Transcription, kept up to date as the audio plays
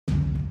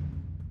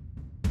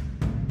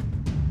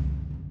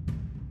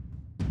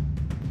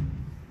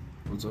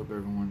What's up,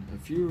 everyone?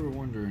 If you were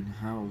wondering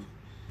how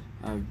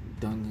I've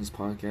done this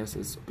podcast,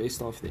 it's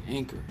based off the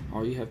Anchor.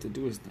 All you have to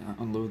do is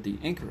download the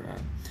Anchor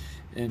app.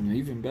 And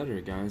even better,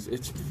 guys,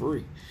 it's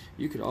free.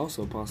 You could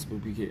also possibly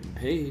be getting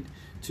paid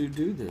to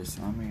do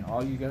this. I mean,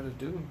 all you got to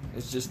do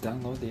is just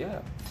download the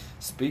app.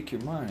 Speak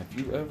your mind. If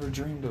you ever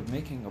dreamed of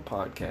making a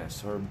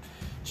podcast or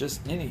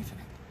just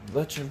anything,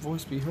 let your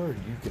voice be heard.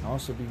 You can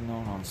also be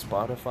known on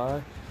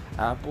Spotify,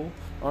 Apple,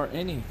 or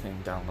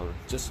anything downloaded.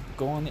 Just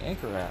go on the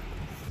Anchor app.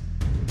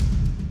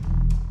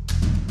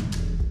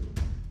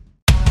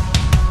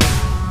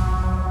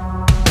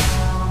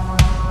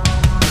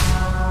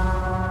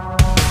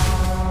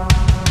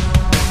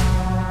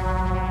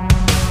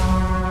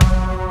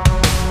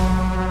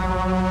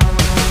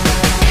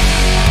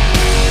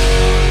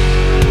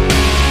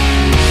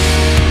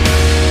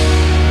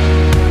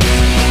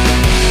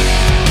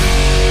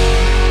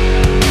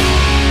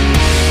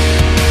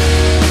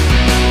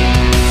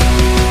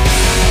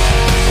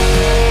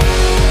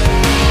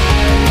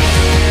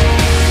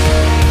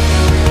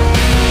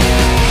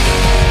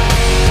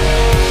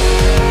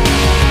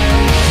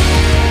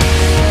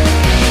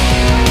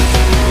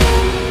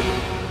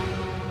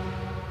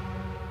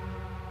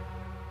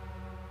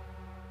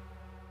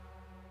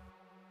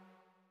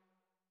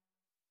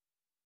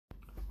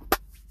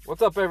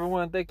 What's up,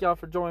 everyone? Thank y'all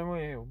for joining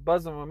me.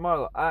 Buzzing with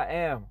Marlo. I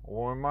am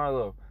Warren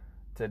Marlo.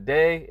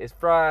 Today is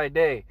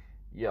Friday.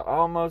 You're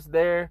almost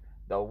there.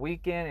 The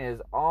weekend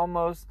is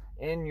almost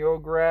in your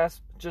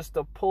grasp. Just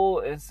to pull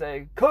and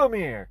say, come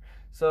here.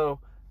 So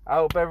I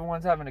hope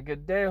everyone's having a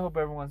good day. I hope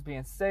everyone's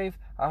being safe.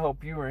 I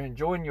hope you are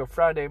enjoying your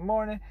Friday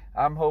morning.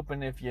 I'm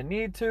hoping if you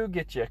need to,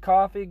 get your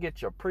coffee,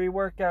 get your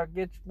pre-workout,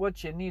 get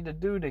what you need to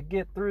do to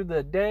get through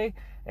the day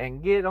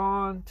and get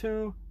on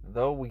to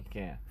the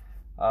weekend.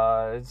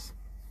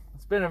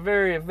 It's been a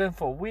very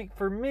eventful week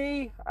for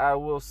me. I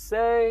will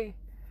say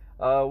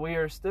we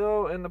are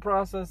still in the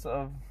process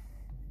of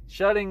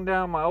shutting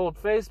down my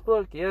old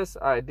Facebook. Yes,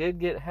 I did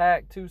get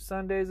hacked 2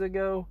 Sundays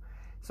ago.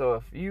 So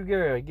if you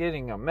are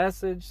getting a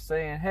message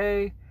saying,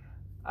 hey,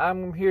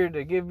 I'm here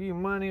to give you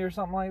money or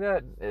something like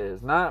that, it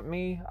is not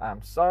me.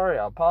 I'm sorry.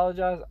 I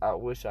apologize. I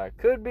wish I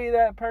could be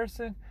that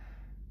person,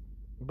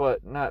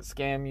 but not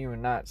scam you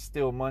and not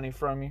steal money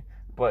from you,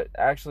 but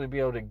actually be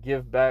able to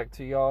give back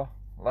to y'all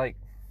like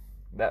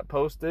that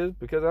post is,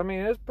 because I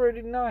mean it's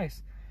pretty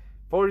nice.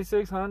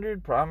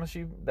 4,600, promise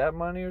you that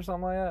money or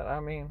something like that.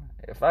 I mean,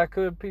 if I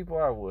could, people,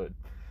 I would.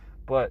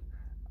 But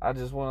I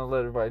just want to let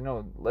everybody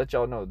know, let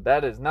y'all know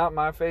that is not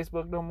my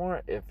Facebook no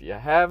more. If you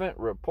haven't,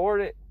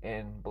 report it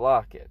and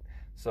block it,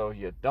 so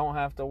you don't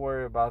have to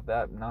worry about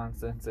that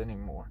nonsense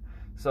anymore.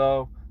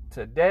 So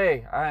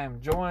today I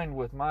am joined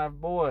with my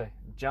boy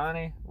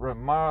Johnny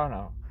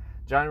Romano.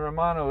 Johnny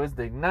Romano is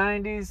the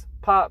 90's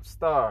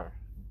Popstar.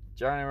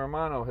 Johnny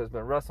Romano has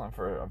been wrestling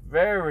for a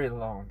very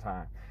long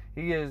time.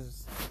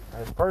 His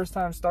first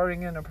time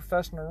starting in a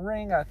professional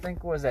ring, I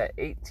think, was at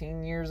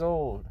 18 years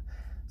old.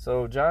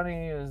 So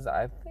Johnny is,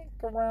 I think,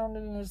 around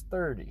in his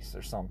 30s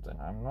or something.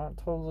 I'm not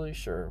totally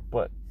sure.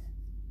 But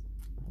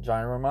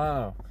Johnny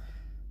Romano,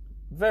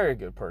 very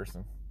good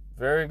person.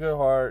 Very good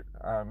heart.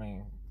 I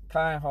mean,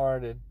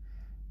 kind-hearted.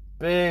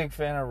 Big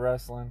fan of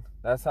wrestling.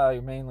 That's how he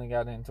mainly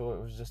got into it.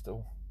 It was just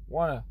to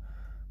want to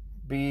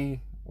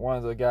be one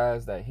of the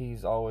guys that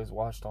he's always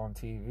watched on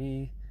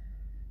TV.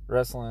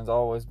 Wrestling's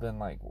always been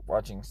like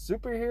watching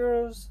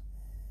superheroes.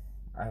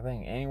 I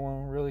think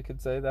anyone really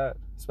could say that,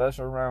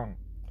 especially around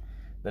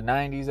the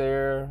 90's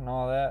era and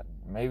all that.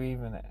 Maybe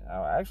even,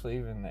 actually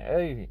even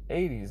the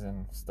 80's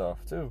and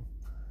stuff too.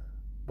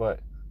 But,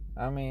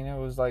 I mean, it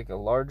was like a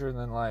larger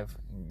than life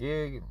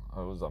gig. It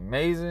was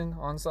amazing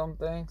on some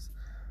things.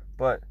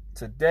 But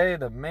today,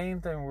 the main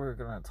thing we're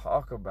going to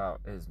talk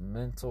about is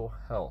mental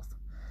health.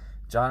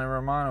 Johnny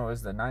Romano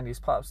is the 90's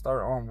pop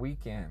star on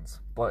weekends,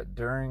 but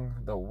during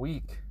the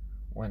week,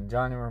 when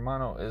Johnny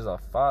Romano is a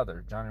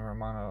father, Johnny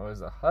Romano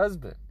is a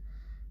husband,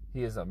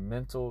 he is a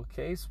mental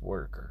case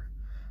worker.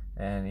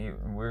 And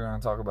we're going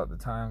to talk about the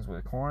times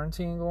with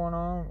quarantine going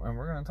on, and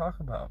we're going to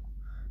talk about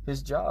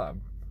his job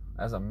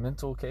as a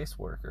mental case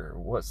worker,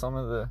 what some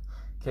of the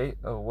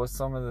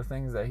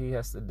things that he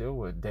has to deal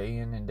with day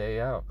in and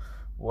day out,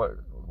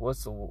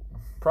 what's the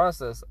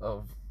process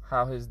of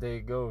how his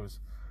day goes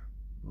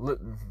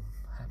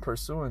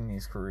pursuing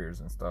these careers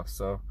and stuff.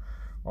 So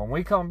when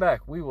we come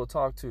back, we will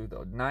talk to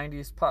the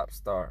 90's pop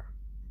star,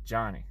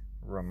 Johnny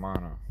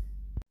Romano.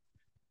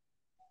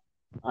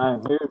 I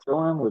am here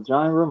joined with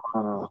Johnny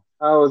Romano.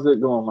 How is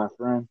it going, my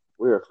friend?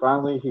 We are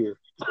finally here.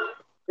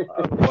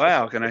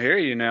 Wow, can I hear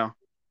you now?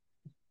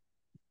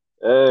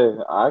 Hey,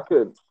 I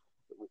could.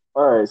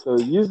 All right, so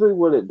usually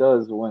what it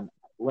does when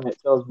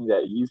it tells me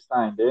that you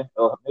signed in,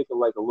 it'll make it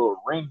like a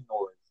little ring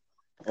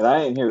noise. And I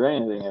didn't hear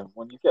anything. And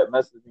when you kept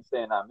messaging me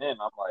saying I'm in,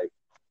 I'm like,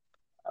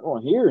 I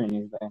don't hear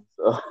anything.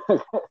 So,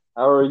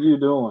 how are you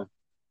doing?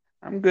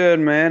 I'm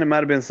good, man. It might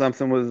have been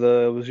something with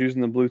was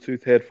using the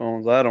Bluetooth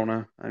headphones. I don't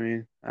know. I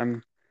mean,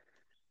 I'm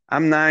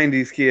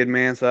 90's kid,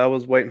 man, so I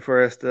was waiting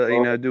for us to,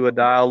 Oh, do a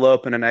dial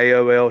up and an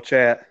AOL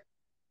chat.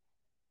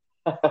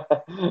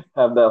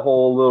 have that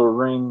whole little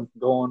ring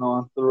going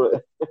on through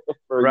it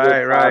for a good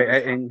Right, time right. and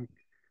stuff. And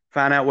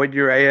find out what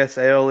your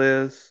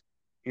ASL is.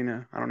 I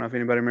don't know if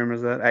anybody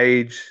remembers that.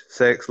 Age,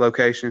 sex,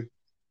 location.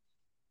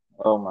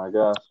 Oh my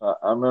gosh.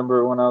 I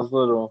remember when I was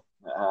little,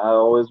 I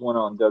always went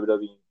on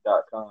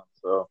WWE.com.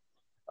 So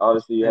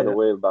obviously you had to Yeah.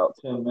 wait about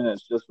 10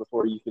 minutes just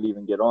before you could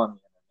even get on the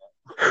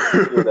internet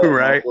to feel that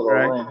nice Right, little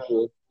right. ring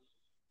to it.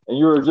 And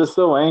you were just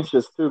so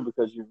anxious too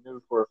because you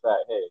knew for a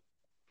fact, hey,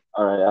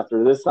 all right,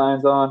 after this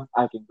sign's on,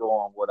 I can go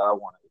on what I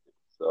want to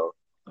do.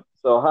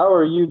 So how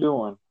are you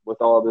doing with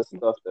all this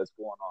stuff that's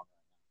going on?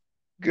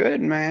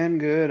 Good, man.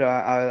 Good.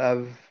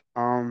 Like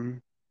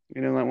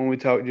when we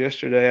talked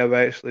yesterday, I've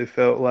actually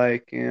felt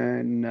like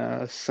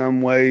in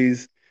some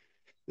ways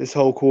this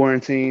whole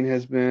quarantine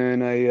has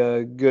been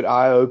a good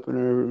eye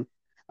opener.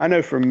 I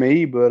know for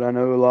me, but I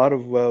know a lot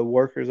of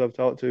workers I've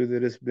talked to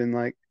that it's been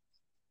like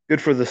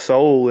good for the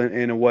soul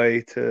in a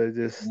way to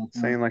just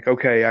Mm-hmm. saying like,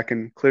 okay, I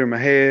can clear my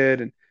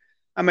head and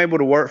I'm able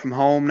to work from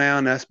home now,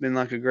 and that's been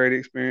like a great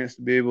experience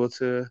to be able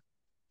to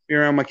be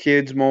around my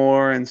kids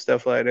more and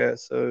stuff like that.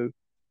 So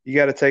you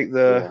got to take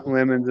the Yeah,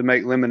 lemons and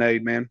make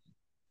lemonade, man.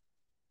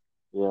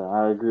 yeah,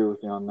 I agree with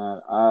you on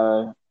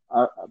that.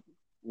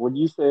 What do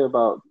you say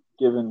about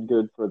giving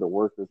good for the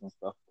workers and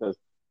stuff? Because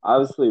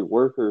obviously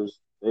workers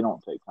they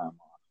don't take time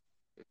off,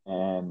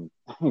 and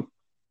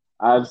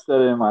I've said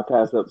it in my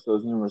past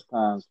episodes numerous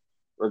times.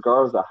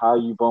 Regardless of how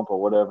you bump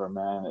or whatever,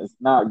 man, it's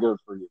not good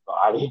for your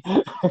body.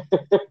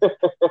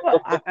 Well,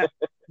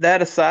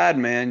 that aside,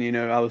 man,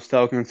 I was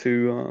talking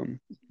to a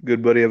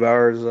good buddy of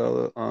ours,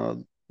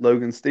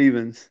 Logan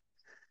Stevens.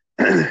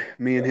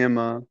 Me and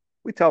him,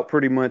 we talk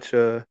pretty much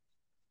on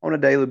a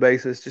daily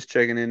basis, just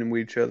checking in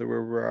with each other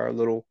where we're our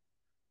little,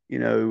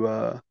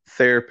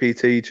 therapy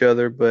to each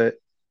other. But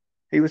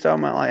he was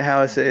talking about like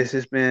how it's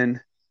just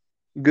been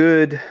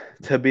good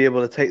to be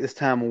able to take this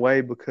time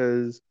away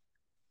because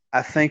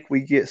I think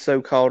we get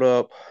so caught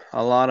up.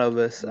 A lot of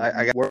us,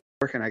 I Mm-hmm. got work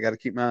and I got to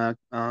keep my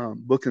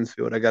bookings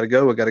filled. I got to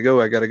go. I got to go.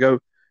 I got to go.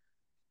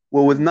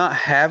 Well, with not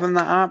having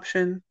the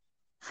option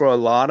for a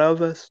lot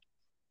of us,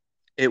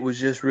 it was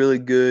just really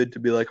good to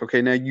be like,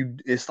 okay, now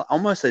it's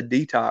almost a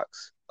detox.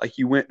 Like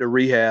you went to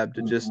rehab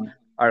to just, Mm-hmm.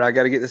 all right, I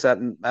got to get this out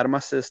of my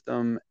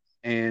system.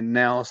 And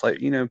now it's like,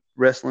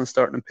 wrestling's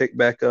starting to pick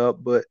back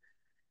up. But,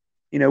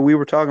 we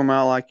were talking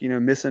about like,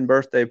 missing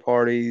birthday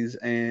parties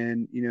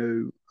and,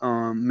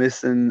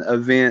 missing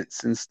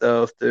events and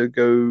stuff to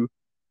go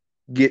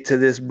get to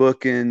this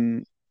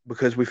booking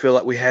because we feel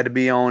like we had to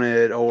be on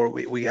it or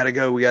we we got to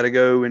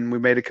go. And we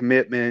made a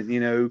commitment,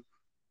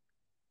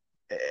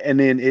 and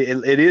then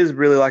it is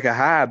really like a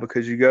high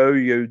because you go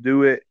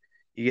do it,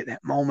 you get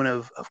that moment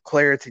of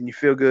clarity and you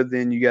feel good.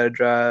 Then you got to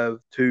drive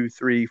 2,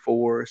 3,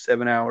 4,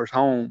 7 hours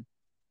home,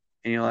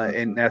 and you're like,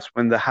 and Mm-hmm. that's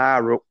when the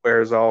high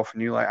wears off,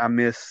 and you're like, I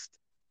missed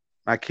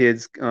my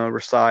kid's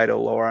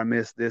recital, or I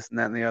missed this and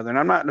that and the other. And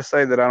I'm not to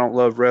say that I don't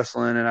love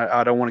wrestling and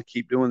I don't want to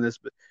keep doing this,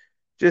 but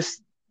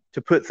just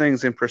to put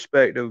things in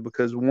perspective,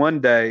 because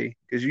one day,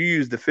 because you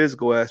use the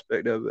physical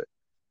aspect of it,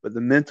 but the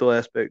mental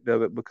aspect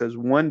of it, because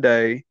one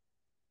day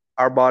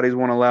our bodies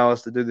won't allow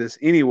us to do this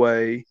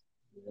anyway.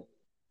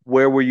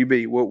 Where will you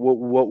be? What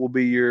will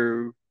be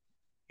your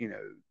you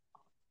know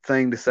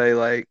thing to say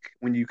like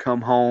when you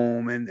come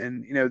home and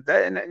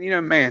that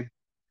and man,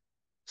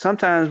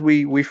 sometimes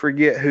we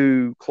forget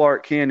who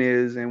Clark Kent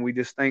is and we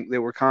just think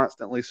that we're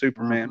constantly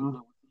Superman. Mm-hmm.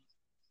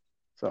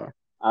 So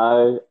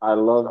I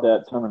love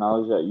that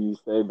terminology that you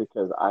say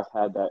because I've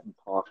had that in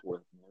talk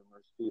with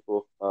numerous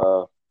people.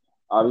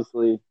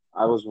 Obviously,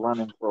 I was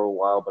running for a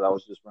while, but I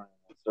was just running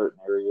in certain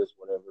areas,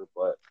 whatever.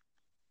 But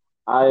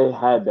I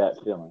had that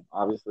feeling.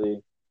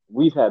 Obviously,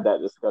 we've had that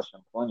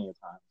discussion plenty of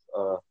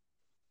times.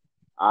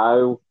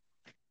 I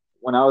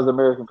when I was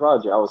American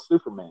Project, I was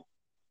Superman,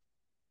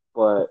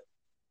 but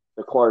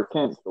the Clark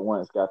Kent's the one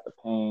that's got the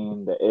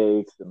pain, the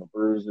aches, and the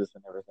bruises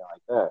and everything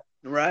like that.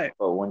 right,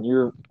 But when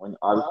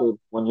obviously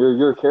when you're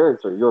your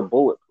character, you're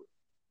bulletproof.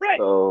 right,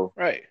 So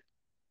right.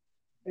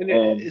 And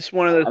and it's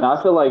one of those. and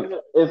I feel like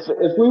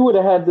if we would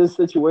have had this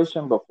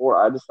situation before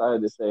I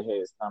decided to say, hey,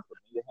 it's time for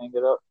me to hang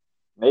it up,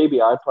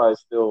 maybe I'd probably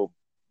still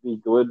be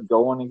good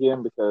going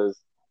again because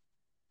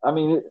I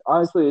mean,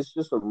 honestly, it's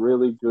just a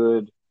really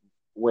good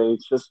way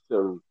just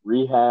to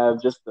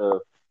rehab, just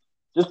to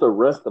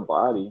rest the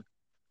body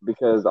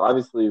because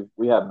obviously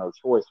we have no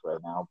choice right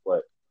now,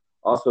 but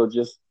also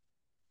just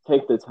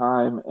take the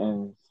time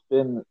and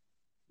spend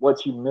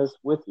what you miss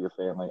with your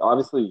family.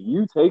 Obviously,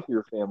 you take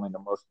your family to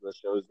most of the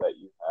shows that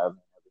you have and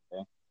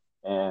everything,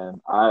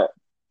 and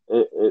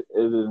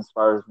it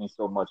inspires me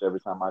so much every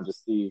time I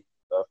just see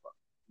stuff.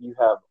 You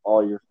have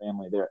all your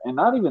family there, and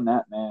not even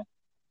that, man.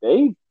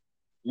 They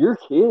your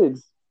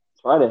kids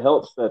try to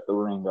help set the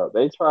ring up.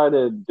 They try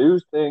to do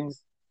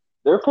things.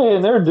 They're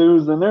paying their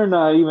dues, and they're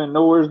not even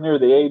nowhere near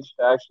the age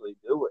to actually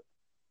do it.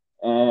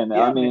 And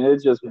I Yeah, man. mean,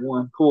 it's just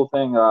one cool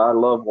thing I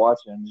love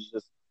watching. It's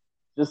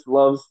just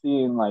love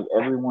seeing like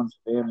everyone's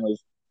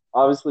families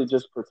obviously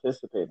just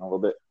participating a little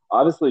bit.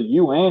 Obviously,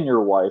 you and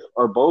your wife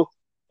are both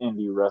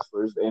indie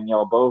wrestlers, and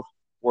y'all both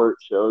work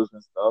shows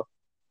and stuff.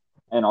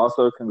 And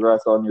also,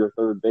 congrats on your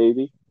third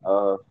baby.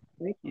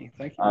 Thank you,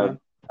 I man.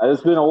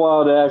 it's been a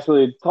while to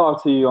actually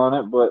talk to you on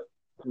it, but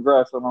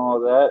congrats on all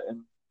of that.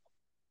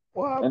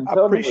 Well, And I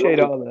tell me, appreciate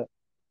all that.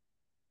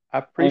 I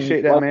and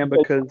appreciate that, like man, you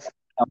said, because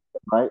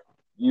right?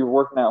 You're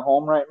working at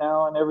home right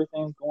now, and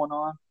everything's going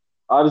on.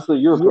 Obviously,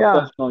 you're a yeah.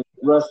 professional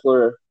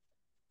wrestler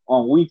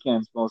on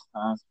weekends most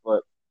times,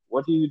 but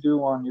what do you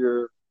do on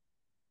your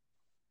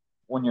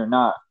when you're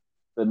not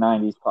the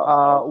 '90s pop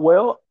star?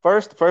 Well,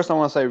 first I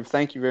want to say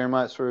thank you very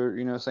much for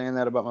saying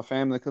that about my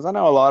family, because I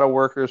know a lot of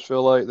workers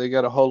feel like they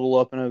got to huddle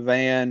up in a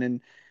van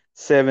and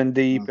seven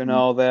deep and Mm-hmm.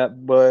 all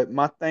that. But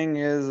my thing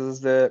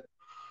is that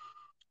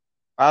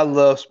I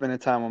love spending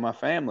time with my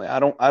family. I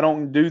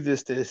don't do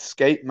this to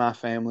escape my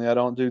family. I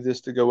don't do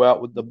this to go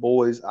out with the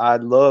boys. I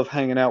love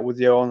hanging out with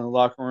y'all in the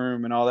locker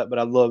room and all that, but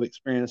I love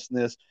experiencing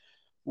this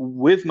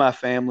with my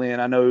family. And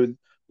I know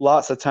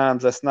lots of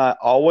times that's not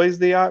always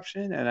the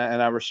option, and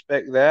I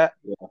respect that.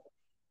 Yeah.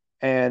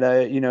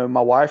 And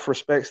my wife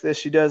respects this.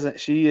 She doesn't.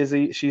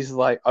 She's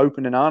like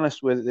open and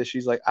honest with it. That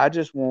she's like, I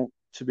just want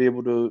to be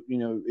able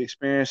to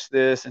experience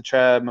this and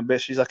try my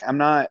best. She's like, I'm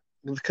not,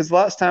 because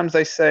lots of times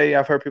they say,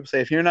 I've heard people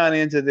say, if you're not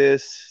into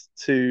this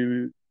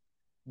to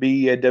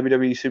be a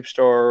WWE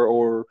superstar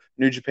or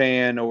New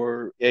Japan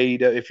or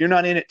AEW, if you're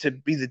not in it to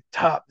be the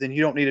top, then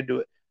you don't need to do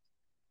it.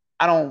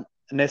 I don't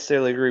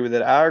necessarily agree with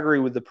it. I agree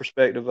with the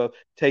perspective of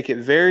take it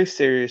very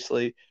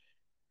seriously,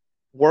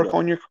 work Yes.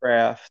 on your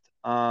craft.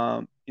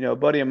 A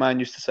buddy of mine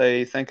used to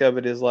say, think of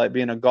it as like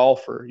being a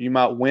golfer. You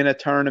might win a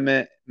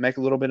tournament, make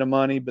a little bit of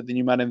money, but then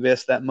you might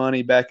invest that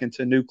money back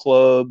into new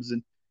clubs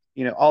and,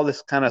 all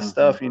this kind of Mm-hmm.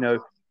 stuff.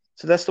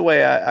 So that's the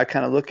way I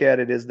kind of look at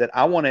it, is that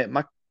I want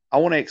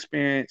to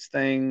experience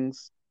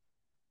things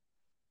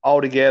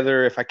all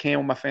together if I can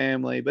with my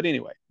family. But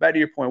anyway, back to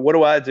your point. What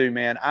do I do,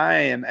 man? I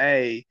am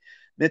a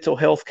mental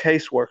health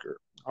caseworker.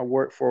 I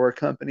work for a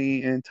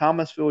company in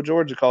Thomasville,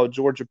 Georgia called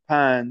Georgia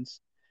Pines.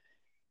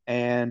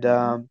 And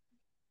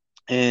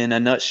Mm-hmm. in a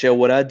nutshell,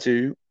 what I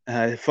do,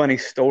 funny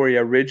story,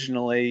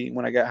 originally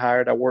when I got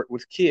hired, I worked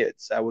with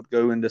kids. I would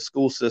go into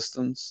school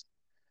systems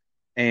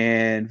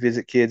and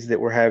visit kids that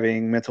were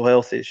having mental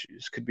health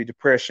issues. Could be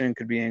depression,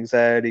 could be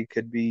anxiety,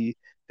 could be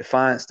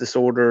defiance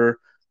disorder,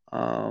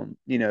 attention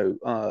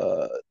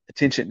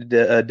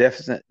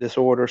deficit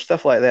disorder,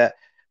 stuff like that.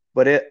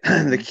 But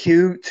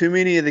Mm-hmm. too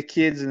many of the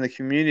kids in the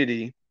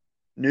community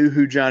knew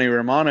who Johnny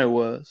Romano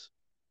was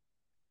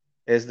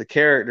as the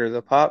character,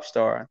 the pop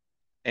star,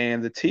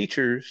 and the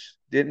teachers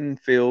didn't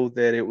feel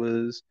that it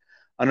was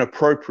an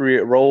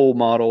appropriate role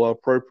model,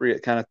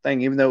 appropriate kind of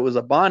thing. Even though it was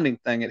a bonding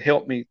thing, it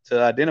helped me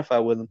to identify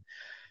with them.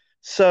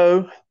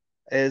 So,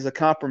 as a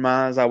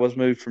compromise, I was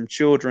moved from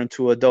children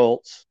to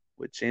adults,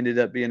 which ended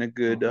up being a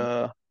good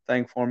Mm-hmm.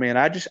 thing for me. And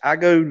I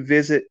go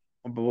visit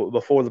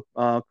before the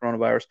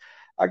coronavirus.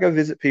 I go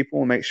visit people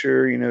and make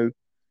sure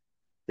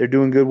they're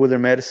doing good with their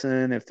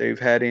medicine. If they've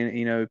had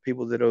any,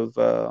 people that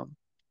have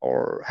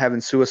or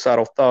having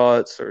suicidal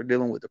thoughts or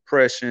dealing with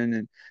depression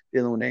and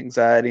dealing with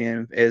anxiety.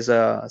 And as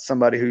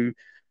somebody who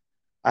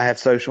I have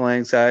social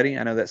anxiety,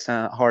 I know that's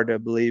hard to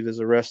believe as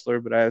a wrestler,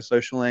 but I have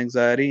social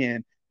anxiety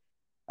and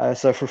I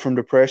suffer from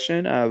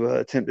depression. I've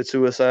attempted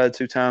suicide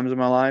 2 times in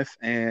my life,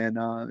 and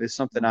it's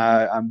something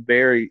Mm-hmm. I'm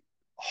very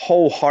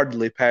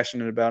wholeheartedly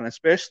passionate about, and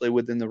especially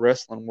within the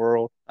wrestling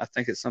world. I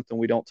think it's something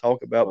we don't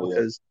talk about Oh yeah.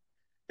 because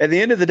at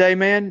the end of the day,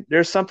 man,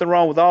 there's something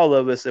wrong with all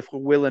of us if we're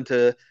willing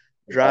to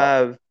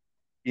drive,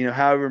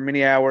 however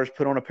many hours,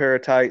 put on a pair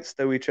of tights,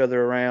 throw each other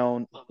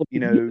around, you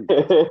know,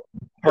 Yeah.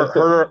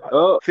 hurt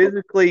Oh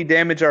physically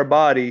damage our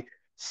body.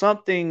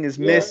 Something is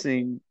yeah.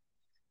 missing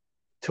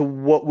to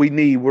what we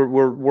need.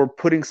 We're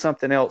putting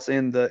something else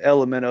in the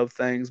element of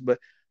things. But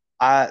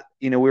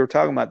we were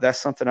talking about that's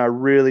something I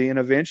really, and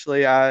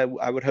eventually I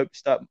would hope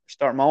to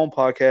start my own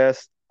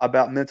podcast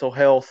about mental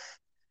health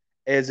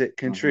as it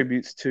Mm-hmm.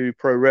 contributes to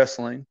pro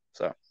wrestling.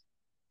 So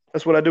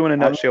that's what I do in a I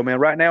mean, nutshell, man.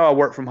 Right now I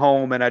work from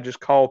home and I just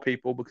call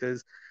people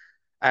because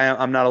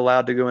I'm not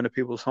allowed to go into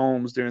people's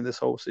homes during this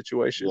whole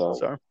situation. yeah.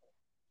 So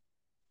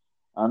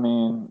I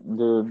mean,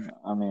 dude.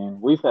 I mean,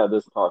 we've had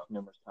this talk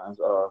numerous times.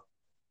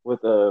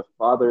 With a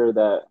father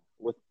that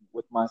with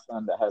my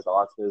son that has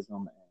autism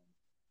and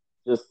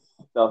just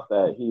stuff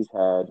that he's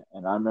had.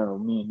 And I remember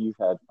me and you've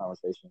had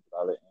conversations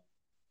about it. And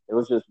it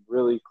was just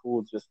really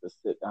cool just to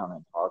sit down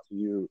and talk to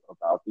you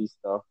about these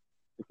stuff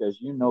because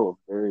you know a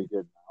very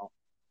good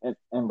amount.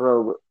 And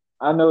bro,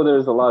 I know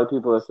there's a lot of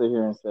people that sit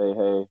here and say,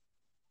 hey,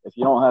 if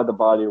you don't have the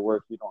body of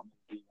work, you don't need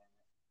to be in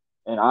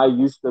it. And I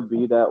used to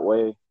be that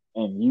way,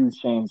 and you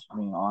changed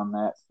me on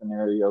that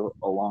scenario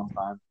a long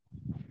time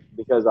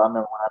because I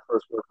remember when I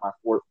first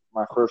worked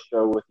my first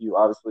show with you.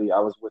 Obviously, I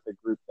was with a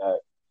group that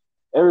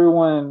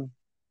everyone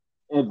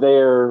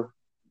there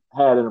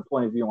had a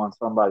point of view on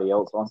somebody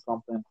else on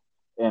something,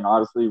 and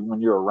obviously, when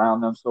you're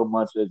around them so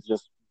much, it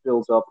just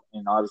builds up,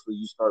 and obviously,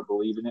 you start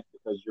believing it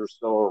because you're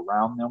so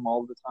around them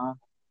all the time.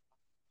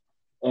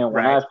 And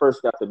when right. I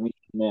first got to meet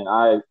them,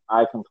 man,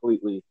 I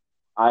completely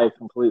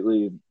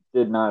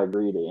did not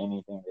agree to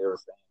anything they were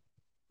saying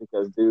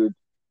because, dude,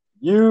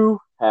 you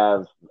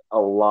have a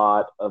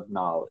lot of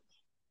knowledge.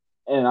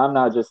 And I'm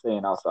not just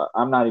saying outside.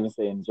 I'm not even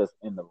saying just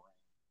in the ring.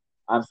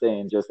 I'm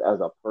saying just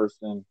as a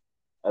person,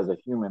 as a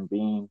human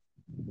being.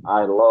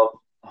 I love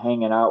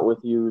hanging out with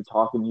you,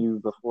 talking to you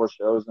before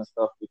shows and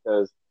stuff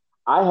because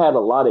I had a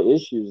lot of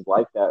issues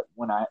like that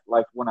when I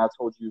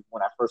told you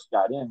when I first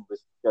got in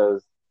was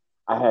because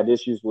I had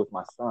issues with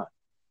my son.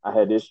 I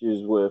had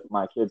issues with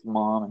my kid's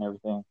mom and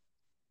everything.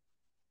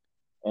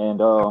 And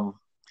it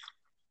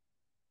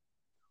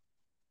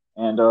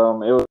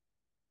was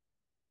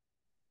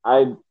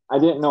I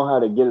didn't know how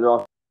to get it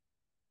off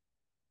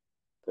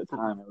at the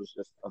time. It was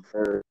just a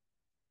very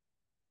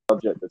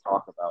subject to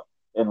talk about.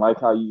 And like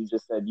how you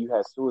just said you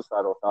had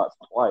suicidal thoughts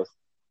twice.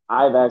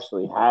 I've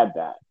actually had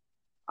that.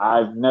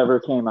 I've never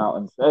came out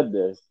and said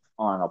this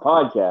on a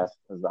podcast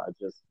because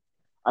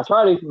I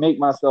try to make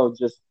myself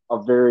just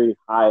a very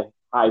high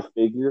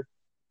figure.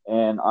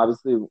 And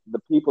obviously the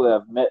people that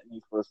have met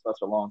me for such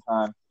a long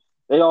time,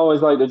 they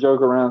always like to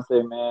joke around and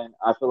say, man,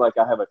 I feel like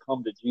I have a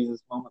come to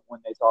Jesus moment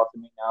when they talk to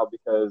me now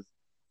because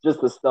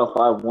just the stuff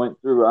I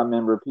went through. I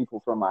remember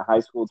people from my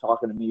high school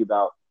talking to me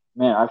about,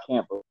 man, I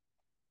can't believe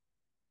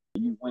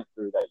you went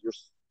through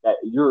that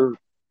you're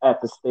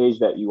at the stage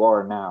that you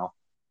are now.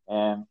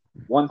 And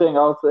one thing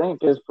I'll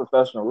think is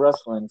professional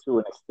wrestling to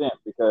an extent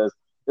because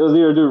it was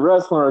either do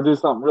wrestling or do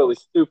something really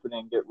stupid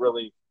and get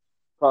really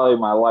probably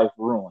my life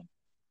ruined.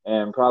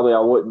 And probably I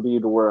wouldn't be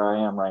to where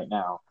I am right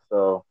now.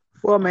 So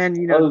Well,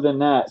 man, other than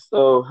that,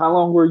 so how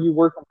long were you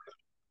working?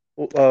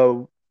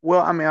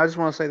 well, I mean, I just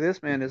want to say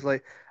this, man, is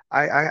like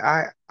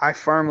I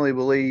firmly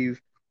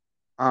believe,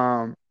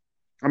 um,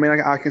 I mean,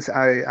 I can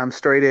say I'm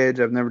straight edge.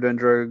 I've never done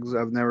drugs.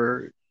 I've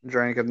never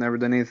drank. I've never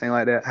done anything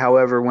like that.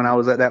 However, when I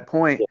was at that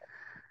point, Yeah.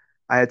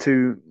 I had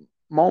two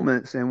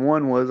moments, and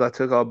one was I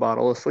took a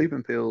bottle of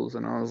sleeping pills,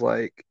 and I was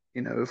like,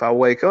 if I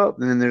wake up,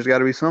 then there's got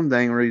to be some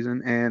dang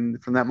reason.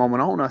 And from that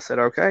moment on, I said,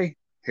 okay,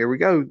 here we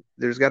go.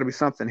 There's got to be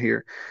something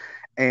here.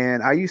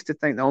 And I used to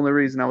think the only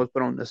reason I was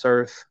put on this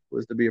earth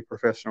was to be a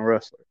professional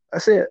wrestler.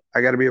 That's it. I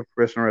got to be a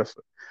professional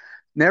wrestler.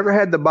 Never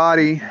had the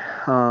body,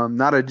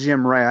 not a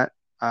gym rat.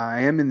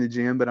 I am in the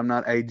gym, but I'm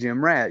not a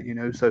gym rat,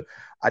 So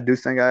I do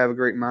think I have a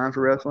great mind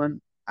for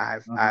wrestling.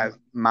 I've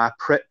my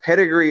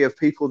pedigree of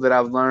people that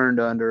I've learned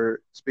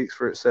under speaks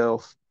for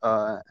itself,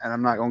 and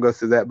I'm not gonna go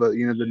through that, but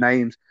the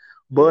names,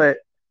 but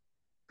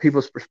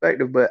people's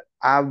perspective. But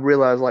I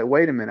realized, like,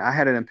 wait a minute, I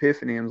had an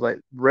epiphany. I was like,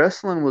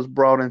 wrestling was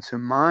brought into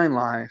my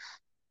life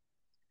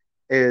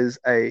as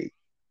a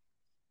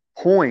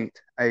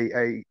point,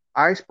 a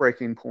ice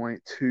breaking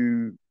point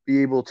to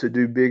be able to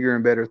do bigger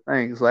and better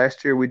things.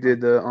 Last year we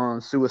did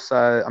the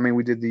suicide. I mean,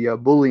 we did the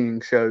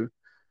bullying show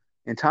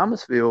in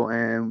Thomasville,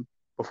 and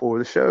before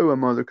the show, a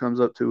mother comes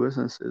up to us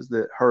and says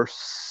that her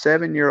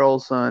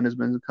 7-year-old son has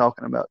been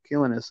talking about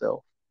killing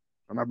himself.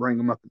 And I bring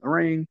him up in the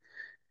ring,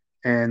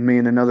 and me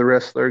and another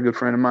wrestler, a good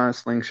friend of mine,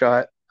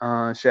 Slingshot,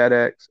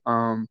 Shadex,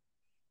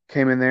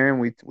 came in there and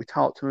we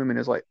talked to him, and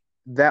it's like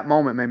that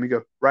moment made me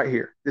go, right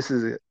here, this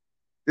is it.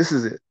 This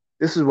is it.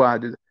 This is why I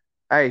do it.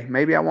 Hey,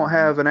 maybe I won't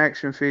have an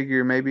action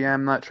figure. Maybe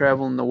I'm not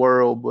traveling the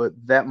world, but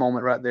that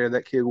moment right there,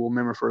 that kid will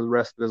remember for the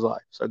rest of his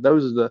life. So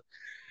those are the,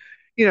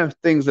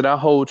 things that I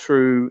hold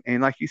true.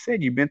 And like you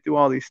said, you've been through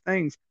all these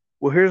things.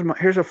 Well,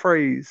 here's a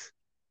phrase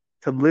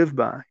to live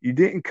by. You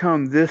didn't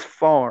come this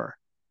far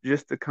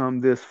just to come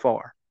this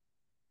far.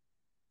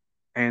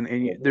 And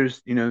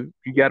there's, you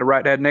got to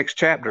write that next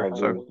chapter.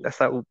 So that's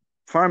that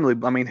firmly.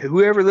 I mean,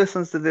 whoever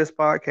listens to this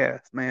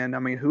podcast, man, I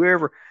mean,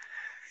 whoever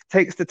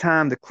takes the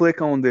time to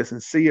click on this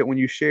and see it when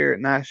you share it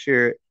and I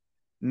share it,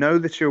 know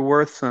that you're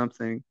worth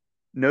something.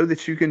 Know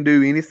that you can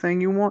do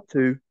anything you want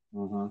to.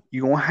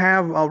 You're going to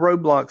have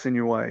roadblocks in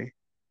your way,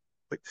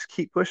 but just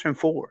keep pushing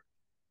forward.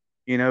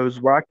 As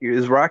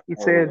Rocky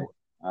said,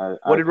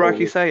 what did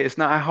Rocky say? It's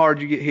not how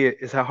hard you get hit,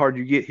 it's how hard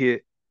you get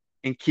hit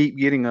and keep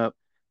getting up.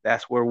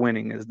 That's where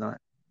winning is done.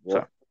 Yep.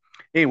 So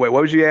anyway,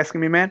 what was you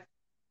asking me, man?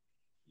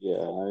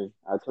 Yeah,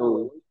 I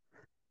totally.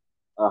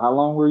 How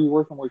long were you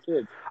working with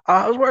kids?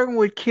 I was working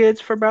with kids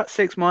for about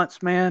 6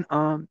 months, man.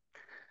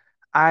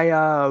 I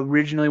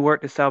originally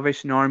worked at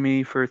Salvation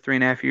Army for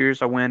 3.5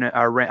 years.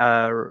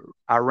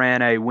 I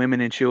ran a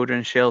women and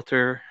children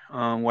shelter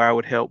where I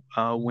would help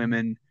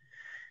women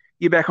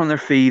get back on their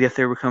feet if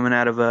they were coming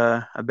out of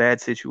a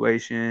bad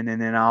situation. And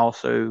then I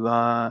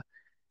also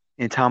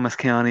in Thomas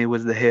County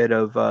was the head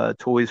of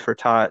Toys for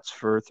Tots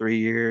for 3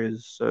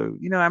 years. So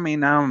I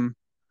mean, I'm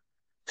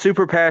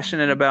super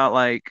passionate about,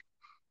 like,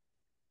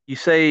 you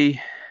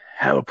say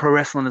how pro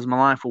wrestling is my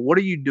life. Well, what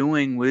are you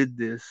doing with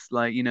this?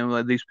 Like,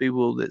 like these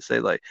people that say,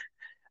 like,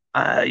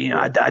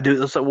 I do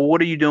this. Well, what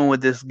are you doing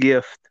with this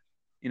gift?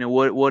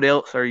 What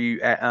else are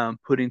you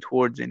putting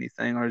towards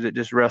anything, or is it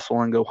just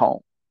wrestle and go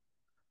home?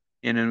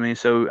 You know what I mean?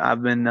 So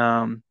I've been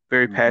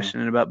very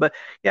passionate about. But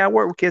yeah, I've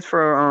worked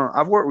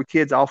with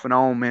kids off and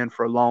on, man,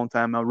 for a long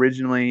time.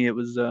 Originally, it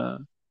was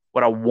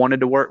what I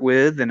wanted to work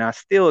with, and I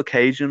still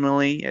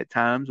occasionally, at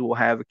times, will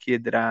have a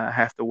kid that I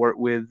have to work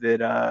with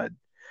that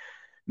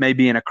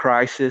maybe in a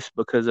crisis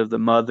because of the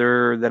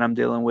mother that I'm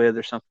dealing with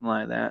or something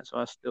like that. So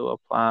I still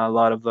apply a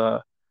lot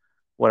of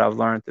what I've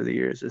learned through the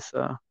years. It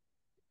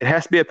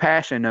has to be a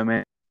passion, though,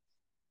 man.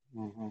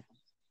 Mm-hmm.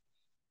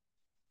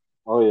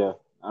 Oh yeah.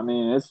 I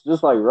mean, it's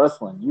just like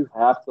wrestling. You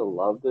have to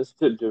love this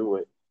to do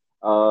it.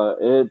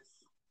 It's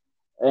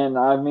and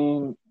I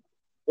mean,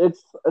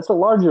 it's a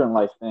larger than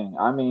life thing.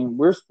 I mean,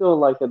 we're still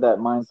like at that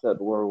mindset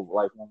where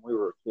like when we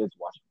were kids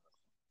watching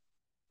wrestling,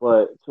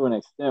 but to an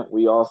extent,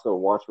 we also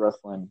watch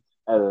wrestling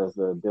as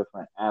a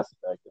different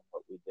aspect of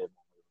what we did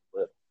when we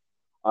were little.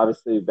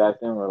 Obviously, back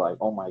then we're like,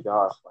 oh my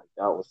gosh, like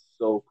that was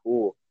so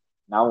cool.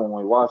 Now when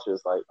we watch it,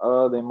 it's like,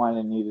 oh, they might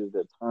have needed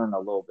to turn a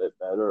little bit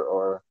better,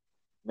 or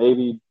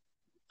maybe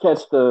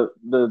catch the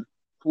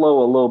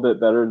flow a little bit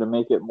better to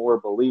make it more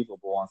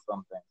believable on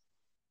something.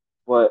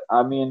 But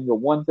I mean, the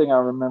one thing I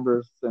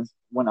remember since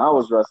when I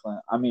was wrestling,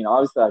 I mean,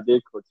 obviously I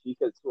did critique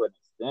it to an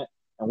extent,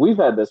 and we've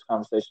had this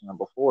conversation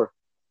before,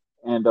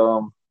 and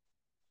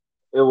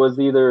it was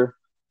either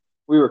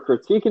we were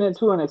critiquing it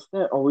to an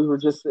extent, or we were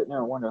just sitting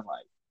there wondering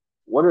like,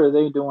 what are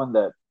they doing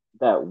that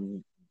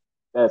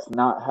that's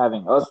not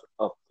having us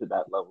up to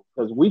that level?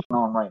 Because we can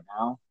on right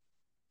now.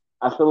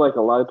 I feel like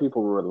a lot of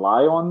people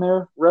rely on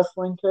their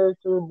wrestling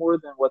character more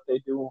than what they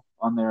do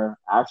on their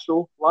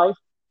actual life.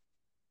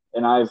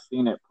 And I've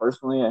seen it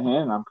personally at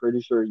hand. I'm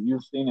pretty sure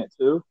you've seen it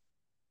too.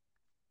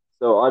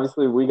 So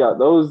obviously we got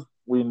those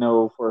we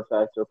know for a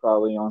fact are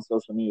probably on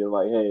social media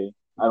like, hey,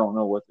 I don't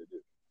know what to do.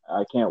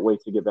 I can't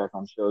wait to get back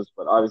on shows.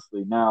 But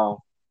obviously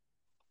now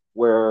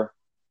where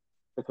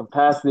the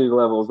capacity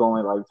level is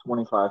only like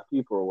 25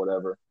 people or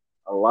whatever,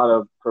 a lot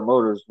of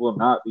promoters will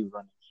not be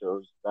running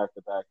shows back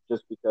to back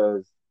just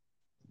because,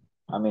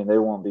 I mean, they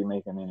won't be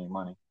making any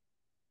money.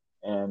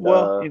 And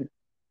Well,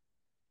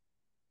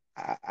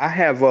 I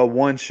have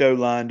one show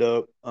lined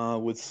up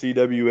with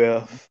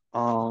CWF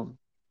out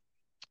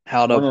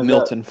when of is that?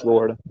 Milton,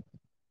 Florida.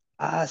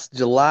 It's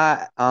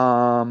July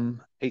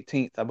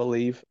 18th, I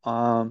believe,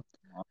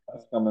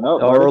 That's coming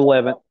up, or buddy.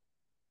 11th.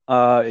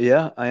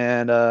 Yeah,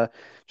 and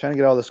trying to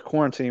get all this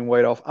quarantine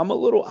weight off. I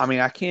mean,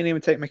 I can't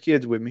even take my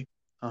kids with me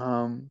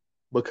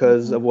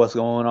because Mm-hmm. of what's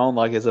going on.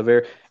 Like,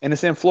 and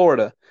it's in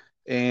Florida,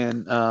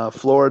 and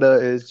Florida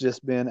has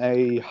just been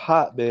a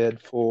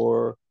hotbed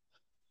for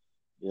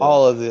Yeah.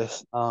 all of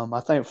this.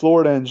 I think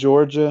Florida and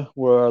Georgia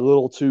were a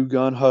little too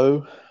gun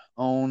ho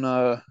on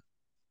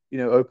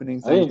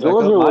opening I things think back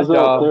up. Georgia My was up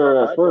job,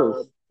 there at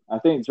first. I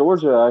think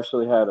Georgia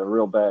actually had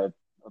a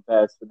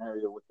bad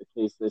scenario with the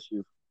case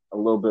issue, a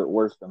little bit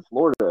worse than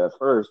Florida at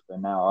first,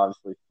 and now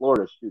obviously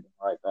Florida's shooting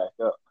right back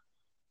up.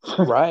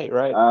 right,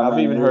 right. I I've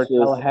even mean, it's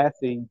heard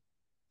just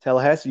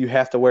Tallahassee, you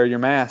have to wear your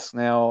mask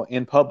now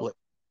in public.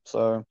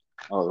 So,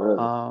 oh really?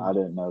 I um,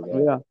 didn't know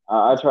that. yeah,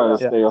 I try to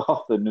yeah, stay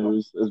off the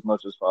news as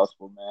much as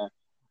possible, man.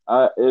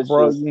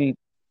 bro,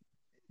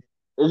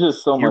 it's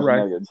just so you're much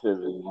right.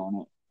 negativity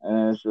on it,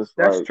 and it's just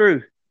That's like,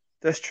 true.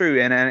 That's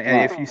true. And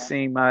nah. if you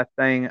see my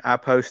thing I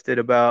posted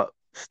about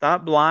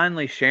stop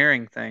blindly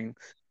sharing things.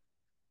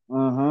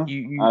 Mm-hmm. You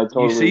you I you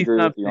totally see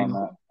agree with you on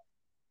something that.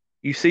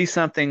 you see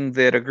something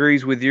that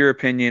agrees with your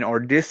opinion or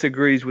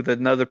disagrees with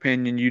another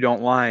opinion you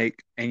don't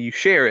like, and you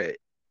share it,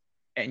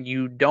 and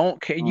you don't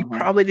care. You Mm-hmm.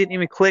 probably didn't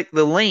even click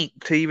the link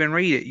to even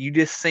read it. You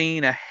just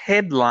seen a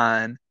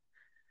headline,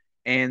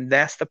 and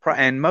that's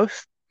and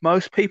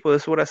most people,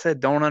 that's what I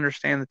said, don't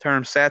understand the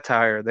term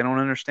satire. They don't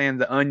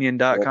understand the Yeah.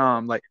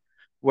 onion.com, like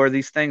where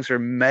these things are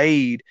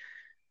made.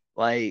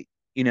 Like,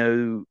 you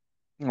know,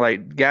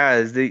 like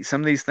guys,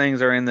 some of these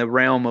things are in the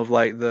realm of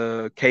like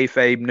the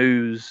kayfabe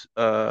news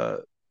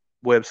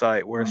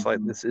website where it's like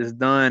Mm-hmm. this is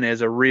done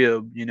as a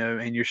rib,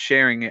 and you're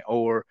sharing it,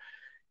 or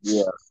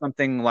Yeah.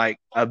 something like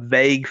a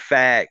vague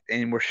fact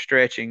and we're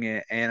stretching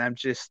it. And I'm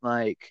just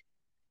like,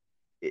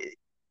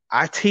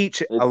 I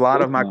teach a It's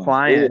lot of my sickening.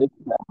 clients. It's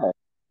bad.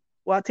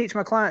 Well, I teach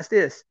my clients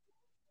this: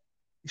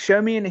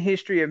 show me in the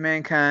history of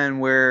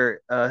mankind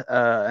where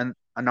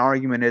an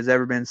argument has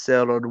ever been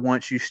settled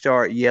once you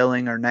start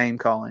yelling or name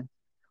calling.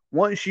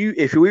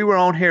 If we were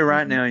on here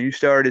right Mm-hmm. now and you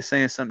started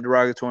saying something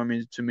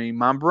derogatory to me,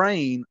 my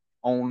brain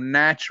on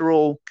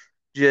natural,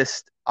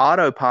 just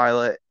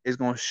autopilot is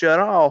going to shut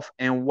off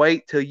and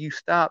wait till you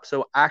stop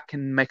so I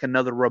can make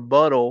another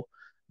rebuttal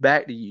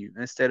back to you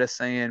instead of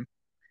saying,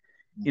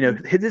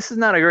 Mm-hmm. this is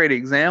not a great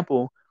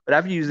example, but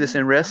I've used this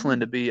in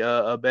wrestling to be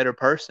a better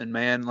person,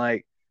 man.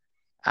 Like,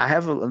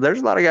 there's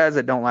a lot of guys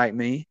that don't like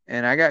me,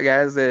 and I got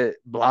guys that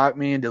block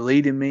me and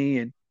deleted me,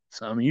 and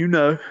some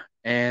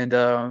and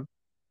I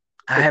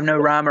have no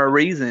rhyme or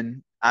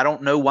reason. I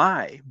don't know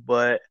why,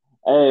 but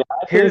Hey,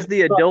 here's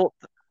the adult.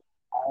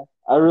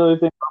 I really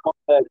think I'm on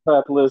that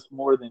crap list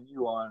more than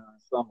you on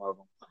some of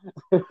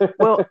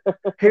Well, them.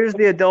 here's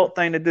the adult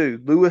thing to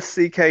do. Louis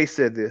C.K.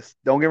 said this.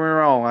 Don't get me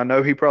wrong. I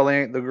know he probably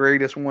ain't the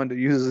greatest one to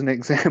use as an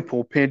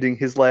example pending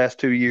his last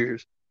 2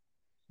 years.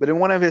 But in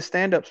one of his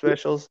stand-up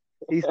specials,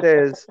 he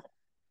says,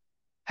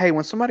 hey,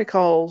 when somebody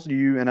calls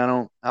you,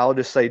 and I'll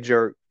just say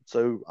jerk.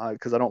 So,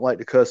 because I don't like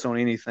to cuss on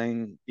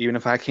anything, even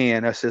if I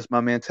can, that's just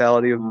my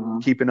mentality of Mm-hmm.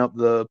 keeping up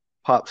the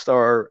pop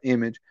star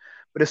image.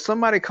 But if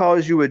somebody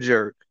calls you a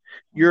jerk,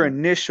 your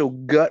initial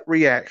gut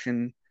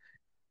reaction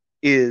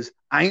is,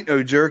 I ain't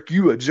no jerk,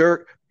 you a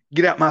jerk,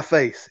 get out my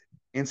face.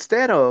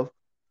 Instead of,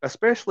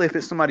 especially if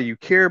it's somebody you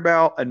care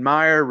about,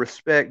 admire,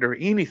 respect, or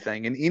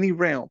anything in any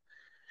realm,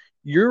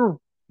 your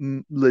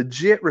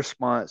legit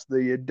response,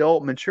 the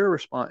adult mature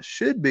response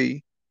should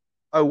be,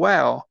 oh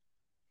wow,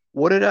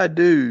 what did I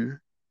do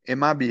in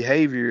my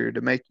behavior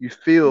to make you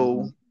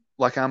feel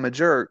like I'm a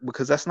jerk?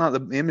 Because that's not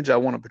the image I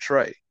want to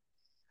portray.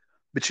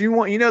 But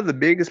the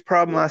biggest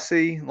problem I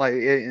see, like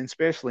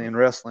especially in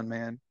wrestling,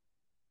 man,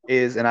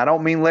 is, and I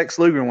don't mean Lex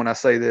Luger when I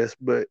say this,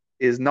 but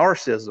is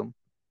narcissism.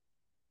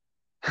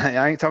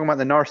 I ain't talking about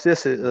the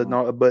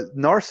narcissism, but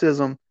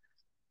narcissism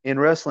in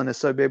wrestling is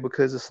so big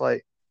because it's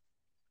like,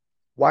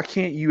 why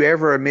can't you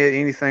ever admit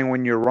anything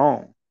when you're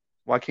wrong?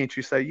 Why can't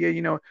you say,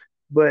 yeah,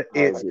 but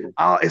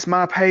it's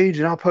my page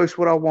and I'll post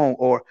what I want,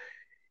 or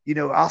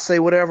I'll say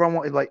whatever I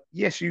want. Like,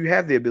 yes, you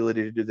have the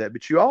ability to do that,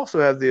 but you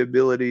also have the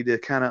ability to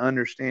kind of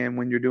understand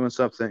when you're doing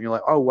something. You're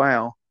like, oh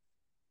wow,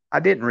 I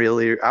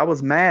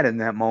was mad in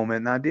that moment,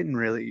 and I didn't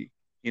really,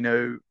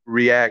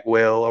 react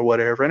well or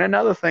whatever. And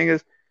another thing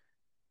is,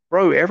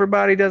 bro,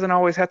 everybody doesn't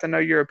always have to know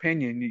your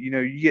opinion.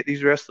 You get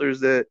these wrestlers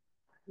that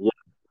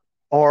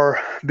are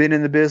been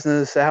in the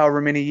business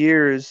however many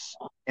years,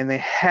 and they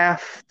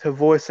have to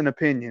voice an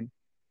opinion.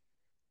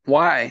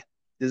 Why?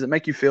 Does it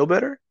make you feel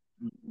better?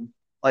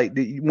 Like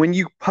when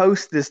you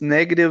post this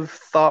negative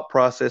thought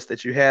process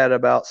that you had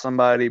about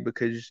somebody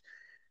because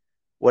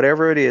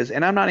whatever it is,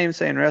 and I'm not even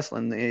saying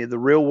wrestling, the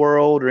real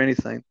world or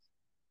anything.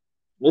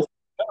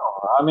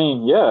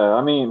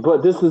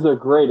 But this is a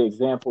great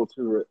example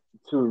to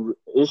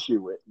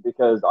issue it,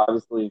 because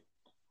obviously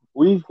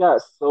we've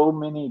got so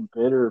many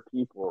bitter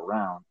people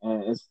around,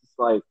 and it's just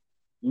like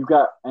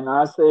and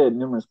I say it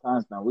numerous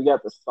times now, we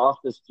got the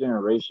softest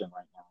generation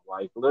right now.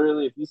 Like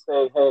literally, if you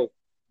say, "Hey,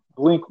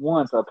 blink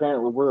once,"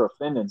 apparently we're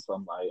offending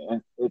somebody,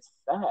 and it's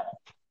sad.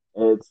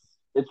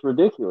 It's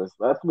ridiculous.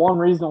 That's one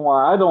reason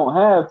why I don't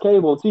have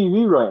cable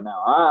TV right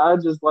now. I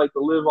just like to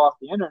live off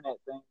the internet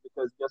thing,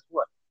 because guess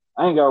what?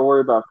 I ain't got to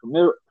worry about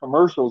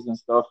commercials and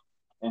stuff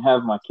and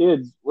have my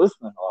kids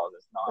listening to all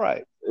this nonsense.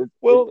 Right.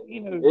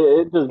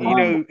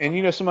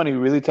 And somebody who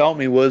really taught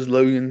me was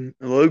Logan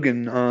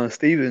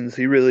Stevens.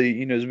 He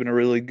really, has been a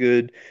really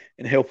good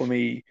in helping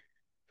me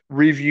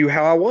review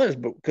how I was,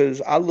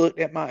 because I looked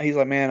at he's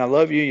like, man, I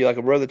love you. You're like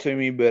a brother to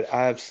me, but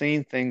I've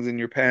seen things in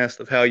your past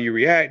of how you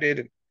reacted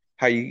and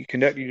how you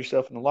conducted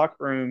yourself in the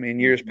locker room in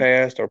years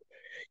past, or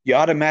you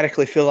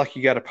automatically feel like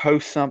you got to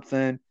post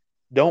something.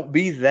 Don't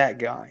be that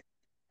guy.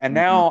 And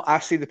now I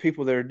see the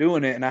people that are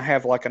doing it, and I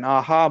have like an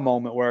aha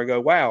moment where I go,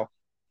 wow,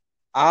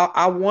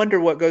 I wonder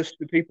what goes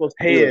through people's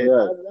head.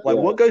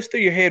 What goes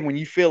through your head when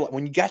you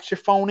when you got your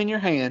phone in your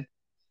hand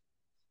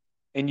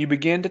and you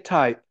begin to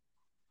type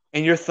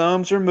and your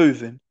thumbs are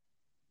moving,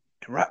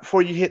 and right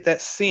before you hit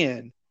that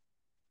send,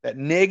 that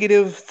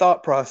negative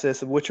thought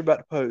process of what you're about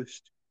to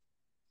post,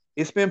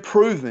 it's been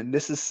proven.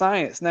 This is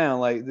science now.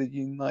 Like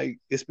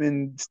it's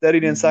been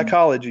studied in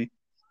psychology.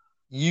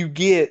 You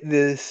get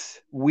this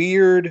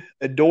weird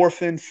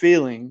endorphin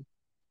feeling,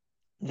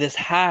 this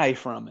high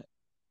from it.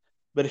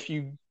 But if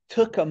you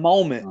took a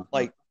moment,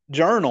 like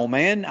journal,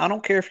 man, I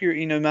don't care if you're,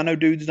 I know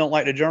dudes don't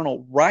like to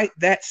journal. Write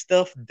that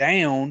stuff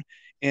down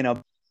in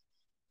a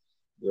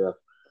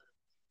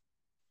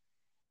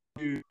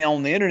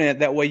on the internet.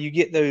 That way you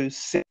get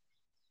those,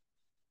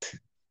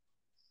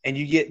 and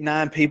you get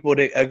 9 people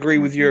to agree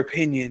with your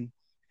opinion,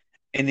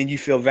 and then you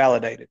feel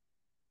validated.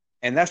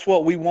 And that's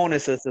what we want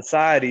as a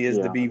society, is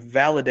to be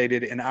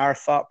validated in our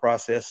thought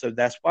process. So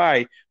that's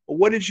why, well,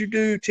 what did you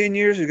do 10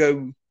 years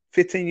ago,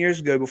 15 years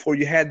ago, before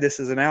you had this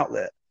as an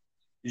outlet?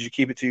 Did you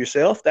keep it to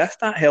yourself? That's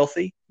not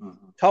healthy.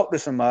 Talk to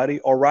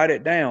somebody or write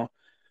it down.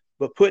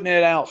 But putting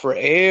it out for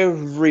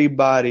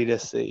everybody to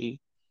see,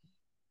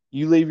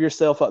 you leave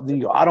yourself up. Then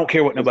you go, I don't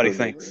care what nobody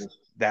thinks.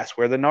 That's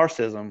where the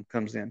narcissism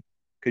comes in,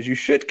 because you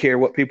should care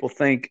what people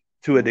think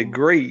to a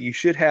degree. You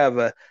should have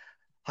a,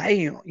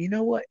 hey, you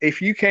know what?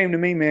 If you came to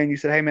me, man, you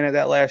said, hey, man, at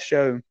that last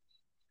show,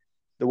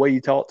 the way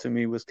you talked to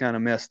me was kind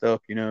of messed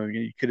up.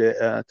 You could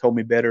have told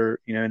me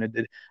better, and it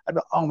did. I'd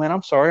be, oh, man,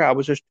 I'm sorry. I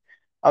was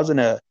in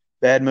a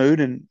bad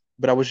mood,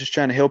 but I was just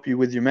trying to help you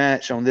with your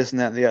match on this and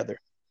that and the other.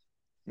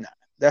 No,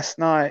 that's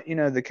not,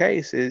 the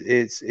case.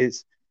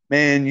 It's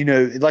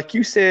man, like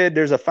you said,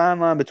 there's a fine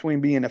line between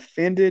being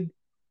offended.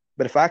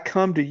 But if I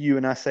come to you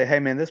and I say, hey,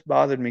 man, this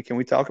bothered me, can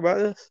we talk about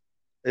this?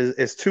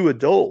 As two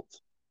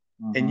adults,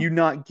 and you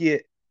not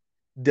get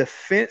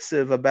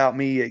defensive about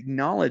me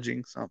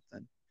acknowledging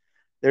something.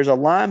 There's a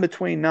line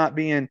between not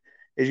being,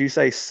 as you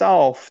say,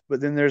 soft, but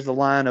then there's the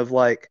line of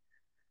like,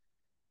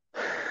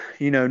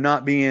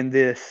 not being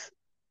this,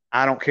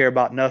 I don't care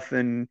about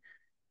nothing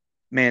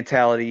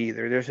mentality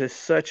either. There's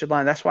just such a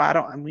line. That's why I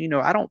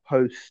don't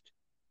post.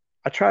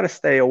 I try to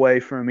stay away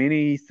from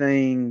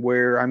anything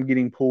where I'm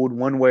getting pulled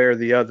one way or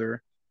the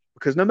other,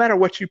 because no matter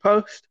what you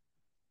post,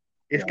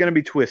 it's going to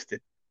be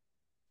twisted.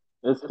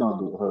 It's going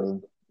to be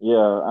hard.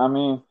 Yeah, I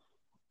mean,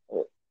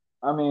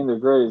 the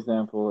great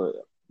example,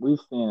 we've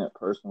seen it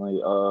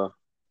personally.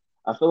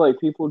 I feel like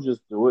people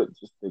just do it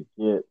just to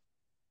get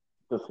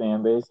the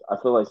fan base. I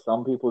feel like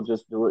some people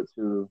just do it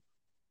to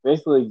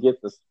basically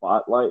get the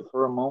spotlight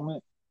for a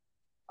moment.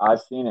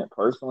 I've seen it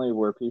personally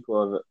where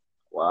people have.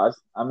 Well,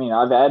 I mean,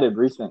 I've added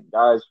recent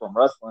guys from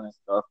wrestling and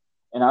stuff,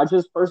 and I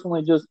just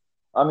personally just.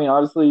 I mean,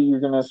 obviously, you're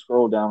gonna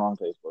scroll down on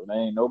Facebook. Man,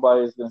 ain't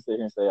nobody's gonna sit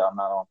here and say I'm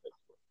not on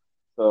Facebook.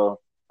 So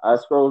I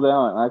scroll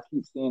down and I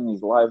keep seeing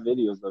these live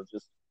videos of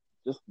just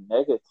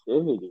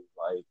negativity.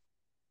 Like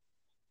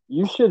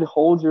you should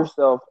hold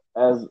yourself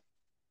as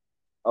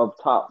of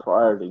top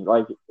priority.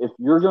 Like if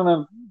you're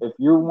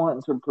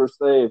wanting to per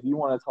se, if you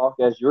want to talk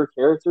as your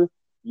character,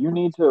 you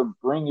need to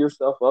bring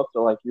yourself up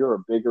to like you're a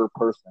bigger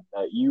person,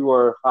 that you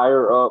are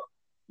higher up.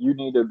 You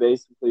need to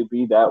basically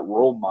be that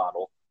role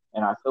model.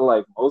 And I feel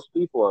like most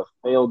people have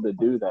failed to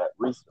do that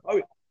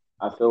recently.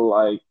 I feel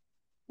like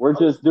we're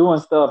just doing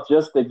stuff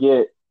just to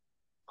get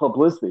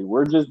publicity.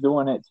 We're just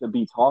doing it to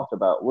be talked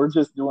about. We're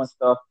just doing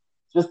stuff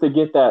just to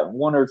get that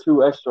one or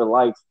two extra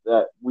likes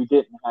that we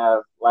didn't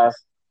have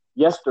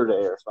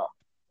yesterday or something.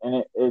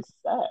 And it's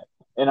sad.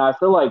 And I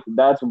feel like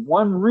that's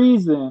one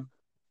reason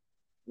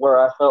where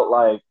I felt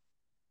like,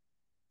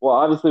 well,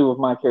 obviously with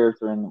my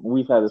character, and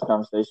we've had this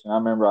conversation. I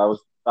remember I was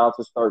about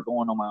to start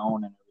going on my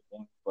own and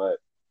everything, but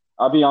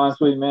I'll be honest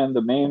with you, man.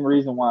 The main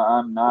reason why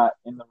I'm not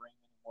in the ring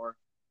anymore,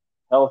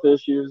 health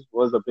issues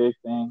was a big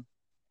thing.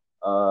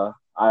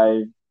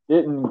 I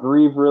didn't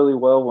grieve really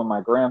well when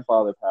my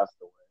grandfather passed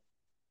away.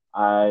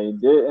 I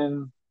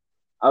didn't.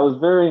 I was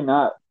very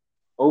not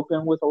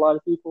open with a lot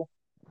of people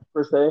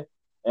per se.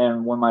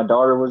 And when my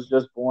daughter was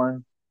just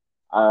born,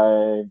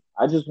 I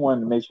just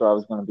wanted to make sure I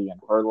was going to be in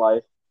her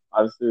life.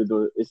 Obviously,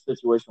 the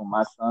situation with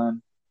my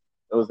son,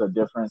 it was a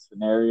different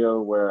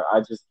scenario where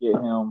I just get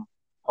him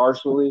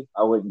partially.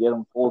 I wouldn't get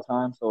him full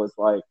time, so it's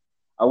like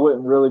I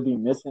wouldn't really be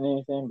missing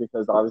anything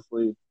because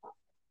obviously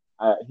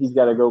he's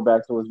got to go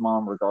back to his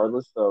mom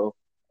regardless. So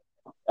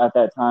at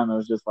that time, it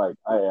was just like,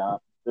 hey,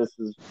 this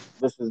is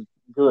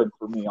good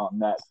for me on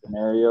that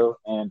scenario.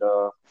 And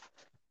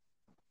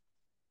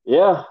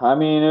yeah, I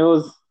mean, it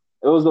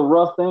was a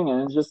rough thing,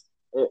 and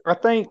I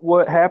think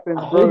what happens,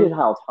 I bro. hated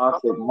how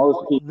toxic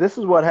most people. This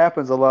is what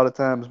happens a lot of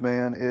times,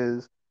 man.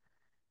 Is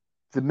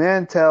the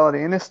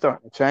mentality, and it's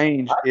starting to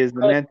change. Is the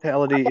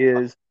mentality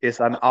is it's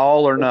an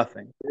all or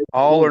nothing,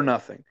 all or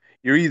nothing.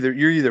 You're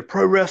either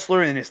pro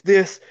wrestler and it's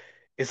this,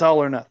 it's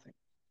all or nothing.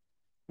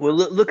 Well,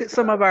 look at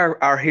some of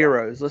our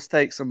heroes. Let's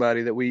take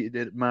somebody that we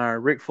did admire,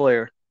 Ric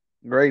Flair,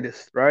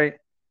 greatest, right?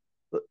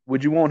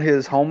 Would you want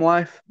his home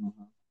life?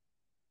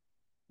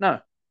 No,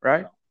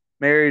 right?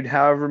 Married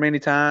however many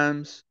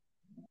times,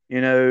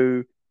 you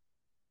know,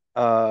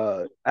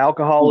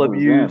 alcohol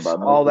abuse,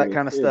 all that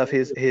kind of stuff.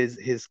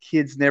 His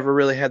kids never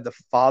really had the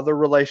father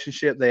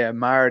relationship they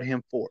admired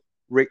him for.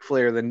 Ric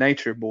Flair, the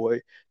nature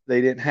boy.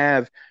 They didn't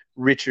have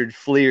Richard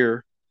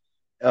Fleer,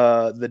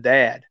 the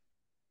dad.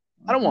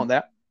 I don't want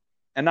that.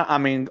 And I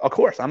mean, of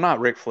course, I'm not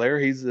Ric Flair.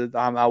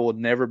 I will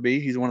never be.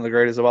 He's one of the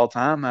greatest of all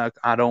time.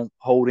 I don't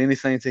hold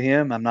anything to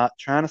him. I'm not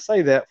trying to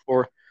say that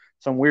for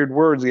some weird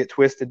words get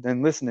twisted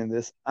in listening to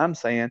this. I'm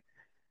saying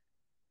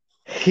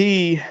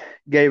he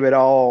gave it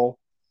all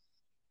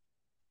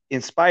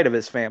in spite of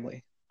his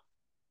family.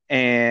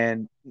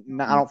 And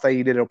I don't think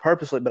he did it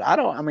purposely, but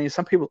I mean,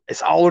 some people,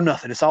 it's all or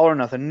nothing. It's all or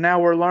nothing. Now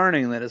we're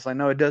learning that it's like,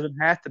 no, it doesn't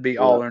have to be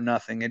all or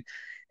nothing.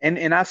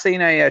 And I've seen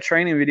a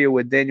training video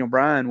with Daniel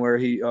Bryan where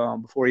he,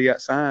 before he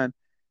got signed,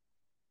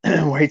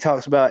 where he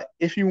talks about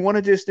if you want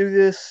to just do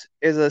this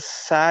as a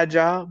side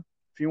job,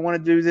 if you want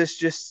to do this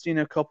just,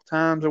 a couple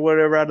times or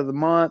whatever out of the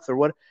month or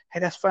what, hey,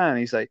 that's fine.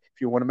 He's like,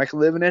 if you want to make a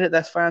living in it,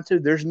 that's fine too.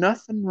 There's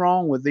nothing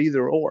wrong with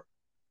either or.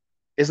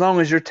 As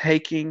long as you're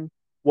taking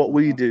what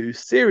we do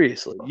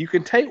seriously. You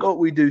can take what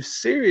we do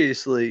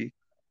seriously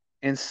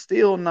and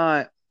still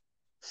not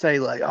say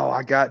like,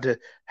 oh,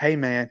 hey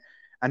man,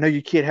 I know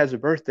your kid has a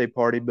birthday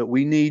party, but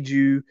we need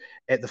you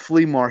at the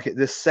flea market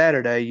this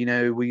Saturday.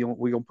 We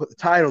gonna put the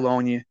title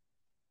on you.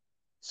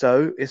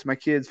 So it's my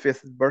kid's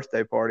 5th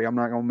birthday party. I'm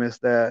not gonna miss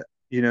that.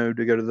 To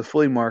go to the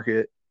flea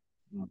market.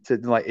 To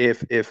like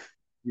if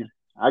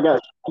I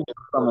got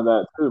some of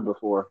that too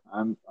before.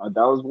 That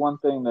was one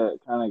thing that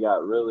kind of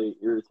got really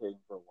irritating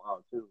for a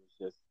while too. Was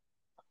just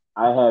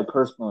I had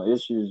personal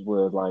issues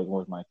with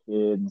my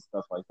kid and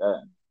stuff like that.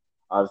 And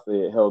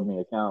obviously, it held me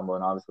accountable.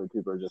 And obviously,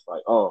 people are just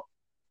like, "Oh,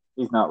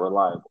 he's not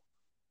reliable."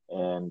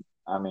 And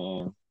I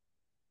mean,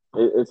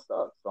 it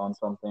sucks on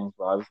some things.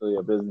 But obviously,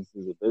 a business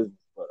is a business.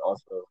 But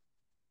also,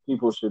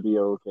 people should be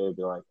okay.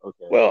 Be like,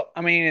 okay. Well,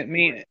 I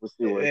mean,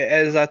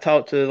 as I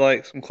talk to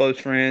like some close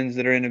friends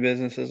that are in the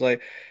business, it's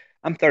like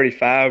I'm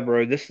 35,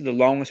 bro. This is the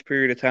longest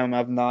period of time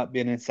I've not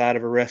been inside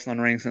of a wrestling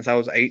ring since I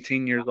was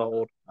 18 years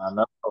old. I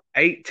know.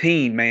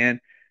 18,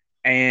 man,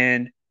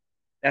 and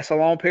that's a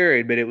long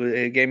period, but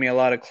it gave me a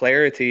lot of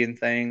clarity and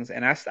things,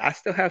 and I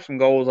still have some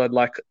goals I'd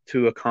like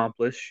to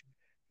accomplish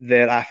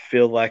that I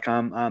feel like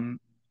I'm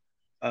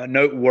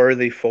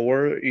noteworthy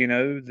for,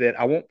 that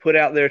I won't put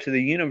out there to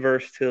the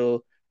universe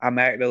till I'm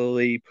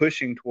actively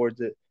pushing towards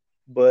it.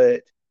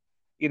 But,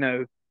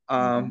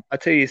 I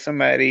tell you,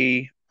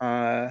 somebody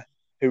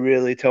who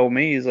really told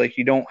me, he's like,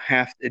 you don't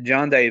have to.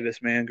 John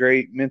Davis, man,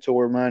 great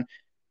mentor of mine.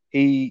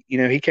 He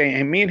came,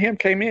 and me and him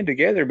came in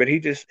together, but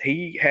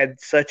he had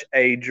such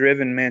a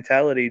driven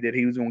mentality that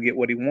he was going to get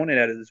what he wanted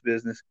out of this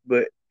business.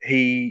 But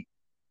he,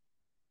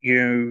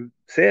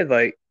 said,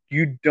 like,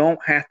 you don't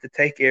have to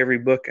take every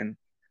booking,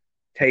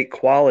 take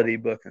quality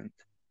bookings.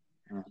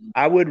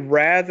 I would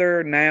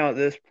rather now at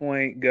this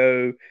point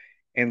go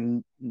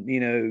and,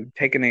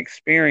 take an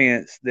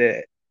experience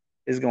that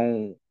is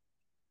going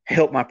to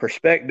help my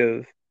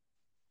perspective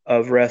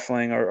of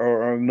wrestling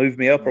or move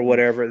me up or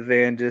whatever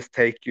than just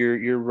take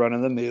your run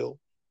of the mill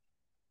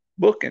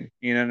booking.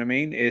 You know what I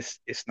mean? It's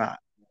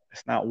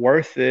not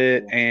worth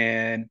it.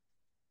 And,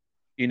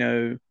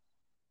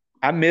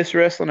 I miss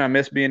wrestling. I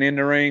miss being in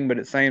the ring, but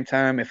at the same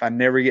time, if I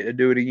never get to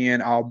do it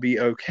again, I'll be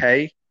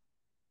okay.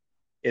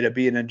 It'll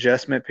be an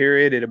adjustment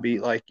period. It'll be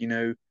like,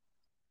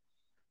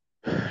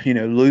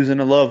 losing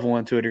a loved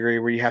one to a degree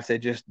where you have to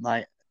just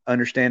like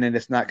understanding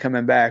it's not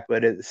coming back.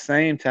 But at the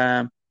same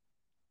time,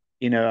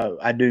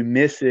 I do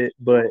miss it.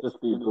 But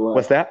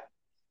what's that?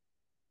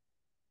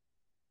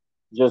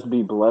 Just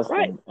be blessed,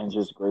 right, and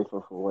just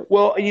grateful for what.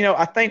 Well,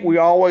 I think we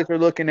always are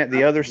looking at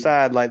the other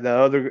side, like the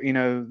other,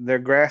 their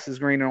grass is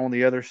greener on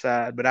the other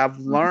side. But I've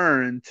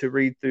learned to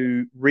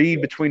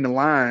read between the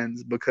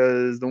lines,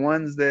 because the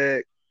ones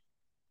that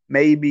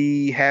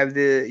maybe have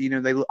the,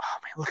 they look, oh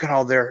man, look at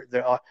all their.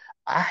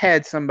 I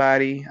had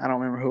somebody, I don't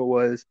remember who it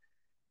was,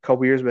 a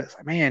couple years back. It's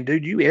like, man,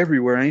 dude, you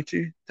everywhere, ain't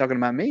you? Talking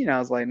about me, and I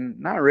was like,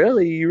 not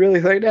really. You really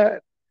think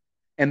that?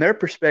 And their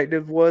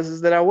perspective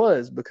is that I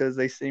was, because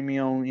they see me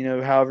on,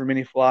 however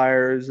many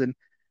flyers.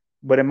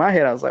 But in my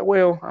head, I was like,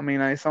 well, I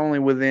mean, it's only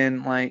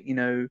within like,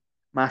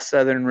 my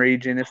southern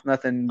region. It's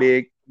nothing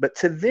big. But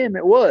to them,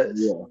 it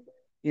was.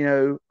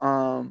 Yeah.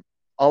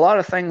 A lot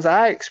of things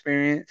I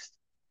experienced,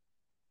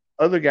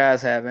 other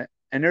guys haven't.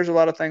 And there's a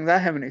lot of things I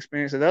haven't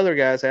experienced that other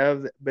guys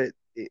have. But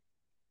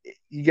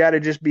you got to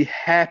just be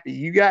happy.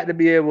 You got to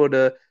be able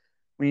to,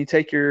 when you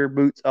take your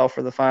boots off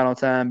for the final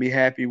time, be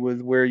happy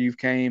with where you've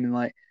came. And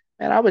like,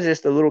 man, I was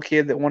just a little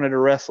kid that wanted to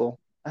wrestle.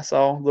 I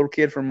saw a little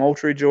kid from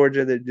Moultrie,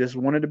 Georgia, that just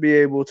wanted to be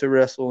able to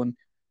wrestle,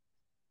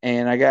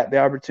 and I got the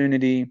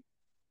opportunity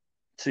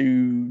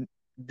to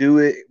do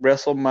it,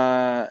 wrestle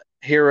my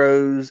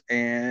heroes,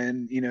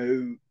 and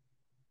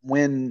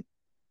win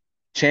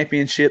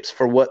championships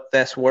for what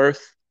that's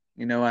worth.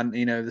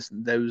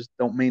 Those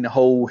don't mean a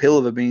whole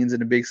hill of beans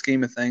in the big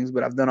scheme of things,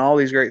 but I've done all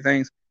these great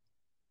things.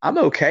 I'm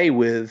okay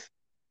with,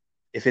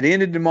 if it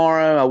ended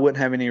tomorrow, I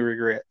wouldn't have any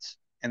regrets.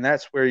 And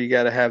that's where you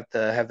got to have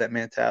that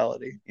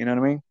mentality. You know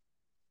what I mean?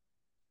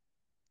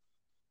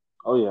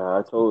 Oh yeah,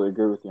 I totally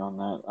agree with you on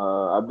that.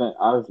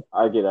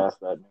 I get asked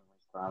that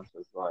numerous times.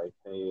 It's like,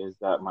 hey, is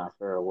that my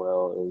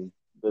farewell? Is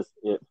this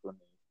it for me?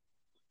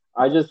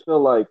 I just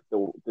feel like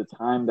the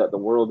time that the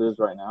world is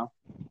right now.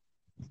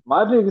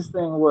 My biggest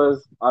thing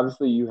was,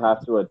 obviously you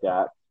have to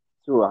adapt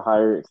to a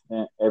higher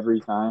extent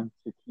every time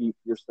to keep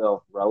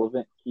yourself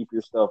relevant, keep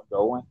yourself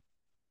going.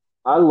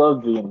 I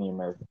love being the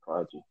American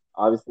Prodigy.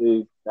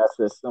 Obviously, that's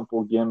a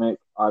simple gimmick.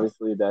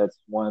 Obviously, that's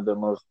one of the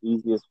most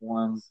easiest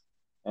ones.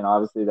 And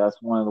obviously,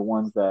 that's one of the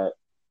ones that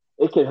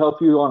it could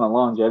help you on a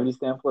longevity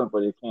standpoint,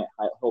 but it can't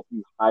help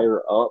you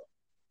higher up.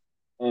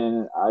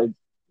 And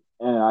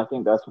I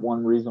think that's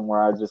one reason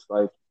where I just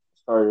like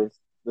started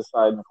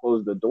deciding to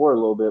close the door a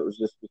little bit, was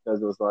just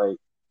because it was like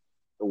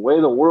the way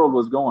the world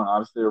was going.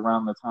 Obviously,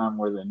 around the time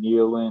where the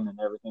kneeling and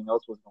everything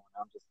else was going,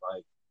 I'm just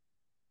like,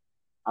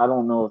 I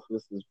don't know if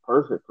this is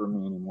perfect for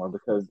me anymore,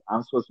 because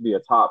I'm supposed to be a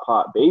top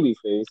hot baby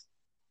face.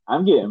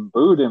 I'm getting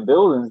booed in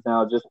buildings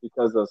now just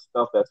because of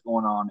stuff that's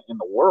going on in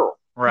the world.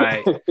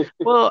 Right.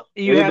 Well,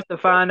 you have to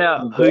find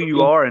out who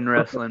you are in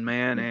wrestling,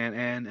 man.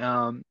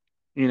 And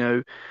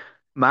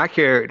my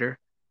character,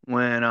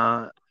 when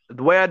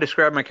the way I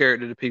describe my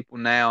character to people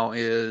now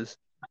is,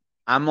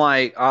 I'm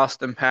like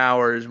Austin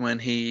Powers when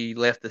he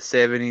left the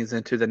 70s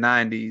into the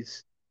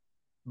 90s,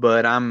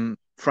 but I'm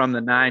from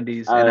the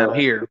 90s and I'm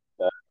here.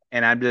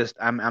 And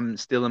I'm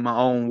still in my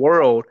own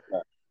world,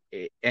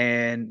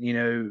 and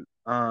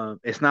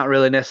it's not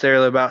really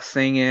necessarily about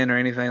singing or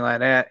anything like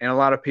that. And a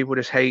lot of people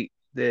just hate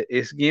that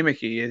it's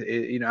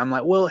gimmicky. I'm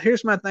like, well,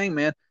 here's my thing,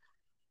 man.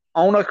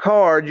 On a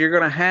card, you're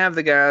gonna have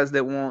the guys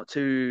that want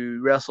to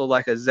wrestle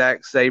like a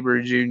Zack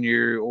Sabre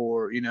Jr.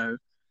 or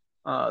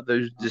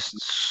those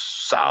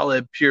just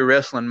solid pure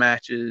wrestling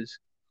matches.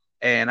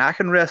 And I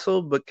can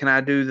wrestle, but can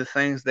I do the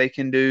things they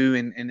can do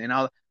and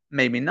all?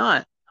 Maybe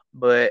not.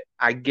 But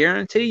I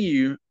guarantee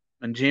you,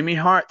 and Jimmy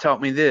Hart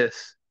taught me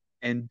this,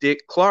 and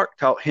Dick Clark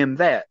taught him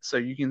that. So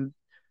you can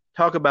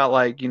talk about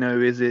like,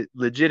 is it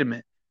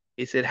legitimate?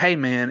 He said, hey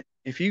man,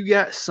 if you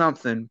got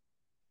something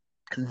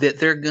that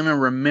they're going to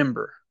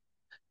remember,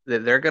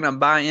 that they're going to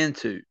buy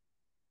into,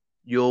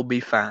 you'll be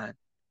fine.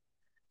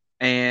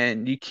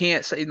 And you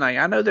can't say, like,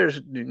 I know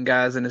there's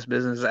guys in this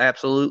business that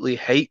absolutely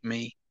hate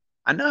me.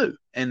 I know.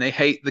 And they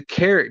hate the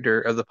character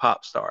of the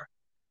pop star.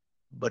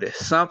 But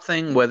it's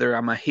something, whether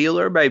I'm a heel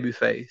or a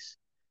babyface,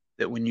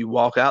 that when you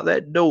walk out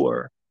that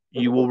door,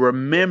 You will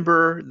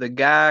remember the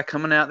guy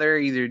coming out there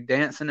either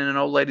dancing in an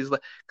old lady's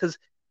lap. Because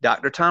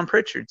Dr. Tom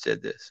Pritchard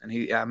said this, and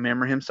I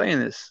remember him saying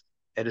this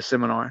at a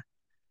seminar.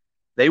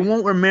 They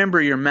won't remember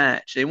your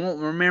match. They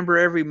won't remember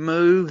every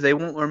move. They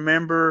won't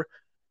remember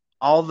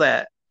all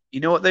that. You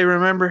know what they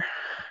remember?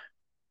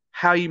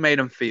 How you made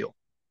them feel.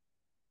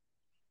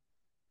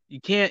 You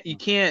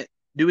can't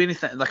do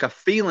anything. Like, a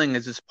feeling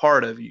is just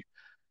part of you.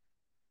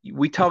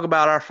 We talk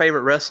about our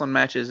favorite wrestling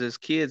matches as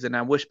kids, and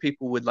I wish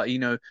people would, like,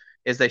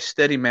 as they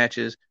study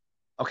matches,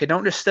 okay,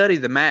 don't just study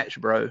the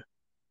match, bro.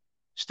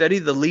 Study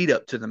the lead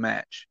up to the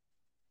match.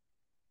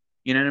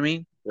 You know what I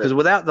mean? Because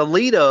without the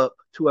lead up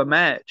to a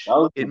match,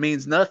 it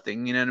means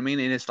nothing. You know what I mean?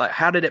 And it's like,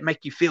 how did it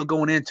make you feel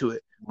going into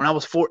it? When I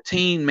was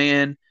 14,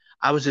 man,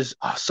 I was just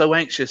so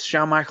anxious.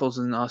 Shawn Michaels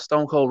and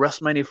Stone Cold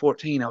WrestleMania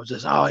 14. I was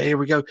just, oh, here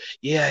we go.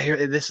 Yeah,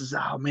 here, this is,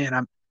 oh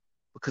man,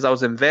 because I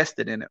was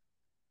invested in it.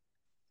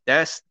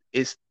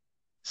 It's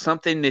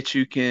something that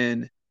you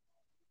can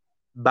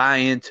buy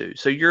into.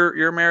 So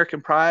your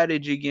American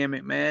Prodigy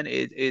gimmick, man,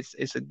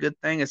 it's a good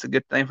thing. It's a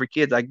good thing for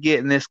kids. I get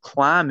in this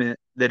climate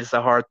that it's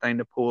a hard thing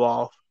to pull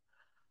off.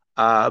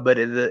 But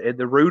at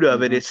the root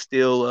of it, it's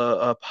still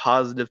a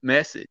positive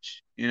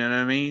message. You know what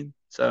I mean?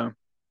 So.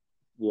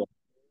 Yeah.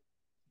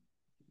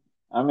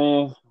 I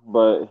mean,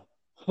 but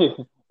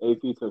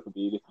AP took a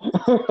beating.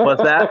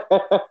 What's that?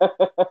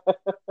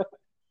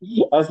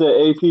 I said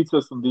AP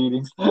took some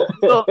beatings.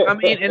 Well, I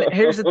mean, and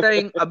here's the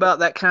thing about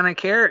that kind of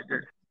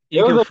character.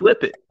 You can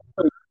flip it.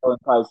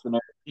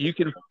 You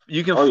can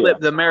flip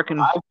the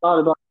American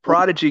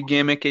Prodigy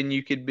gimmick, and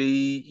you could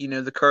be,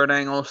 the Kurt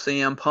Angle,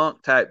 CM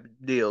Punk type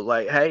deal.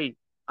 Like, hey,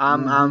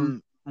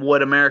 I'm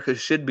what America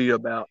should be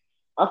about.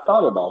 I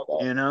thought about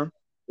that.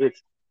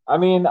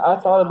 I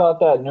thought about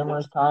that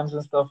numerous times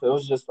and stuff. It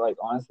was just like,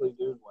 honestly,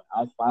 dude, when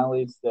I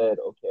finally said,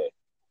 okay,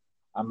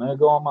 I'm gonna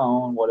go on my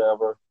own,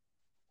 whatever.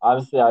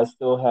 Obviously, I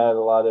still had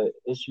a lot of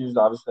issues.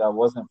 Obviously, I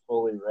wasn't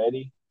fully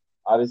ready.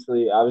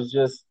 Obviously, I was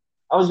just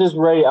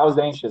ready. I was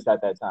anxious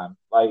at that time.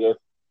 Like, if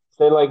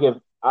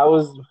I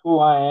was who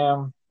I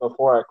am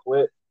before I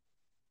quit,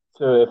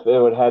 to if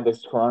it would have had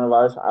this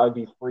coronavirus, I would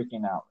be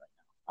freaking out right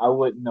now. I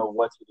wouldn't know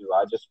what to do.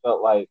 I just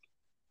felt like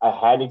I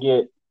had to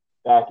get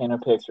back in a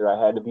picture.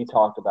 I had to be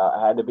talked about.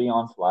 I had to be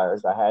on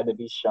flyers. I had to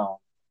be shown.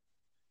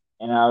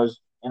 And I was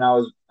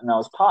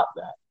taught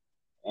that.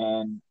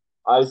 And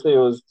obviously, it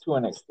was to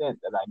an extent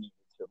that I needed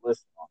to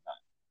listen on that.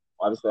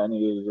 Obviously, I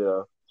needed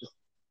to just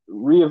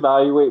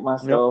reevaluate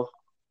myself,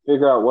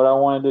 figure out what I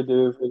wanted to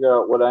do, figure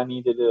out what do I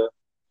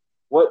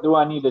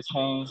need to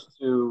change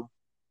to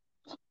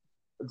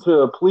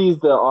please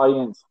the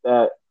audience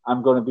that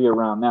I'm going to be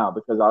around now.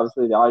 Because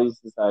obviously, the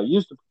audiences that I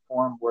used to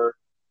perform were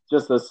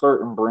just a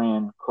certain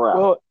brand crowd.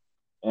 Well,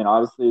 and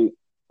obviously,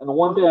 and the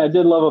one thing I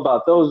did love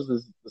about those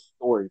is the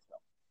storytelling.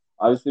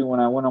 Obviously, when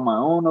I went on my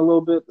own a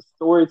little bit, the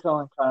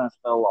storytelling kind of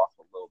fell off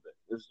a little bit.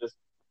 It's just,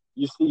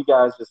 you see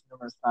guys just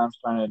numerous times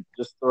trying to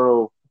just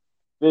throw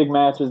big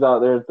matches out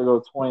there to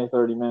go 20,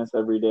 30 minutes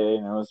every day.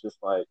 And it was just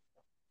like,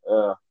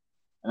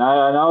 and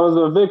I was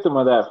a victim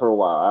of that for a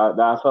while.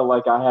 I felt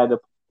like I had to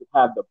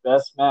have the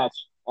best match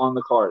on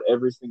the card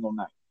every single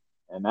night.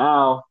 And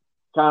now,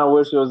 kind of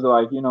wish it was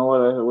like, you know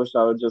what, I wish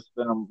I would just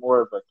been more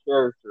of a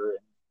character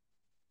and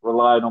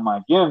relied on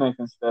my gimmick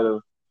instead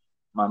of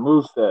my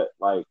moveset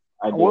like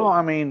I did. Well,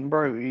 I mean,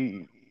 bro,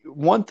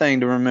 one thing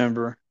to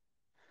remember,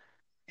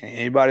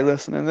 anybody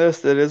listening to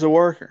this that is a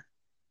worker,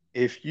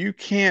 if you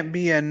can't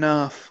be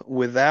enough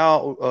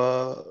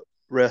without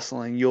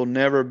wrestling, you'll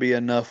never be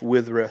enough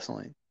with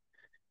wrestling.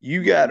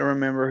 You got to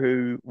remember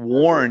who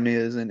Warren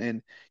is,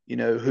 and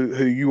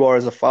who you are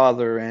as a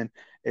father, and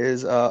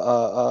is in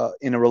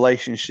a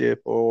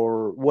relationship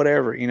or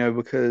whatever,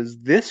 because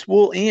this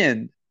will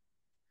end.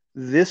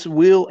 This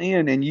will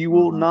end, and you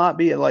will not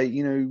be like,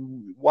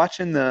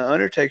 watching the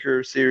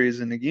Undertaker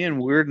series. And again,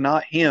 we're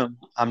not him.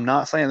 I'm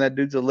not saying that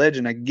dude's a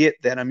legend. I get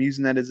that. I'm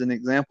using that as an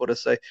example to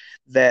say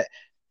that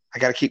I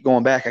got to keep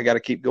going back. I got to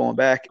keep going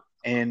back.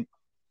 And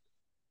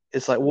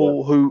it's like,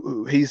 well,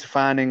 who he's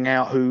finding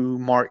out who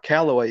Mark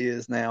Calloway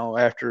is now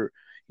after,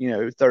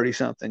 30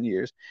 something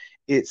years.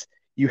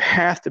 You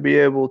have to be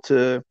able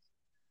to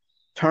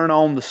turn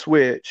on the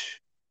switch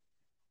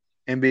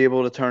and be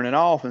able to turn it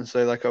off and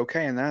say, like,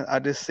 okay, and I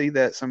just see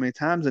that so many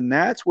times. And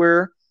that's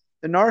where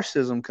the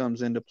narcissism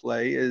comes into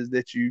play, is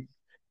that you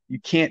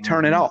can't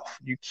turn it off.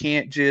 You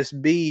can't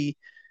just be,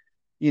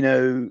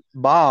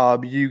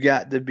 Bob. You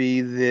got to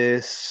be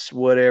this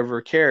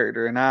whatever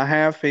character. And I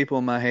have people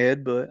in my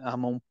head, but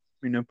I'm going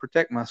to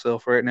protect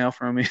myself right now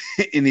from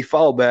any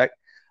fallback.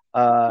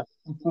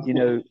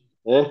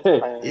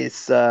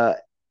 It's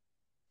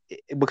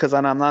because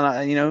I'm not,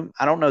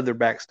 I don't know their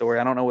backstory.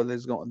 I don't know what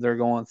they're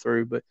going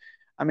through, but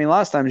I mean, a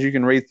lot of times you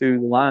can read through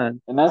the line.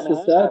 And that's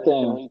the sad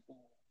thing.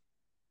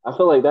 I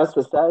feel like that's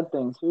the sad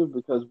thing too,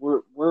 because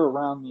we're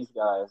around these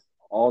guys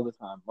all the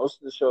time. Most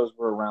of the shows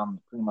we're around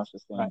pretty much the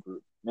same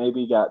group.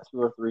 Maybe got 2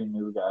 or 3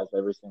 new guys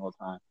every single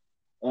time.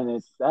 And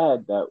it's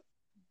sad that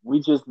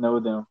we just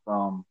know them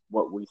from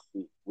what we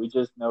see. We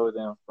just know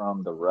them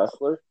from the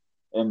wrestler.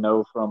 and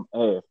know from,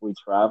 hey, if we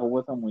travel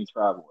with them, we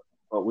travel with them.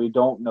 But we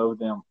don't know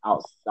them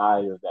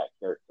outside of that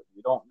character.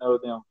 We don't know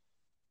them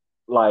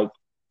like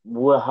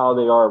how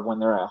they are when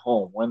they're at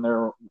home, when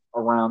they're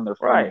around their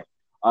family. Right.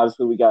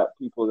 Obviously, we got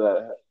people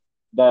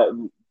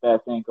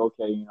that think,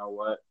 okay, you know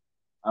what?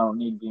 I don't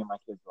need to be in my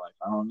kid's life.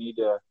 I don't need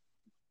to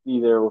be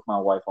there with my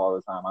wife all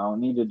the time. I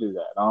don't need to do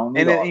that. I don't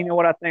need And all you know that.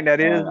 what I think that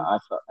is?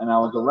 And I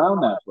was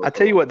around that I for a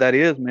tell you little what bit. that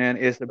is, man.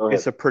 Go It's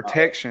ahead. a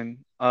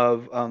protection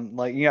of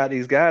like you got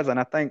these guys, and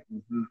I think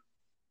Mm-hmm.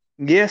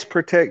 yes,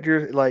 protect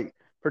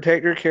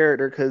your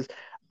character because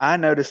I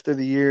noticed through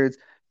the years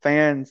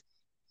fans,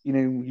 you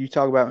know, you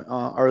talk about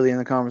early in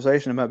the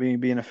conversation about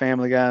being a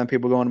family guy and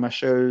people going to my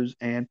shows,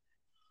 and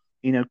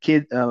you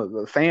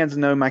know, fans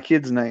know my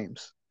kids'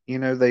 names. You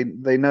know,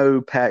 they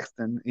know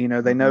Paxton. You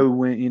know, they Mm-hmm. know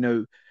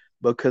when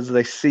because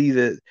they see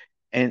that,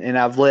 and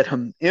I've let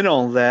him in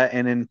on that,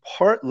 and then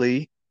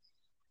partly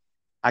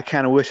I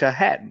kind of wish I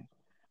hadn't.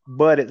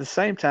 But at the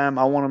same time,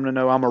 I want them to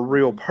know I'm a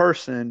real Mm-hmm.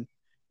 person,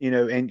 you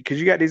know, and because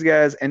you got these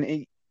guys,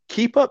 and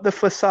keep up the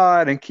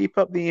facade and keep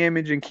up the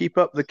image and keep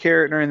up the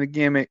character and the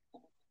gimmick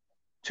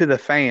to the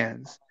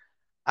fans.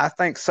 I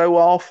think so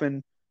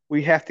often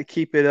we have to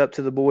keep it up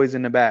to the boys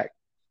in the back.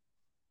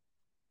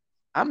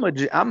 I'm a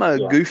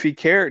Yeah. goofy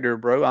character,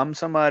 bro. I'm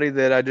somebody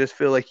that I just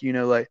feel like,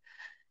 like,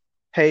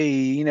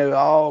 hey,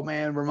 oh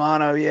man,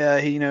 Romano, yeah,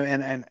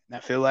 and I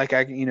feel like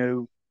I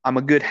can, I'm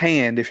a good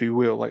hand, if you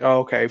will. Like, oh,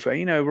 okay, if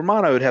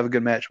Romano would have a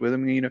good match with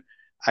him.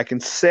 I can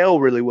sell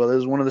really well. This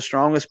is one of the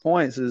strongest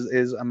points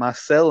is my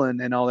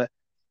selling and all that.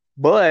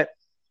 But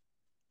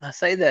I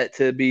say that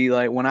to be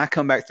like when I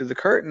come back through the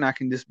curtain, I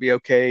can just be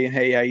okay and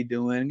hey, how you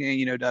doing?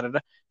 And da da da.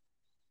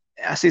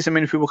 I see so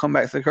many people come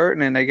back to the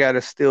curtain and they got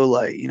to still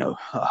like,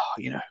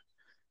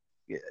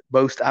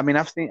 boast. I mean,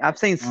 I've seen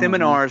Mm-hmm.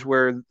 seminars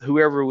where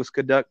whoever was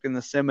conducting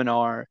the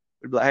seminar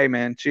would be like, "Hey,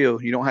 man,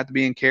 chill. You don't have to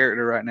be in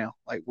character right now.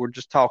 Like we're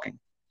just talking,"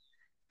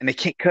 and they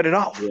can't cut it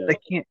off. Yeah. They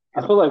can't.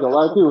 I feel like a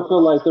lot of people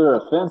feel like they're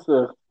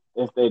offensive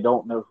if they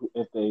don't know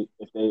if they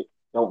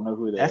don't know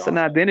who they That's an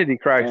are. identity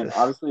And crisis.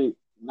 obviously,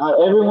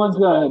 not everyone's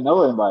gonna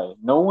know anybody.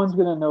 No one's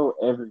gonna know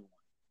everyone.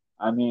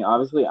 I mean,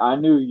 obviously, I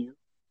knew you.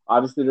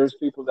 Obviously, there's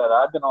people that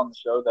I've been on the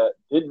show that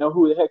didn't know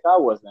who the heck I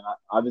was, and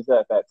obviously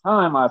at that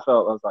time, I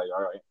was like,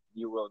 all right,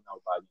 you will know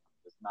by the end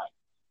of this night,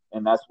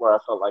 and that's where I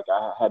felt like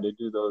I had to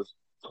do those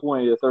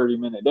 20 to 30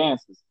 minute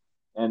dances.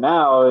 And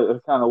now I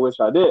kind of wish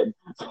I did.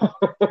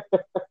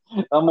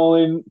 I'm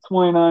only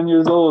 29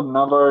 years old, and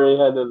I've already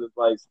had to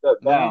like step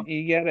Man, down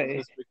you gotta.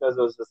 just because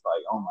I was just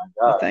like, oh my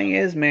The gosh, thing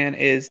is, man,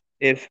 is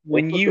if it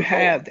when took you a toll.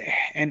 have,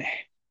 and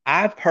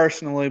I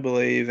personally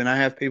believe, and I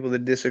have people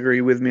that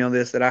disagree with me on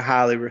this that I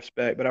highly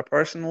respect, but I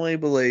personally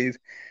believe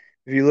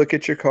if you look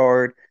at your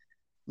card,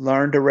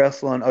 learn to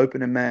wrestle an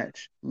opening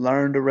match,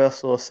 learn to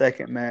wrestle a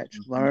second match,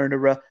 Mm-hmm. learn to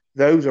wrestle.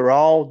 Those are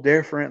all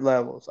different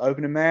levels.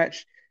 Opening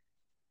match,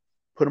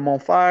 put them on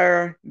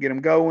fire, get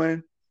them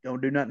going.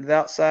 Don't do nothing to the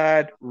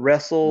outside.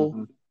 Wrestle,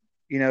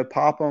 Mm-hmm.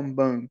 pop them,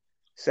 boom.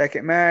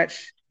 Second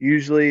match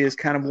usually is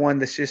kind of one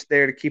that's just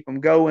there to keep them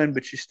going,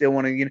 but you still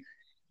want to,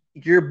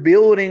 you're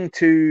building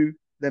to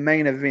the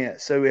main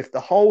event. So if the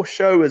whole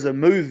show is a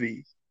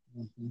movie,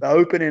 Mm-hmm. the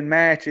opening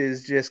match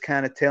is just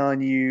kind of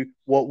telling you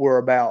what we're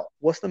about.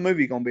 What's the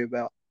movie going to be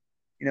about?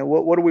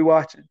 What are we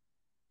watching?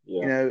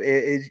 Yeah.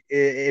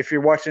 If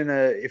you're watching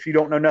if you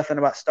don't know nothing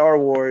about Star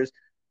Wars,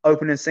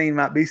 opening scene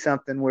might be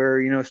something where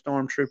a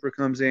stormtrooper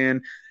comes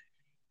in,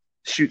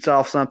 shoots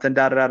off something,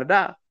 da da da da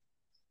da.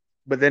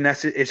 But then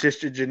it's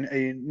just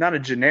not a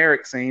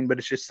generic scene, but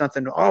it's just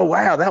something. Oh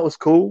wow, that was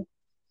cool.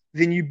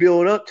 Then you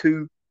build up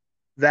to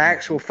the Mm-hmm.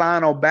 actual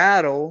final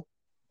battle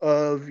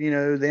of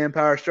the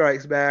Empire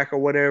Strikes Back or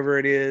whatever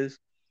it is.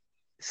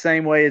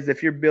 Same way as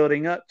if you're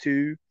building up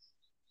to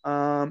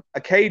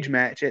a cage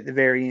match at the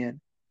very end,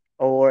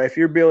 or if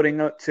you're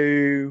building up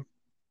to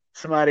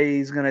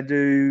somebody's going to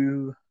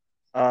do,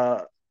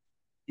 uh,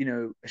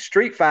 a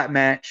street fight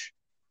match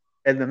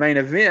at the main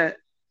event,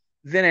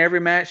 then every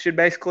match should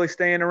basically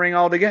stay in the ring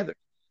altogether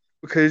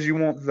because you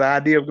want the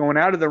idea of going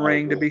out of the I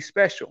ring to agree. be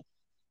special.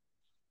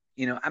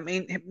 I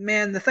mean,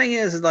 man, the thing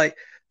is like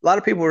a lot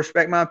of people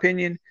respect my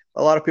opinion.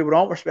 A lot of people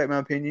don't respect my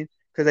opinion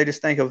because they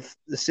just think of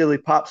the silly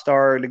pop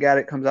star, the guy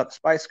that comes out to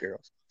Spice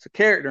Girls. It's a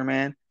character,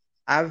 man.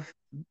 I've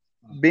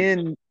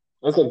been,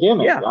 It's a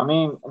gimmick. yeah. I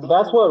mean,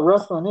 that's what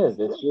wrestling is.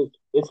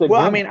 It's a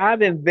Well, I mean, gimmick,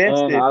 I've and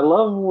invested I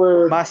love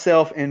where.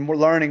 myself in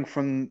learning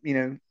from,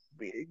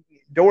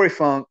 Dory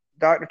Funk,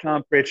 Dr.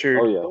 Tom Oh Pritchard,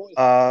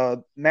 yeah.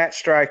 Matt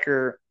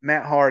Stryker,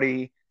 Matt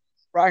Hardy,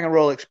 Rock and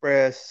Roll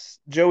Express,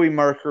 Joey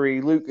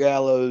Mercury, Luke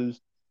Gallows.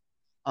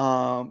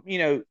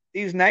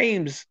 These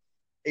names,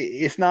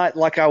 it's not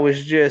like I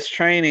was just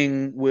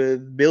training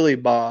with Billy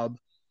Bob.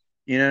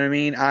 You know what I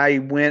mean? I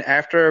went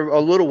after a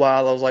little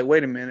while, I was like,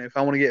 wait a minute, if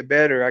I want to get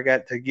better, I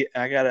got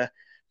to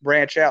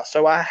branch out.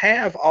 So I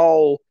have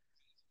all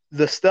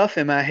the stuff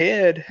in my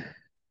head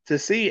to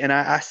see, and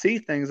I see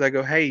things. I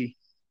go, hey,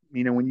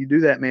 when you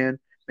do that, man,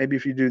 maybe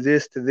if you do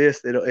this to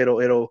this,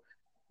 it'll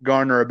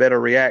garner a better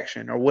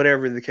reaction, or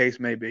whatever the case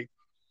may be.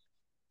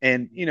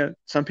 And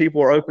some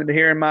people are open to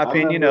hearing my I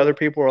opinion. remember. Other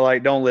people are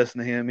like, "Don't listen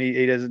to him.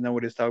 He doesn't know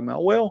what he's talking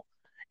about." Well,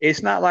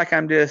 it's not like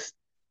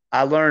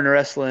I learned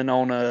wrestling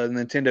on a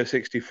Nintendo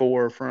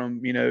 64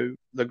 from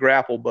the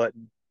grapple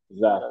button.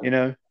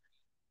 Exactly.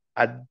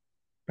 I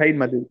paid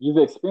my dues. You've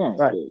experienced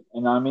Right. it,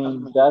 and I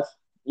mean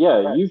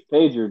you've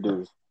paid your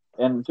dues.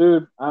 And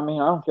dude, I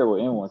mean, I don't care what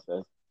anyone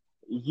says.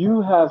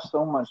 You have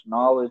so much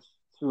knowledge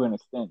to an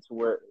extent to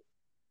where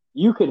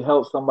you could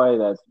help somebody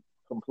that's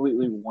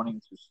completely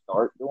wanting to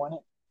start doing it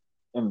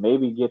and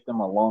maybe get them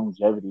a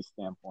longevity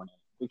standpoint in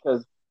it.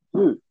 Because,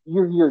 dude,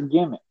 you're your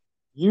gimmick.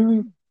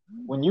 You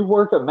when you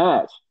work a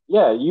match,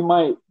 yeah,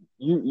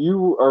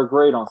 you are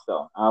great on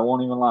selling. I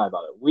won't even lie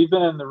about it. We've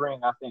been in the ring,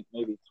 I think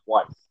maybe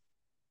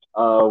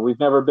twice. We've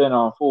never been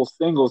on a full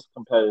singles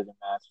competitive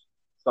match.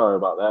 Sorry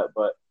about that,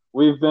 but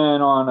we've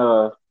been on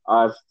a.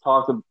 I've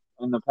talked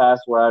in the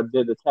past where I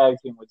did the tag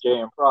team with Jay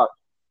and Proc,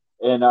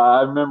 and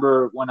I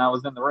remember when I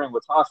was in the ring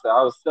with Toxa,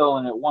 I was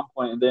selling at one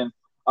point, and then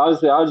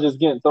obviously I was just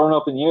getting thrown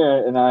up in the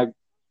air, and I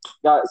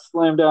got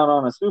slammed down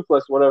on a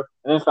suplex, or whatever,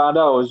 and then found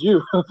out it was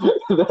you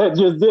that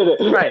just did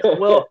it. Right.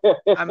 Well,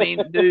 I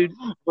mean, dude,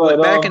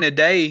 but back in the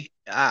day,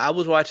 I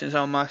was watching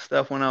some of my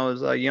stuff when I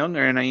was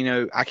younger, and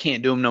I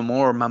can't do them no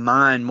more. My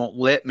mind won't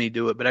let me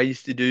do it. But I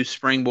used to do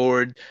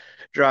springboard,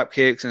 drop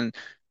kicks, and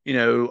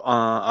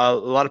a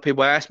lot of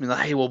people ask me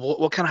like, "Hey, well,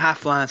 what kind of high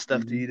flying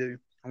stuff do you do?"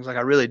 I was like,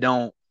 "I really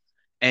don't."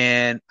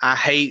 And I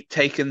hate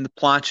taking the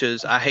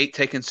planchas. I hate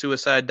taking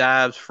suicide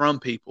dives from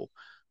people.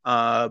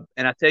 And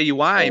I tell you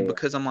why,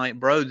 because I'm like,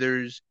 bro,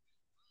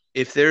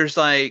 if there's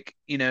like,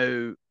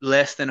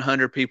 less than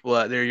 100 people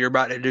out there, you're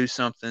about to do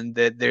something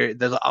that there's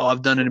like, oh,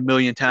 I've done it a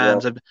million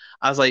times. Yep.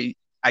 I was like,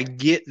 I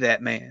get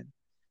that, man.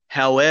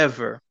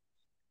 However,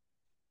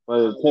 but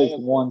it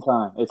takes one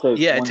time. It takes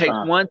yeah, it one takes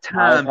time. one I've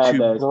time had to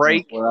that experience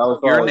break where I was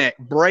your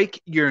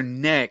like,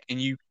 neck,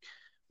 and you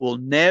will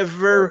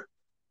never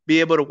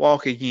be able to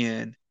walk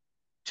again.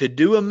 To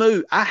do a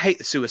move, I hate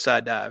the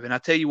suicide dive, and I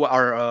tell you what,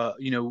 I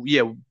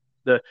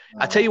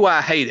tell you why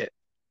I hate it,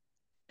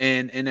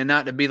 and then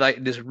not to be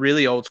like this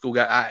really old school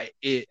guy.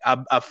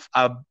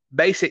 A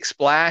basic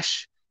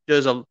splash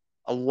does a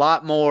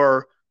lot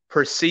more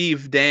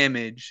perceived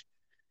damage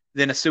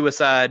than a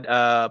suicide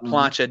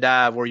plancha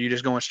dive where you're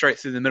just going straight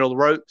through the middle of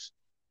the ropes,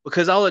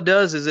 because all it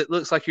does is it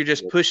looks like you're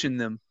just pushing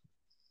them,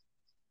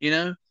 you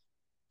know.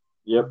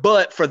 Yep.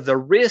 But for the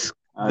risk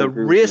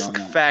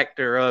that.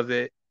 factor of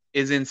it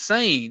is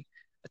insane.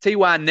 I tell you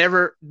why I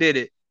never did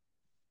it.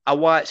 I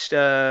watched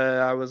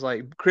I was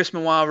like Chris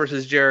Benoit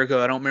versus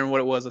Jericho. I don't remember what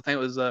it was. I think it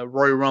was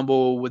Royal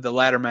Rumble with the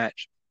ladder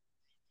match.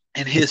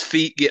 And his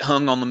feet get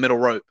hung on the middle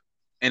rope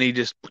and he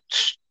just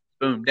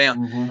boom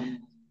down. Mm-hmm.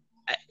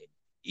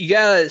 You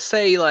gotta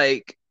say,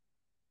 like,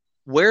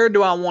 where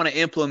do I want to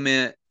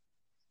implement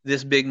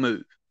this big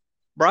move?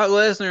 Brock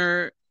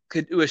Lesnar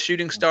could do a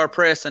shooting star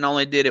press and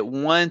only did it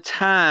one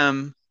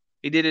time.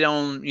 He did it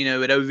on,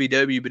 at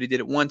OVW, but he did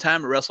it one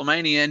time at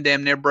WrestleMania and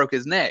damn near broke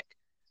his neck.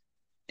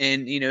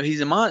 And,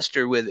 he's a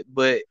monster with it,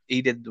 but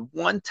he did the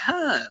one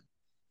time.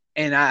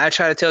 And I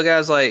try to tell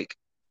guys, like,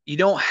 you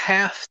don't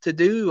have to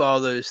do all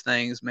those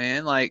things,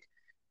 man. Like,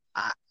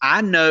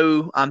 I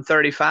know I'm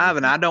 35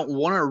 and I don't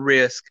want to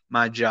risk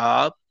my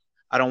job.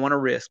 I don't want to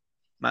risk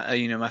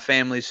my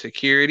family's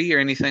security or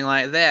anything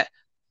like that.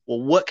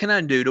 Well, what can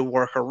I do to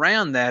work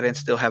around that and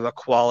still have a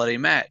quality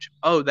match?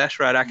 Oh, that's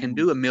right. I can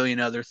do a million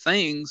other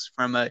things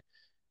from a,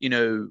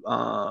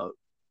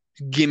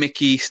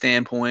 gimmicky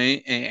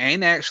standpoint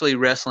and actually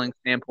wrestling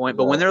standpoint.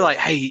 But when they're like,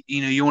 hey,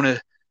 you want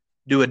to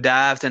do a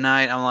dive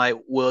tonight? I'm like,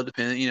 well, it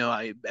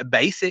depends,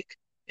 basic.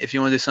 If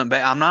you want to do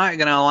something, I'm not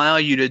going to allow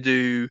you to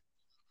do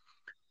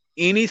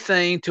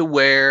anything to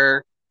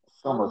where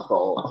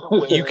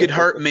you could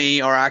hurt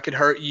me or I could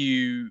hurt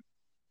you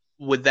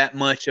with that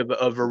much of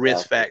a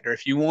risk factor.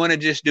 If you want to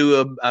just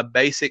do a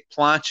basic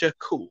plancha,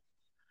 cool.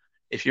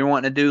 If you're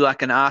wanting to do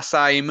like an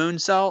acai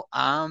moonsault,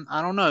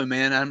 I don't know,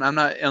 man. I'm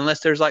not, unless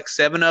there's like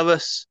 7 of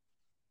us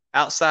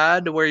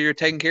outside to where you're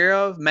taken care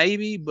of,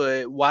 maybe.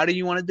 But why do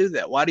you want to do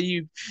that? Why do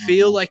you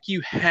feel like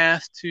you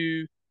have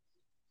to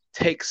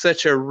take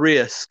such a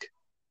risk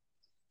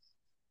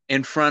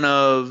in front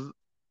of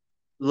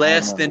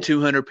less than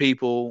 200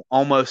 people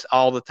almost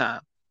all the time?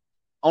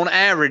 On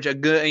average, a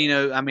good,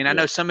 I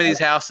know some of these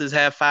houses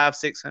have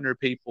 500-600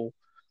 people,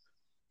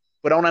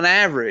 but on an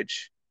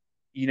average,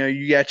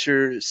 you got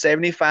your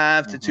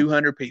 75 to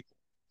 200 people.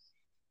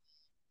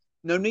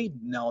 No need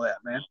in all that,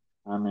 man.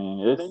 I mean,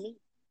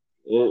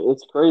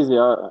 it's crazy.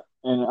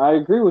 And I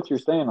agree with you're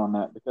saying on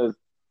that, because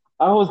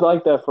I was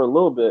like that for a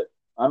little bit.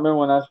 I remember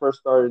when I first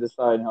started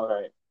deciding, all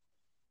right,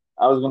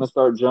 I was going to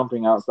start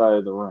jumping outside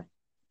of the ring.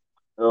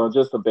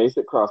 Just a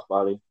basic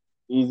crossbody,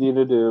 easy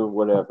to do,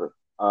 whatever.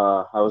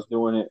 I was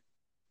doing it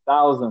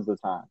thousands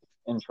of times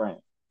in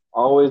training.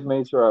 Always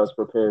made sure I was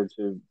prepared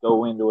to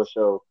go into a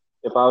show.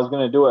 If I was going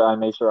to do it, I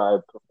made sure I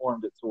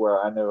performed it to where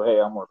I knew, hey,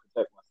 I'm going to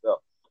protect myself.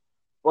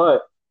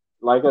 But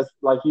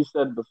like you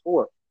said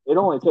before, it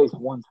only takes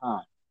one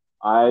time.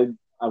 I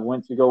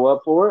went to go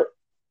up for it.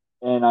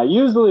 And I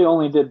usually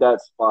only did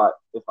that spot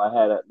if I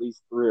had at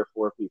least 3 or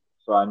 4 people.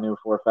 So I knew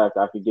for a fact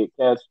I could get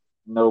catch,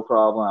 no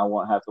problem. I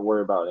won't have to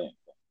worry about anything.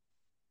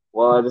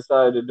 Well, I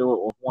decided to do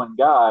it with one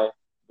guy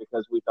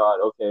because we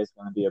thought, okay, it's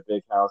going to be a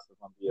big house. It's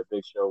going to be a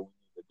big show. We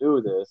need to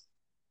do this.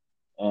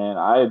 And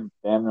I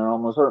damn near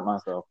almost hurt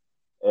myself.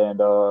 And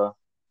I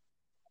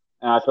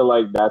feel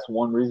like that's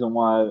one reason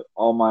why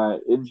all my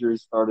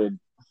injuries started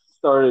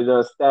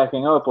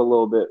stacking up a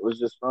little bit was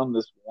just from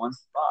this one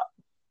spot.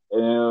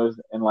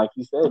 And like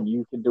you said,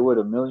 you can do it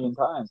a million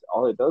times.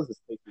 All it does is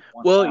take you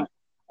one time.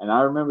 And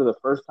I remember the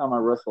first time I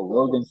wrestled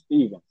Logan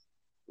Stevens.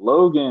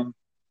 Logan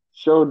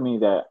showed me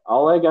that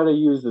all I got to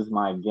use is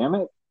my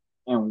gimmick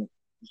and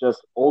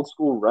just old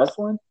school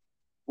wrestling.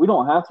 We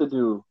don't have to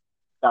do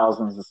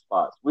thousands of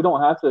spots. We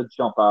don't have to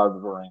jump out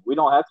of the ring. We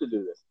don't have to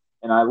do this.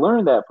 And I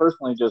learned that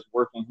personally just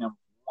working him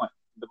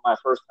my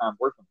first time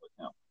working with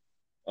him.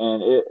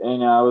 And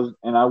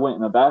I went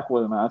in the back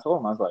with him and I told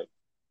him, I was like,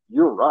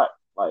 you're right.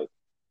 Like,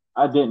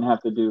 I didn't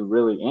have to do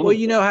really anything. Well,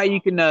 you know how you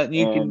can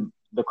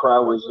the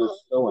crowd was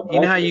just so invested.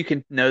 You know how you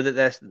can know that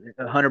that's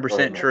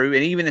 100% true?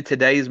 And even in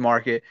today's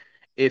market,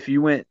 if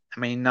you went, I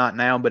mean, not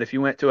now, but if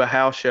you went to a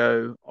house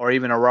show or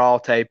even a Raw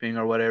taping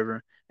or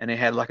whatever, and they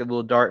had like a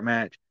little dark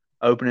match,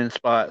 opening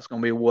spot, it's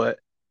going to be what?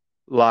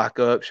 Lock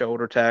up,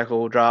 shoulder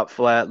tackle, drop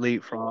flat,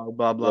 leapfrog,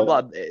 blah, blah,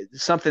 blah.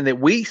 Something that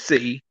we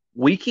see,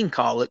 we can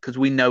call it because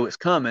we know it's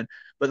coming,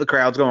 but the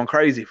crowd's going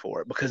crazy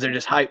for it because they're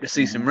just hyped to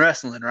see some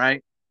wrestling,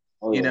 right?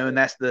 You know, and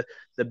that's the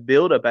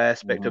build-up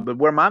aspect of it. But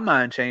where my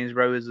mind changed,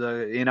 bro, is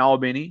in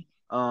Albany,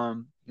 at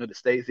the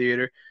State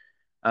Theater.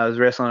 I was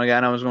wrestling a guy,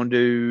 and I was going to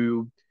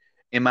do,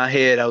 in my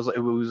head, it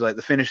was like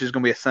the finish is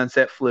going to be a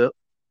sunset flip.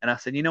 And I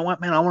said, you know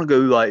what, man, I want to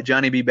go like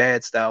Johnny B.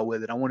 Bad style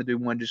with it. I want to do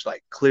one just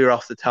like clear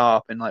off the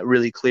top and like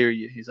really clear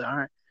you. He's like, all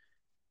right.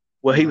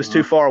 Well, he was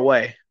too far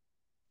away,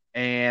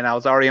 and I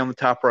was already on the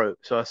top rope.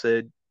 So I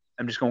said,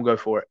 I'm just going to go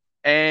for it.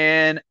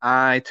 And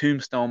I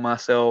tombstone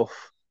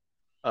myself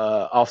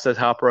off the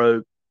top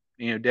rope,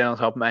 down on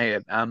top of my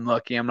head. I'm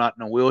lucky I'm not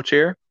in a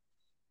wheelchair.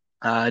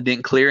 I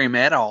didn't clear him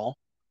at all.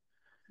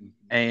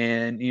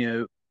 And,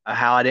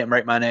 how I didn't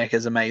break my neck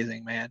is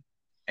amazing, man.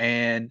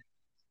 And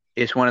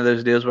it's one of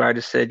those deals where I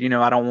just said,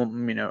 I don't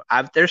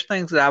want, there's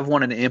things that I've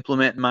wanted to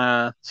implement in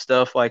my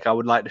stuff. Like I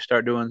would like to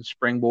start doing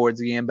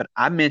springboards again, but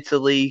I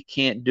mentally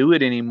can't do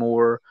it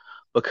anymore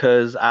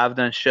because I've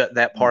done shut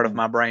that part of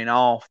my brain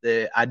off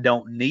that I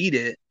don't need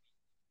it.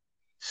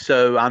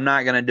 So I'm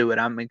not going to do it.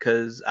 I'm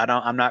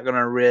not going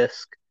to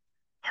risk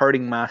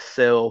hurting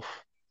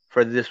myself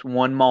for this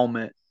one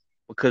moment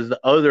because the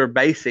other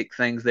basic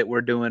things that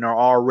we're doing are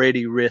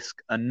already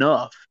risk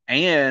enough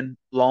and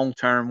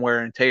long-term wear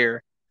and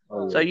tear.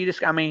 So you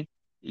just,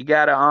 you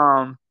got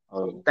to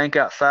think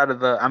outside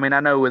of I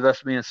know with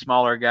us being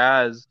smaller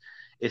guys,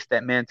 it's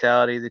that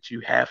mentality that you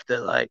have to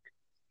like,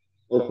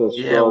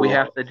 we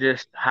have to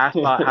just high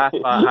spot,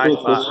 and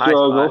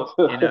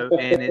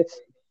it's,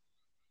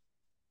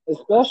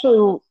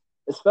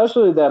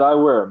 especially that I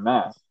wear a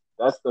mask.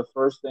 That's the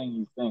first thing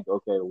you think.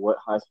 Okay, what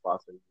high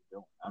spots are you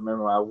doing? I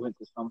remember I went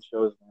to some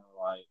shows and they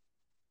were like,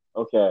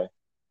 okay,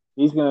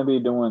 he's gonna be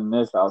doing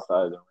this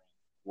outside of the ring.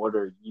 What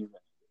are you gonna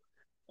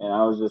do? And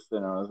I was just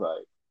sitting there. I was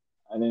like,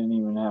 I didn't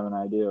even have an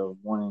idea of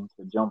wanting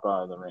to jump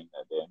out of the ring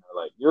that day. And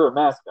they're like, you're a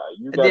mask guy.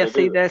 You got to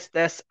do it.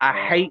 That's I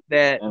hate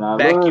that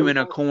vacuum in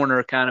a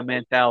corner kind of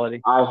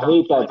mentality. I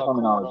hate that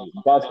terminology.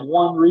 That's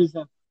one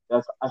reason.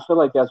 I feel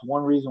like that's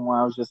one reason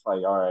why I was just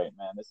like, all right,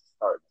 man, this is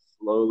starting to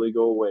slowly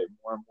go away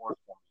more and more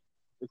for me.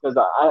 Because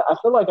I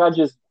feel like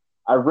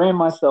I ran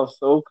myself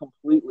so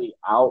completely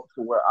out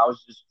to where I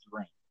was just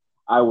drained.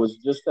 I was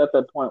just at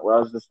that point where I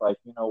was just like,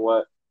 you know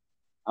what?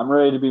 I'm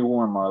ready to be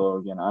Warren Marlowe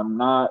again. I'm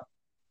not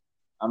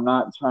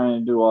trying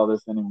to do all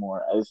this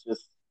anymore. It's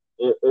just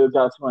it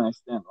got to an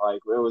extent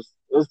like it was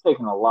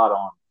taking a lot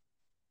on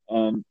me.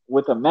 And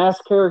with a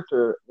masked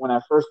character, when I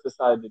first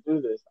decided to do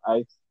this,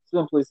 I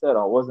simply said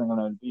I wasn't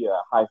going to be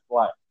a high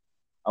flyer.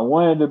 I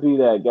wanted to be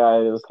that guy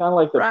that was kind of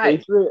like the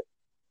Patriot,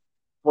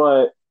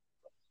 but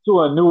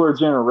to a newer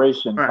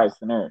generation type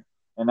scenario.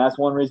 And that's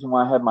one reason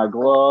why I had my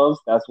gloves.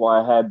 That's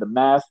why I had the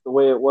mask the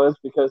way it was,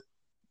 because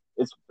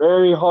it's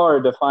very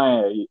hard to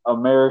find an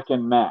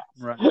American mask.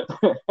 Right.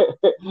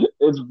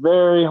 It's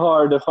very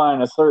hard to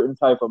find a certain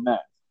type of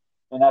mask.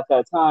 And at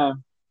that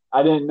time,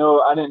 I didn't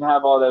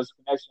have all those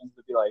connections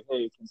to be like,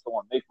 hey, can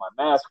someone make my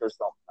mask or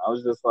something? I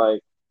was just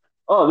like,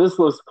 oh, this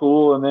looks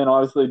cool. And then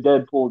obviously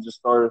Deadpool just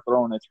started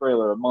throwing a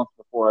trailer a month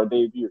before I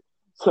debuted.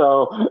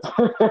 So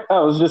I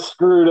was just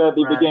screwed at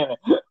the beginning.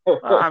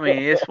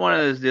 It's one of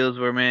those deals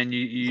where, man,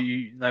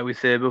 you like we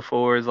said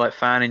before, is like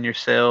finding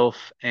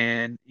yourself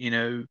and,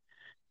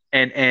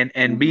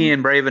 and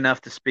being brave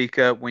enough to speak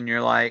up when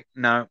you're like,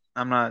 no,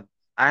 I'm not.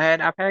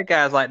 I've had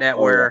guys like that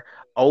where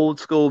old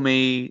school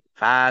me,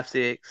 5,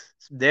 6,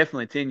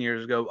 definitely 10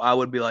 years ago, I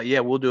would be like, yeah,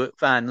 we'll do it.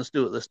 Fine. Let's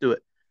do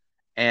it.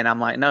 And I'm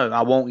like, no,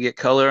 I won't get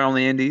color on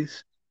the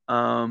indies,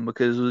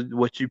 because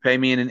what you pay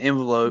me in an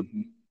envelope,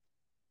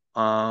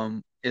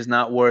 is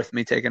not worth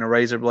me taking a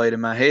razor blade in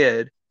my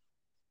head,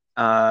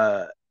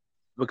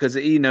 because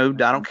I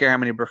don't care how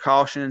many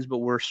precautions, but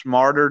we're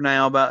smarter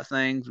now about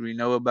things. We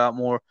know about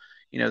more,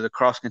 the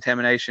cross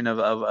contamination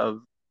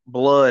of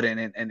blood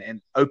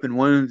and open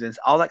wounds and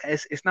all that.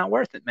 It's not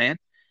worth it, man.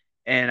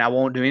 And I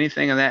won't do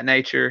anything of that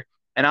nature.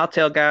 And I'll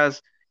tell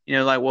guys,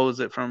 like what was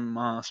it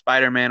from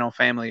Spider-Man on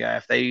Family Guy?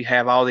 If they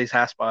have all these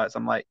high spots,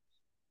 I'm like,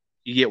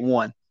 you get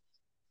one.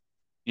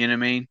 You know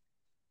what I mean?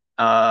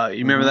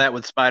 You remember that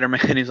with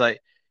Spider-Man? He's like,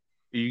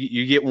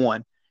 you get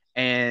one,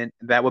 and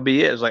that would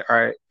be it. It's like, all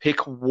right,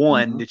 pick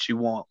one that you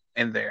want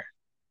in there,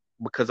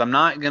 because I'm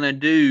not gonna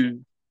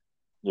do.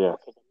 Yeah.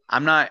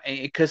 I'm not,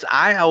 because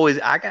I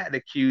got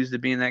accused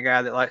of being that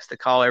guy that likes to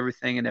call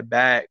everything in the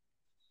back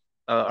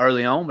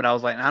early on, but I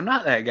was like, I'm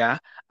not that guy.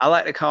 I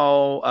like to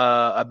call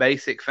a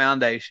basic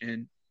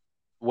foundation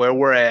where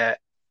we're at,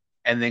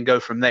 and then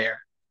go from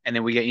there. And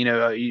then we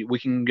get, we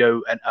can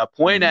go a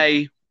point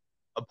A,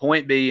 a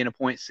point B, and a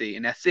point C,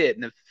 and that's it.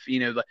 And if,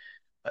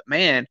 but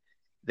man,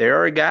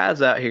 there are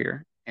guys out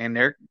here, and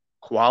they're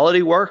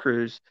quality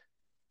workers,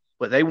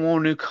 but they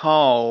want to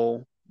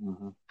call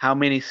how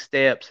many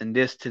steps and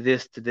this to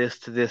this to this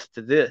to this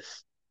to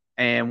this.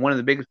 And one of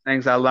the biggest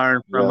things I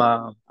learned from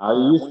I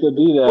used to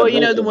be that. Well,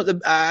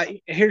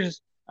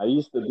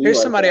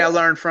 here's somebody I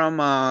learned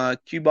from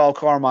Cue Ball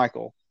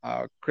Carmichael,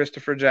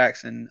 Christopher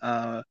Jackson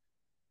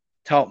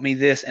taught me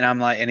this, and I'm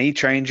like, and he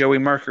trained Joey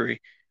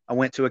Mercury. I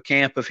went to a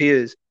camp of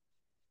his,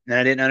 and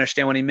I didn't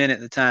understand what he meant at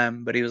the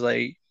time, but he was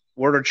like,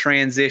 what are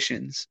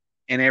transitions?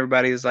 And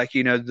everybody was like,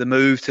 the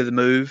move to the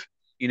move,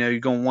 you're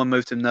going one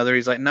move to another.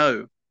 He's like,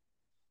 no,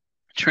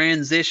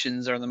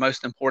 transitions are the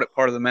most important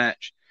part of the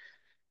match.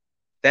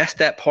 That's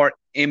that part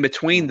in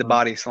between the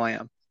body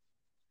slam.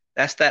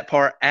 That's that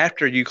part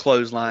after you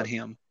clothesline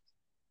him.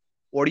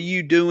 What are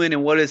you doing,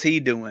 and what is he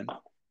doing?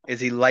 Is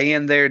he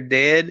laying there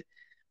dead,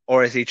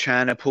 or is he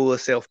trying to pull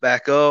himself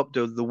back up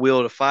to the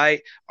will to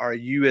fight? Or are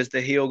you as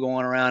the heel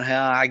going around,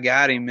 hell, I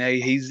got him,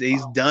 man.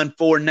 He's done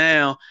for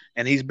now,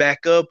 and he's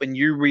back up, and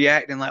you're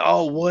reacting like,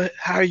 oh, what?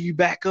 How are you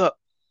back up?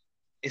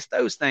 It's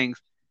those things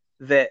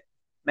that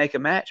make a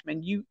match,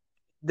 man.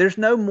 There's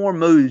no more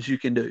moves you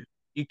can do.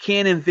 You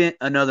can't invent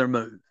another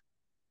move.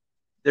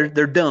 They're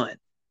done.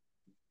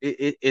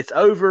 It's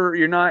over.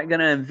 You're not going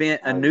to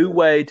invent a new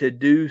way to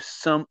do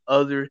some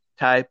other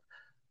type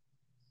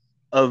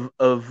of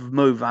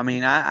move. I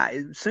mean,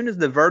 I as soon as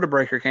the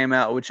Vertebreaker came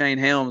out with Shane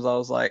Helms, I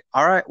was like,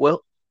 all right,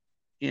 well,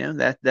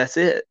 that's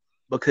it,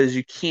 because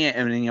you can't.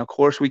 I mean, of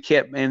course, we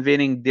kept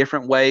inventing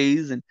different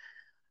ways, and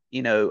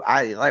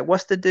I like,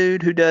 what's the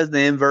dude who does the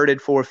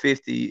inverted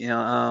 450?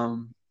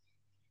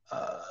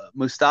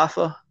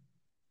 Mustafa.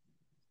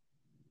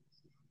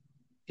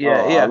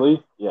 Yeah.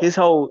 Ali? Yeah. His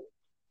whole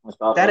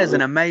Mustafa that is Ali.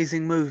 an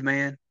amazing move,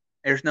 man.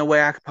 There's no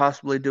way I could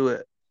possibly do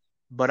it,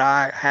 but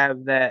I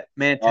have that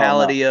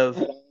mentality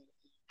of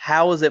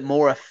how is it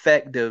more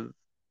effective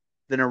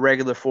than a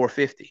regular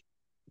 450?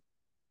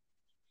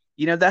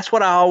 That's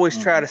what I always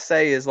try to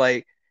say is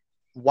like,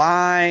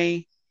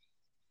 why?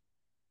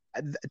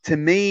 To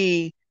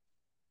me,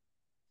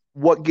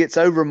 what gets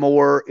over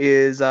more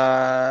is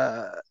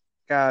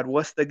God,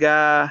 what's the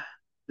guy,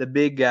 the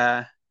big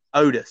guy,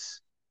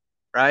 Otis,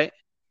 right?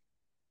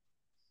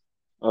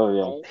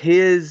 Oh yeah.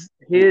 His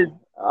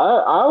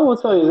I will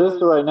tell you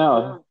this right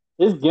now.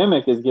 His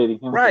gimmick is getting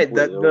him right.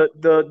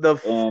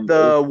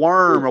 The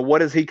worm, or what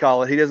does he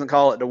call it? He doesn't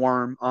call it the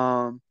worm.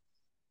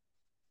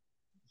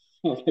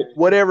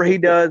 Whatever he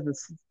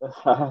does,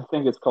 I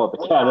think it's called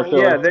the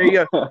caterpillar. Yeah, there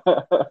you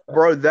go,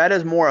 bro. That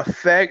is more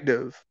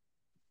effective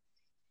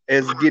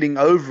as getting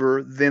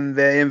over than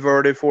the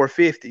inverted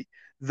 450.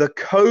 The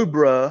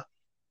Cobra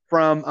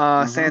from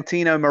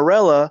Santino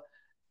Marella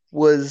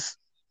was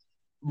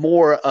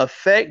more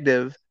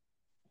effective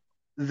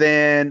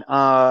than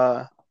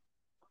I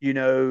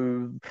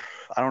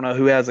don't know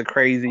who has a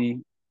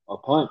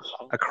punch.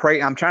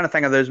 I'm trying to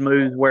think of those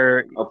moves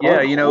where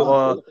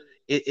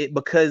it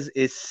because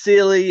it's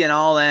silly and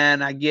all that,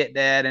 and I get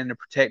that, and the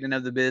protecting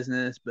of the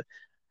business, but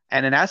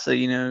and then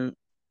actually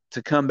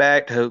to come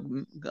back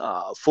to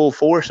full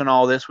force and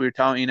all this, we were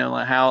talking,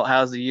 like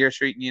how's the year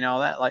treating you and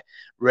all that. Like,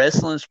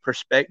 wrestling's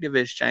perspective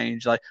has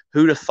changed. Like,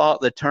 who'd have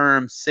thought the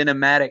term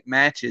cinematic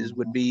matches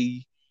would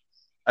be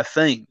a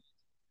thing?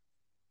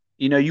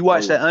 You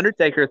watch that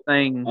Undertaker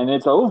thing, and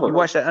it's over. You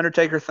watch that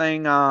Undertaker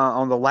thing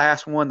on the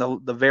last one,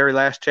 the very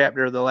last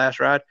chapter of the last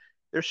ride.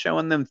 They're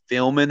showing them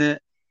filming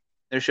it.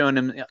 They're showing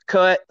them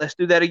cut. Let's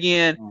do that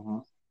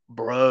again,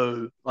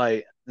 bro.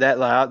 Like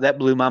that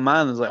blew my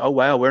mind. I was like, oh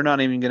wow, we're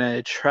not even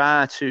gonna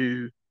try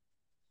to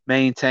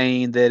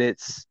maintain that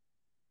it's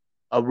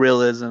a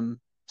realism.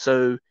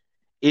 So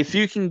if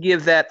you can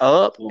give that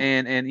up,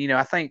 and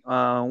I think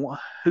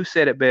who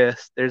said it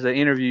best? There's an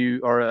interview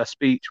or a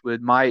speech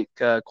with Mike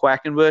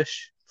Quackenbush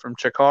from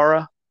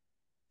Chikara,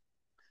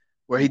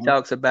 where he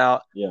talks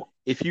about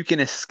if you can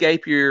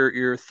escape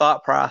your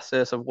thought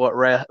process of what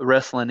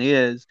wrestling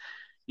is,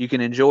 you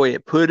can enjoy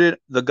it. Put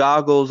the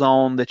goggles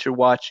on that you're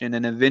watching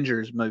an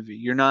Avengers movie.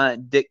 You're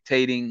not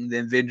dictating the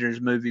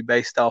Avengers movie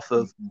based off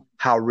of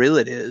how real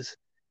it is.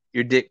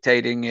 you're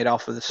dictating it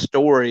off of the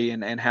story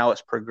and how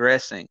it's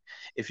progressing.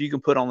 If you can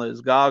put on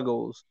those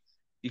goggles,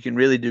 you can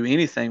really do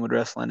anything with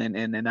wrestling.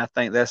 And I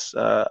think that's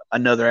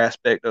another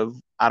aspect of,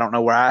 I don't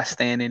know where I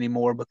stand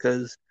anymore,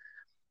 because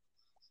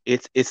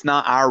it's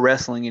not our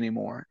wrestling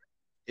anymore.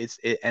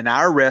 And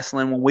our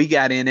wrestling, when we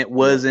got in, it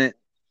wasn't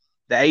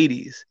the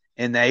 80s,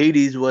 and the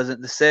 80s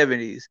wasn't the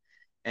 70s.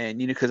 And,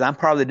 because I'm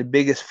probably the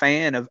biggest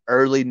fan of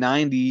early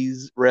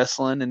 90s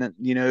wrestling, and,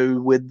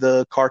 with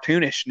the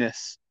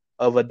cartoonishness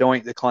of a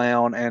Doink the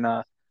Clown and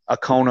a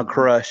Kona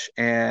Crush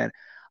and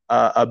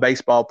a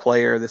baseball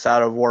player that's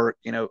out of work.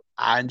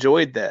 I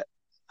enjoyed that.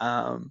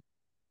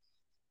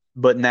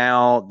 But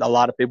now a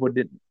lot of people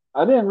didn't.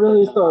 I didn't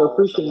really start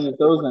appreciating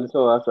those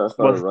until after I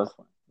started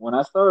wrestling. When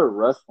I started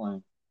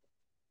wrestling,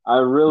 I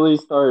really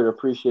started to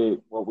appreciate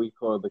what we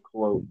call the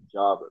quote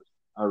jobbers.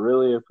 I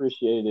really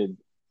appreciated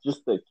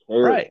just the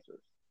characters. Right.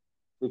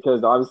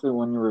 Because obviously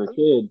when you were a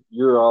kid,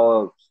 you were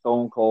all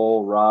Stone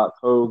Cold, Rock,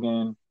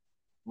 Hogan,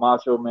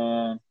 Macho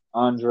Man,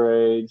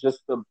 Andre,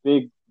 just the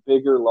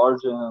bigger,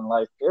 larger than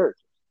life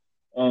characters.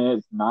 And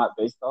it's not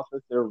based off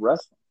of their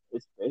wrestling.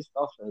 It's based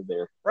off of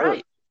their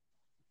characters.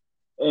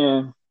 Right.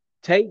 And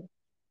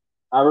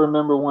I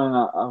remember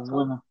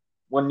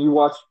when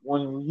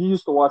you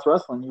used to watch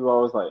wrestling, you were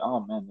always like,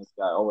 oh man, this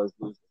guy always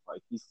loses.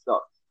 Like, he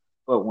sucks.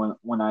 But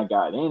when I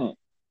got in it,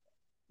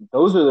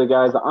 those are the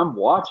guys that I'm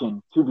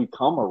watching to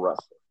become a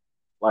wrestler.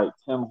 Like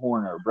Tim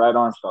Horner, Brad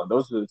Armstrong.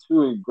 Those are the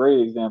two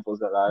great examples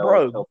that I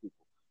always tell people.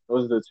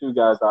 Those are the two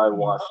guys I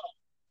watched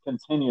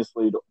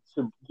continuously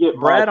to get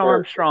Brad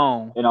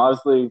Armstrong. And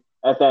obviously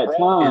at that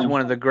time is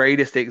one of the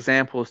greatest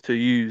examples to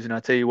use. And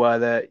I'll tell you why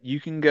that. You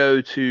can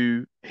go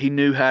to, he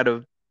knew how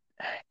to,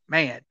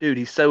 man, dude,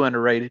 he's so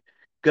underrated.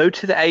 Go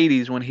to the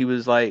 80s when he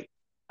was like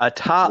a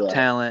top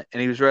talent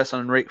and he was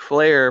wrestling Ric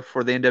Flair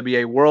for the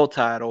NWA World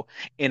title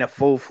in a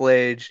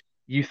full-fledged,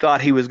 you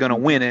thought he was going to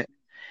win it.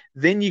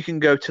 Then you can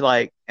go to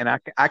like, and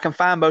I can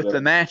find both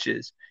the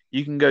matches.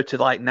 You can go to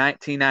like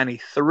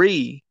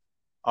 1993,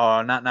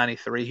 or not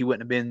 93. He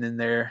wouldn't have been in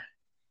there.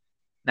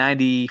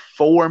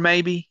 94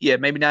 maybe. Yeah,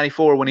 maybe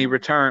 94 when he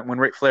returned, when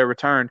Ric Flair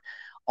returned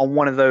on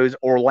one of those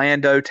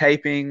Orlando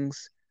tapings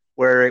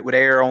where it would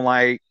air on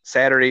like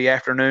Saturday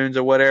afternoons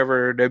or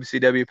whatever,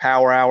 WCW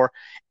Power Hour,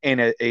 and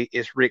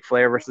it's Ric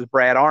Flair versus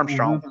Brad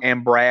Armstrong,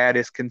 and Brad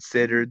is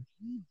considered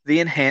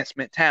the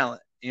enhancement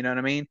talent. You know what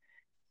I mean?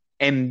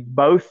 And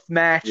both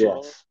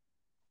matches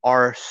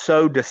are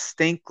so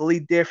distinctly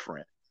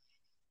different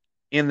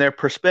in their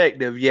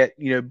perspective, yet,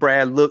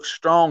 Brad looks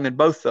strong in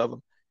both of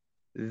them.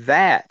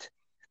 That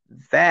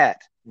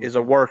is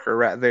a worker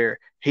right there.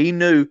 He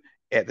knew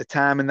at the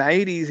time in the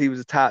 80s, he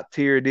was a top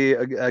tier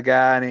a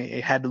guy, and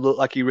he had to look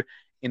like he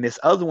in this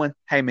other one.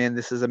 Hey man,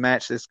 this is a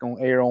match that's going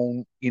to air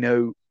on,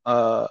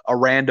 a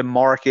random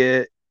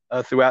market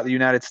throughout the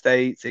United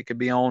States. It could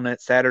be on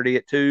at Saturday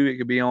at 2. It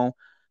could be on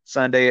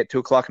Sunday at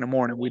 2:00 in the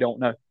morning. We don't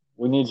know.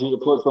 We need you to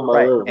put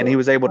somebody over. And he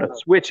was able to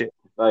switch it.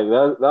 Like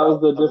that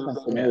was the different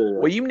scenario.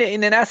 Well,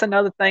 and then that's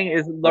another thing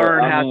is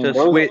learn how to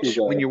switch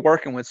when you're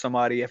working with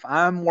somebody. If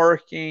I'm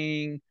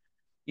working,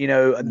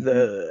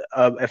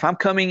 if I'm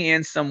coming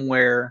in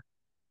somewhere,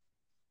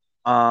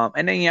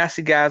 and then I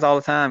see guys all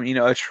the time,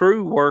 a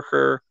true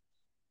worker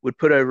would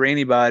put over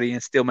anybody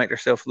and still make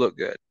themselves look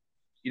good.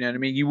 You know what I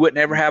mean? You wouldn't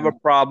ever have a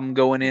problem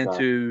going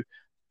into.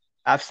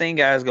 I've seen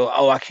guys go,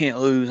 oh, I can't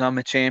lose. I'm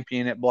a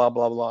champion at blah,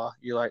 blah, blah.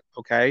 You're like,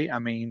 okay, I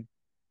mean,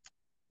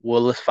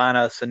 well, let's find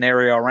a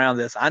scenario around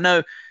this. I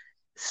know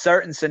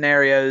certain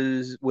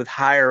scenarios with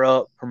higher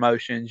up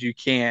promotions, you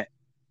can't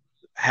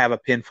have a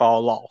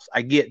pinfall loss.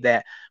 I get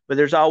that. But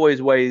there's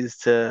always ways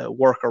to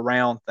work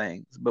around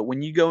things. But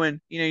when you go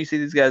in, you see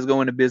these guys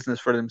go into business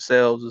for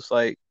themselves. It's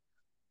like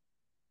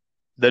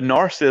the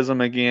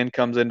narcissism again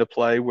comes into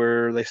play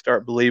where they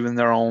start believing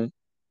their own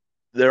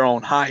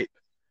hype.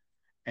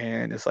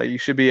 And it's like you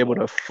should be able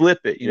to flip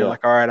it,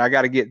 like, all right, I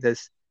got to get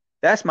this.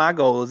 That's my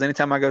goal is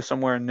anytime I go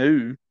somewhere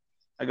new,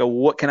 I go,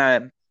 what can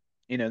I,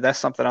 that's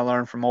something I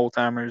learned from old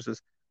timers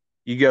is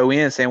you go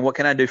in saying, what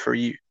can I do for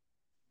you?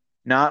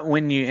 Not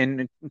when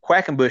and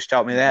Quackenbush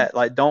taught me that.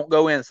 Like, don't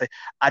go in and say,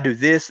 I do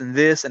this and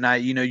this, and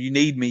you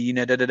need me,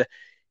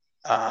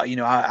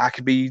 I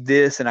could be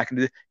this and I can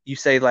do this. You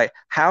say, like,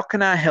 how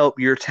can I help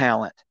your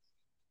talent?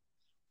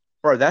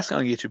 Bro, that's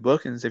going to get you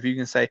bookings. If you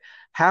can say,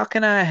 how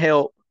can I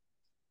help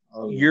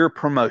your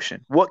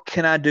promotion? What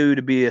can I do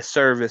to be a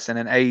service and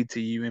an aid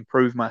to you,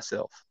 improve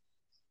myself?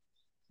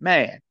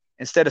 Man,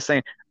 instead of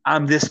saying,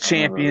 I'm this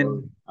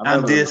champion,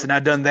 I'm this, and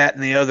I've done that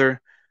and the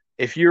other.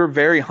 If you're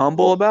very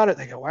humble about it,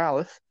 they go, wow,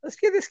 let's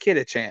give this kid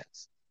a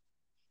chance.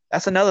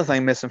 That's another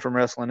thing missing from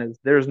wrestling is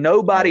there's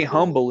nobody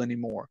humble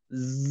anymore.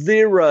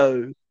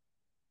 Zero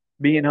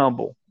being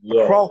humble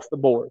across the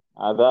board.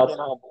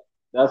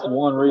 That's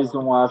one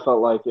reason why I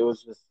felt like it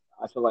was just,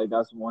 I feel like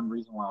that's one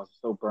reason why I was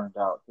so burned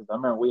out. Because I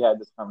remember we had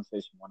this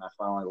conversation when I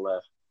finally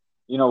left.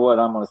 You know what?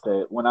 I'm going to say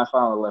it. When I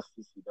finally left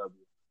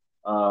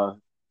CCW,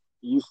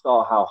 you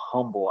saw how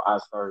humble I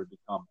started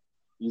becoming.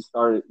 You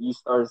started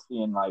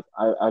seeing, like,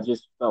 I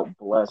just felt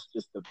blessed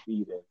just to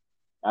be there.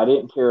 I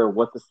didn't care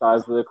what the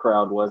size of the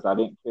crowd was. I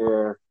didn't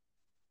care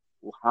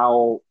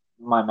how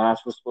my match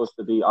was supposed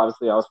to be.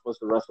 Obviously, I was supposed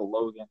to wrestle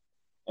Logan,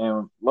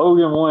 and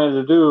Logan wanted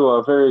to do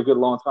a very good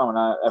long time.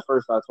 And at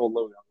first I told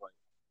Logan, I was like,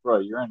 "Bro,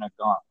 you're in a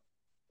gauntlet.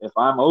 If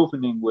I'm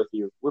opening with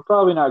you, we're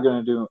probably not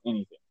going to do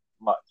anything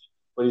much."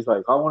 But he's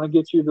like, "I want to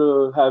get you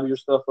to have your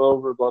stuff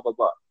over, blah blah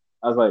blah."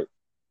 I was like,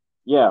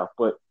 "Yeah,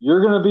 but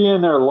you're going to be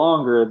in there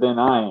longer than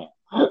I am.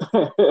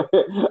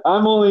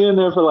 I'm only in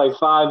there for like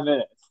 5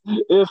 minutes,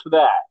 if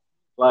that.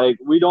 Like,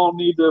 we don't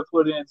need to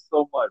put in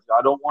so much.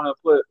 I don't want to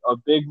put a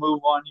big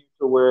move on you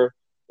to where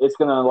it's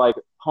going to like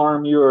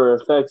harm you or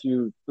affect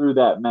you through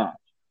that match."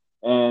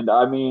 And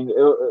I mean,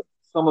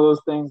 some of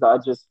those things I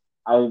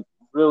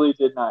really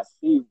did not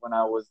see when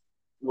I was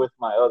with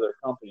my other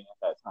company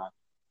at that time.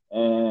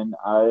 And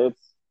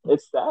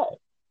it's sad.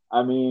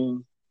 I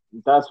mean,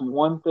 that's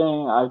one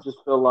thing I just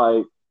feel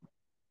like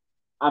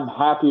I'm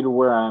happy to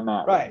where I'm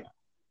at right now.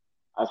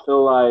 I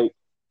feel like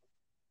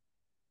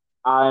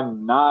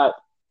I'm not.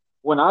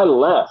 When I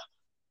left,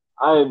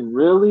 I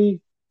really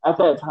at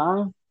that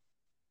time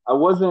I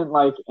wasn't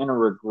like in a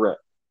regret.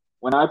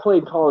 When I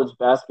played college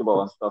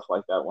basketball and stuff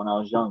like that when I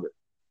was younger,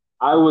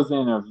 I was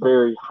in a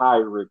very high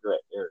regret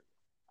area.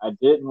 I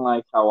didn't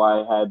like how I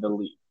had to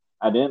leave.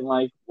 I didn't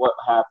like what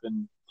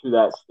happened to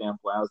that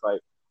standpoint. I was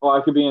like, oh, I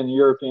could be in the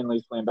European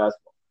leagues playing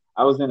basketball.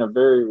 I was in a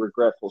very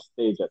regretful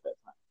stage at that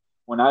time.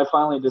 When I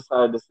finally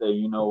decided to say,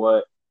 you know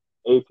what,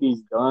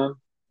 AP's done,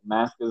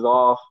 mask is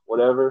off,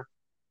 whatever,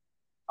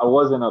 I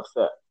wasn't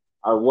upset.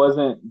 I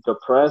wasn't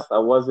depressed. I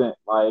wasn't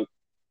like,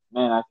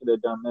 man, I could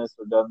have done this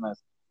or done this.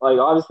 Like,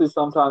 obviously,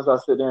 sometimes I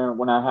sit there and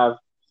when I have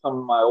some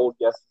of my old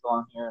guests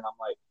on here and I'm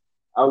like,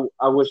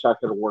 I wish I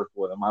could have worked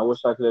with him. I wish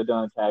I could have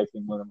done a tag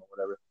team with him or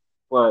whatever.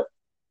 But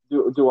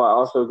do I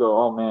also go,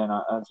 oh man,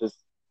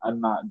 I'm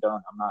not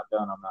done. I'm not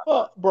done. I'm not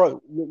done.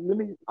 Bro,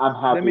 I'm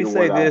happy let me with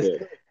say what I this,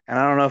 did. and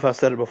I don't know if I've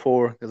said it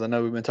before because I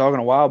know we've been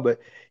talking a while, but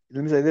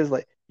let me say this: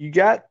 like you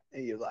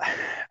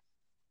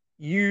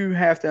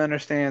have to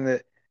understand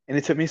that, and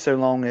it took me so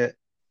long that,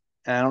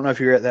 and I don't know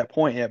if you're at that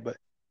point yet, but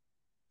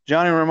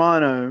Johnny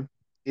Romano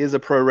is a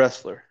pro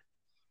wrestler.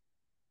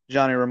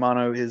 Johnny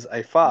Romano is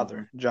a father.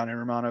 Mm-hmm. Johnny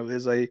Romano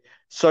is a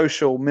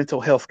social mental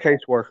health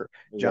caseworker.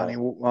 Johnny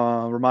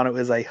Romano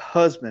is a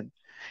husband.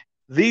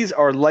 These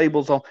are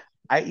labels on.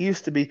 I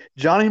used to be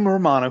Johnny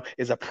Romano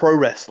is a pro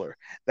wrestler.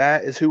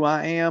 That is who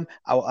I am.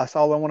 That's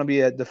all I want to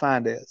be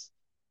defined as.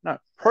 No,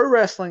 pro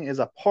wrestling is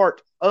a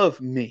part of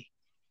me,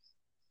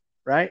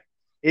 right?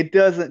 It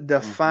doesn't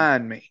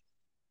define me.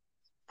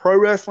 Pro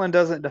wrestling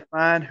doesn't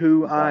define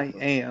who I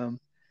am.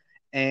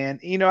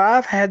 And, you know,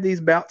 I've had these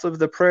bouts of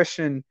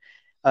depression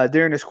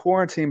during this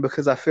quarantine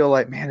because I feel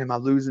like, man, am I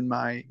losing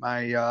my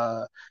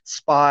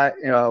spot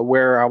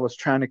where I was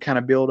trying to kind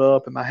of build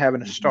up? Am I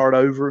having to start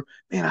over?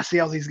 Man, I see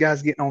all these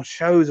guys getting on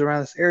shows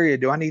around this area.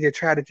 Do I need to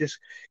try to just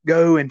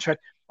go and try?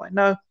 Like,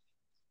 no.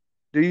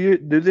 Do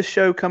this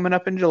show coming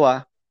up in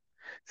July.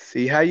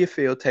 See how you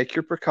feel. Take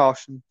your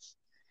precautions.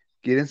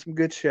 Get in some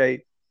good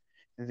shape.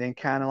 And then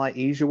kind of like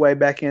ease your way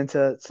back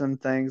into some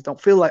things.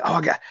 Don't feel like,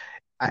 oh,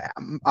 I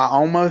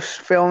almost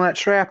fell in that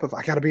trap of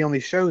I got to be on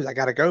these shows. I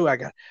got to go.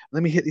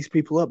 Let me hit these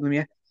people up.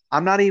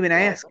 I'm not even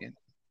asking.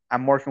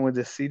 I'm working with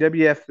the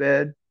CWF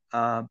bed.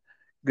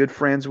 Good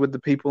friends with the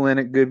people in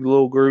it. Good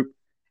little group,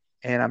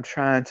 and I'm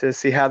trying to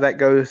see how that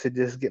goes to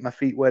just get my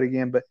feet wet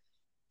again. But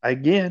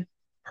again,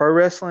 pro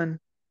wrestling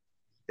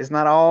is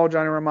not all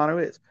Johnny Romano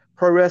is.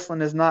 Pro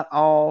wrestling is not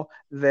all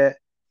that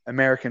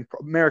American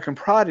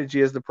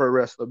Prodigy is the pro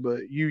wrestler,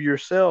 but you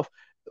yourself,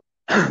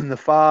 the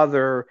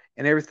father,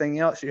 and everything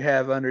else you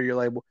have under your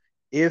label.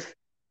 If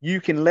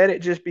you can let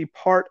it just be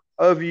part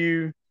of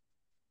you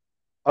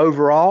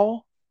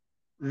overall,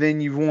 then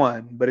you've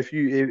won. But if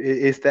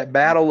it's that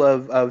battle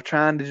of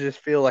trying to just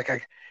feel like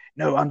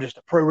I'm just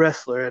a pro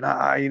wrestler,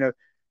 and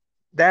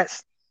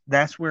that's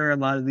where a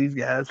lot of these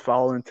guys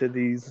fall into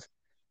these.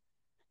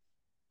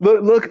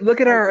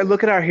 Look at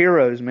our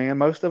heroes, man.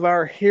 Most of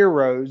our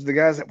heroes, the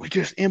guys that we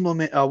just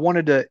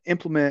wanted to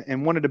implement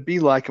and wanted to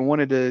be like and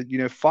wanted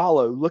to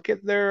follow. Look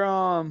at their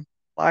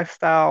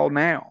lifestyle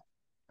now.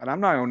 And I'm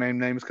not gonna name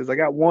names because I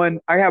have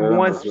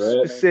one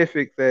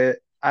specific that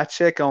I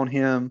check on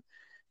him.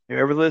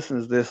 Whoever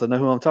listens to this, I know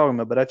who I'm talking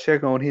about, but I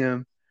check on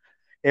him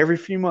every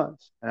few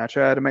months and I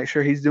try to make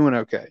sure he's doing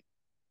okay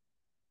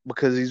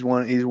because he's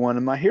one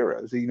of my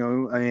heroes,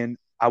 and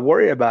I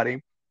worry about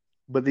him.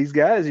 But these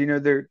guys,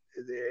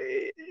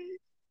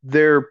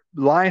 their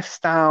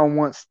lifestyle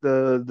once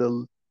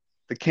the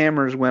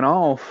cameras went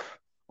off,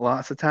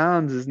 lots of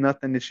times is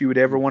nothing that you would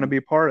ever want to be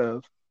a part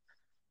of.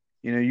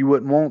 You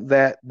wouldn't want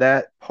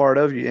that part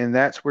of you, and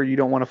that's where you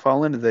don't want to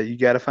fall into that. You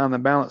got to find the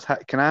balance.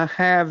 Can I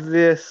have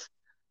this?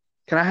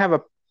 Can I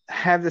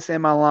have this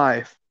in my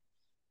life,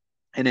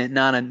 and it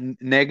not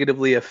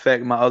negatively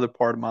affect my other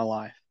part of my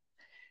life?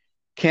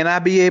 Can I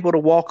be able to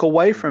walk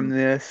away from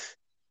this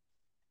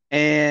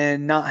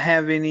and not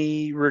have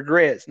any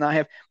regrets?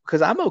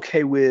 Because I'm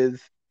okay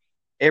with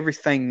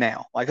everything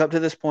now. Like up to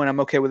this point, I'm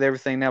okay with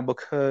everything now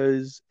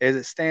because as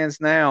it stands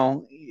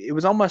now, it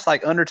was almost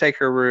like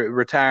Undertaker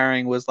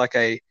retiring was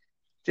like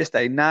just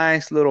a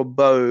nice little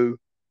bow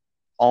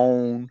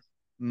on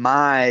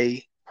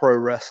my pro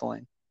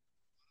wrestling.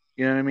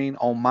 You know what I mean?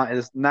 On my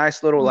this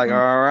nice little like,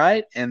 all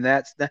right, and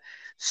that's the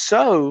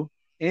so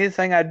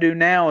anything I do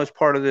now is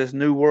part of this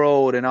new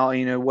world and all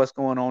what's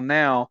going on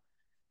now.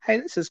 Hey,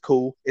 this is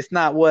cool. It's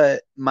not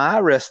what my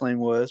wrestling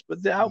was, but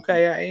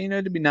okay,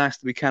 it'd be nice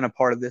to be kind of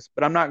part of this.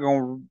 But I'm not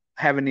going to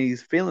have any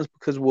feelings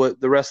because what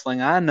the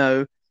wrestling I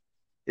know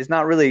is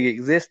not really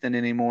existing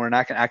anymore, and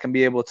I can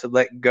be able to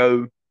let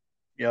go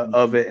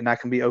of it, and I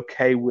can be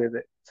okay with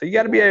it. So you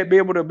got to be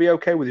able to be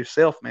okay with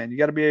yourself, man. You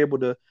got to be able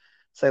to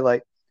say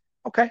like,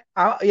 okay,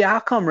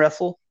 I'll come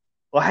wrestle.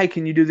 Well, hey,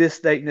 can you do this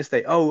date and this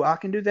date? Oh, I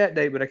can do that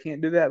date, but I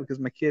can't do that because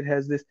my kid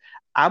has this.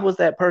 I was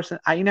that person.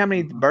 You know how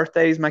many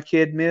birthdays my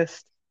kid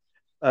missed?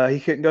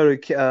 He couldn't go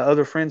to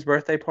other friends'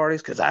 birthday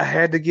parties because I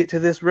had to get to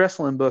this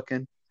wrestling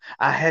booking.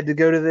 I had to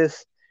go to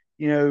this,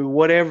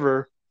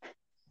 whatever,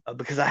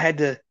 because I had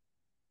to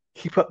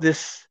keep up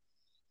this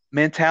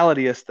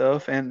mentality of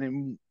stuff.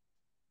 And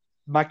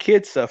my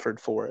kid suffered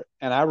for it,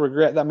 and I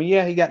regret that. I mean,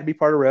 yeah, he got to be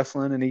part of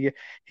wrestling, and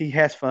he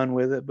has fun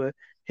with it, but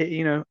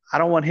I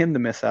don't want him to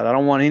miss out. I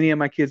don't want any of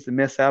my kids to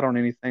miss out on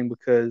anything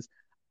because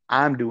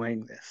I'm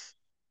doing this.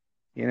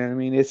 You know what I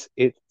mean?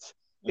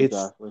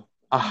 Exactly.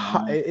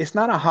 It's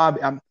not a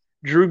hobby.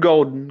 Drew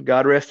Golden,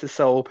 God rest his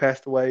soul,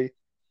 passed away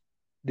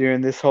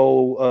during this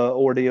whole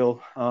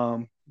ordeal.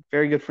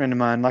 Very good friend of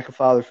mine, like a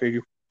father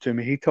figure to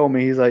me. He told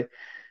me, he's like,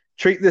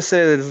 treat this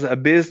as a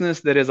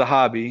business that is a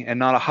hobby and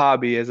not a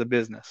hobby as a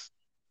business.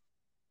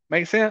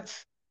 Make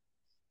sense?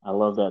 I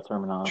love that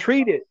terminology.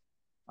 Treat it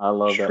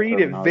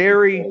terminology.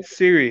 very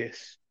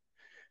serious.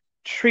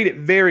 Treat it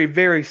very,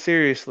 very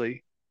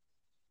seriously.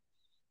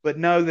 But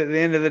know that at the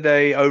end of the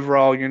day,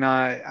 overall, you're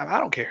not. I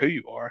don't care who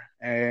you are.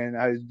 And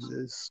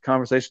this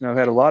conversation I've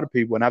had a lot of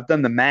people, and I've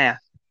done the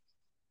math.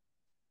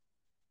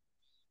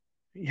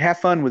 You have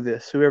fun with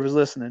this, whoever's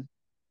listening.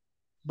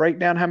 Break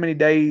down how many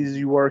days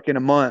you work in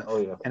a month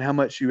and how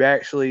much you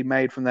actually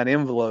made from that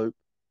envelope.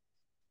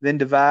 Then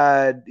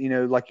divide,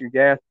 like your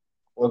gas,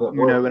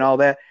 and all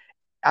that.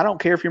 I don't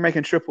care if you're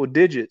making triple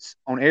digits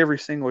on every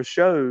single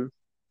show.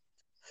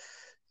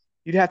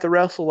 You'd have to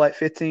wrestle like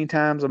 15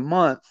 times a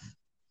month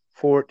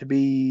for it to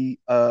be,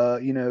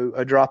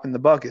 a drop in the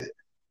bucket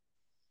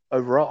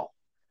overall.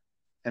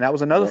 And that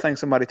was another thing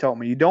somebody taught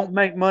me. You don't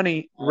make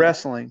money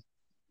wrestling.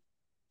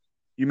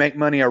 You make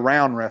money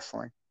around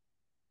wrestling.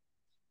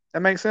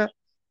 That makes sense?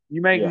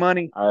 You make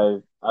money. I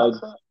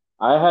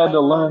had to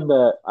learn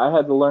that. I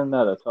had to learn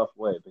that a tough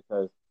way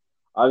because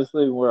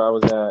obviously where I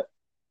was at,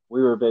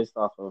 we were based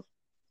off of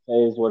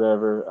pays,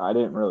 whatever. I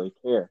didn't really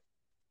care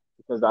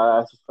because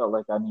I just felt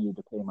like I needed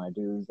to pay my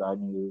dues. I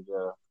needed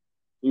to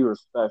be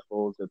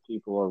respectful to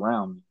people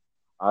around me.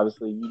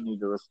 Obviously, you need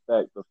to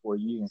respect before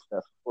you can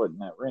step foot in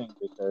that ring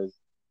because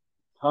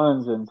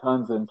tons and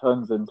tons and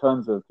tons and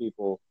tons of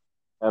people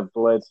have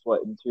bled,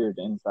 sweat, and tears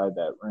inside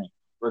that ring,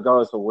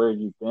 regardless of where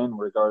you've been,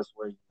 regardless of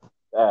where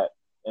you're at.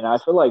 And I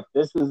feel like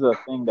this is a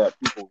thing that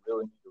people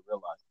really need to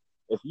realize.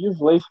 If you've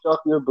laced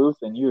up your boots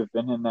and you have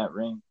been in that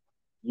ring,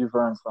 you've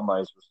earned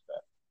somebody's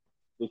respect.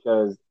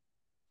 Because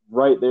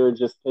right there,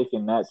 just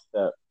taking that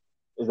step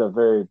is a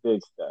very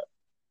big step.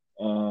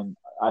 And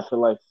I feel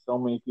like so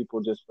many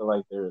people just feel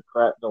like their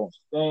crap don't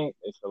stink.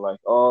 They feel like,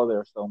 oh,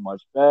 they're so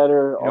much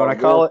better. You know what I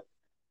call it?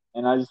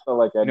 And I just felt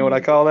like you know what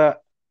I call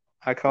that?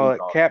 I call it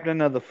captain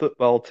of the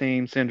football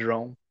team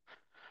syndrome.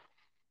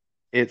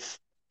 It's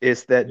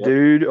that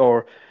dude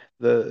or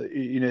the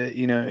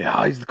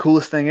oh, he's the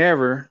coolest thing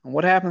ever. And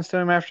what happens to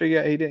him after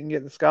he didn't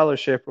get the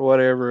scholarship or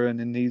whatever? And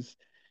then he's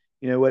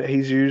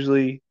he's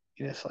usually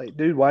it's like,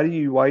 dude, why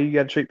you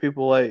got to treat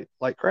people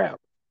like crap?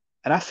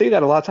 And I see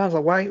that a lot of times.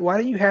 Like,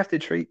 why do you have to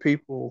treat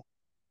people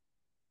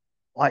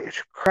like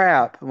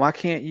crap? Why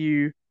can't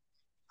you?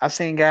 I've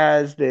seen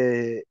guys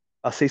that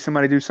I'll see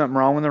somebody do something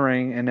wrong in the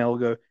ring, and they'll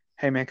go,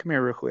 "Hey, man, come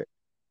here real quick,"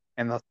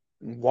 and they'll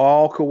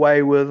walk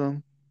away with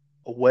them,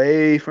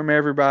 away from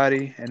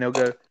everybody, and they'll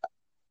go,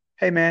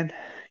 "Hey, man,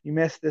 you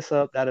messed this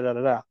up." Da da da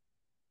da da.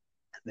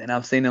 Then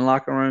I've seen in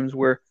locker rooms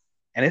where,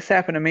 and it's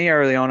happened to me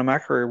early on in my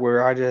career,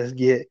 where I just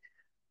get,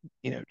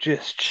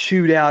 just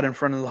chewed out in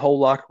front of the whole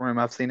locker room.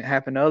 I've seen it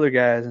happen to other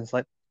guys, and it's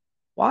like,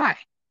 why?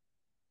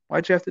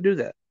 Why'd you have to do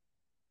that?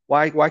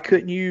 Why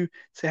couldn't you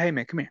say, "Hey,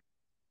 man, come here.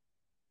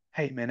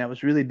 Hey, man, that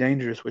was really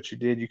dangerous what you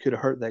did. You could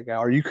have hurt that guy,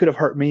 or you could have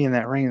hurt me in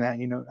that ring."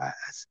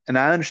 And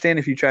I understand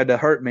if you tried to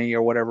hurt me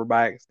or whatever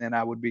by accident,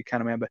 I would be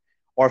kind of mad. But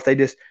or if they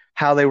just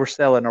how they were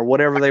selling or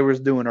whatever they was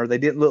doing, or they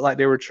didn't look like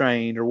they were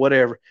trained or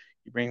whatever,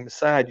 you bring them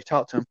aside, you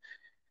talk to them.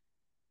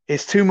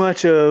 It's too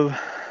much of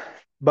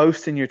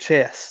boasting your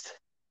chest,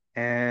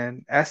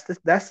 and that's the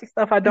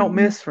stuff I don't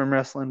miss from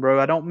wrestling, bro.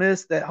 I don't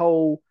miss that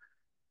whole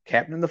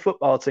captain of the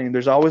football team.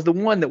 There's always the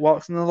one that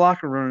walks in the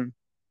locker room.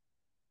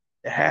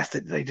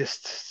 They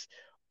just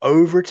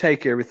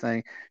overtake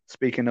everything.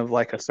 Speaking of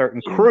like a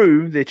certain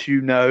crew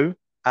that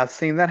I've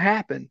seen that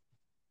happen.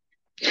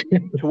 to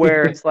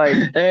where it's like,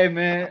 hey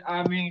man,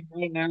 I mean,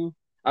 right now,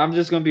 I'm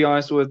just gonna be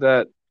honest with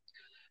that.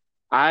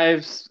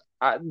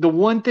 The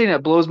one thing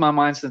that blows my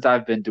mind since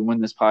I've been doing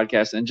this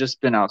podcast and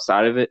just been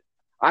outside of it,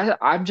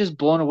 I'm just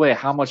blown away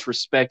how much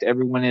respect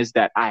everyone is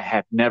that I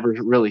have never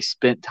really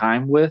spent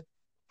time with.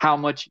 How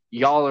much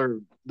y'all are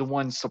the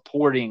ones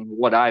supporting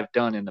what I've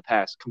done in the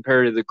past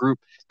compared to the group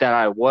that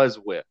I was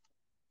with.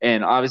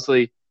 And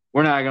obviously,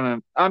 not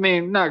gonna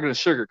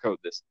sugarcoat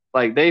this.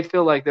 Like they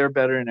feel like they're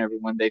better than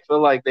everyone. They feel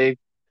like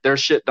their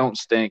shit don't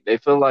stink. They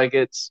feel like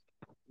it's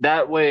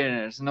that way and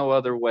there's no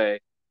other way.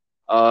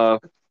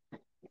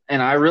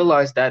 And I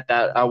realized that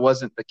I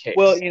wasn't the case.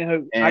 well, you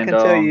know, I And can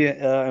tell you,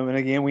 and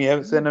again, we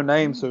haven't said no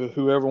names, so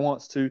whoever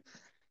wants to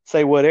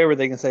say whatever,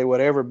 they can say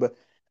whatever. But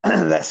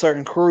that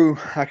certain crew,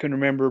 I can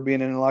remember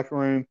being in the locker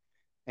room,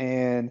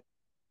 and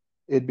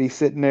it'd be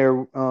sitting there.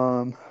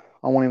 I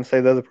won't even say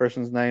the other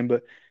person's name,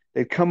 but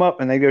they'd come up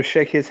and they go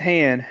shake his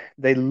hand.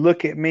 They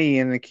look at me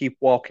and they keep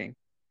walking.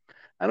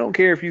 I don't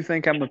care if you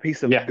think I'm a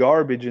piece of yeah,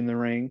 garbage in the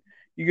ring.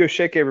 You go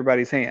shake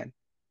everybody's hand.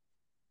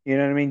 You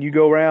know what I mean? You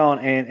go around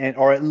and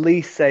or at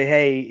least say,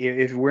 hey,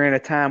 if we're in a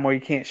time where you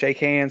can't shake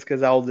hands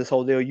because all this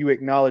whole deal, you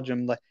acknowledge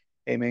them like,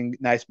 hey man,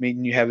 nice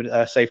meeting you. Have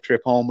a safe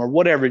trip home or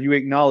whatever. You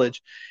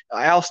acknowledge.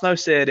 Al Snow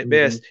said it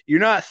best.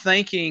 You're not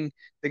thanking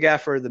the guy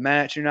for the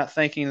match. You're not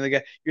thanking the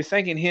guy. You're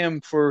thanking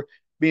him for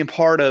being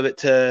part of it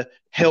to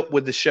help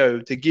with the show,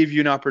 to give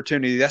you an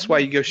opportunity. That's why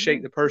you go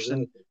shake the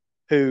person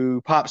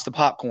who pops the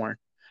popcorn.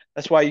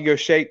 That's why you go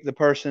shake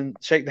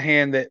the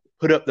hand that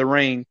put up the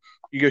ring.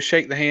 You go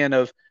shake the hand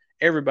of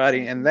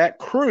everybody. And that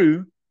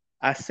crew,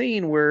 I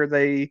seen where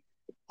they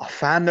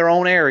find their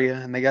own area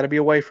and they got to be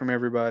away from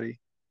everybody.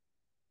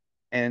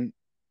 And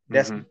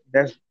that's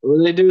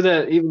well, they do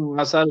that even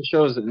outside of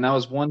shows, and that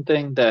was one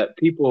thing that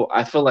people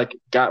I feel like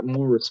got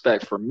more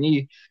respect for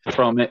me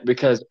from it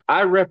because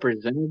I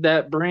represented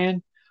that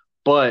brand,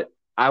 but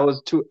I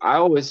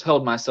always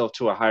held myself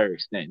to a higher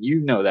extent. You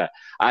know that.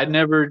 I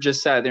never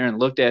just sat there and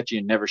looked at you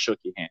and never shook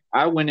your hand.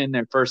 I went in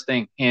there first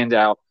thing, hand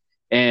out,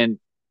 and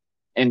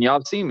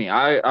y'all see me.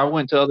 I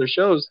went to other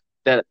shows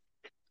that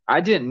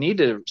I didn't need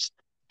to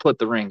put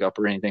the ring up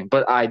or anything,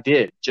 but I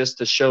did just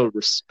to show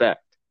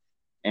respect.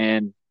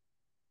 And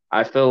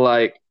I feel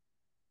like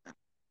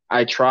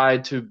I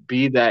tried to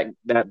be that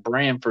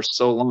brand for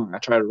so long. I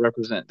tried to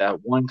represent that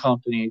one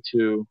company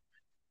to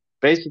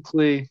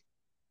basically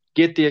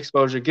get the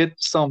exposure, get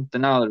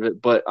something out of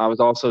it, but I was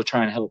also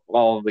trying to help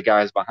all of the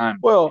guys behind me.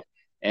 Well,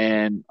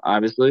 and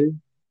obviously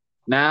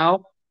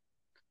now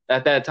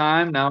at that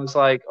time, now it's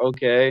like,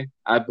 okay,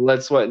 I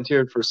bled, sweat, and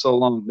teared for so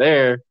long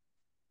there.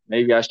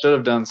 Maybe I should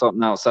have done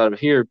something outside of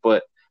here,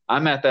 but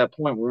I'm at that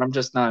point where I'm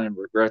just not in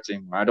regrets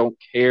anymore. I don't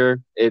care.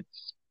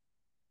 It's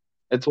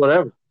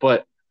whatever.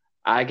 But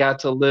I got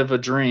to live a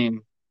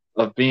dream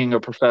of being a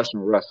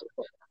professional wrestler.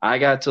 I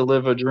got to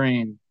live a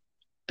dream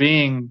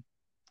being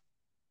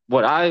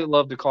what I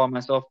love to call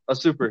myself, a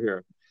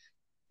superhero.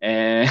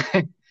 And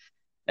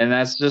and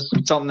that's just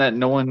something that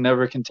no one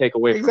never can take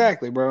away from me.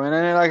 Exactly, bro.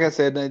 And like I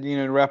said, you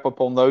know, to wrap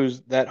up on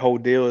that whole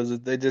deal is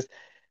that they just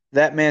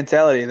that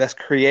mentality that's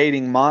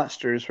creating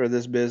monsters for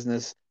this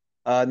business.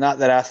 Not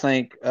that I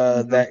think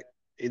that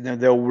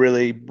they'll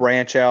really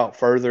branch out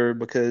further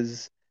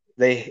because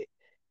they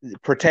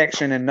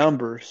protection in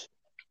numbers.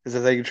 Because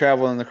if they can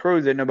travel in the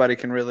crew, then nobody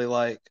can really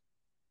like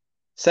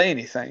say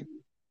anything.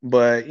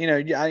 But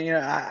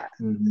I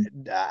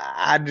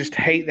just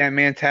hate that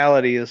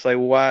mentality. It's like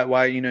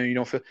why you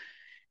don't feel.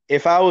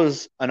 If I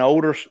was an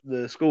older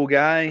the school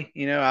guy,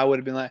 I would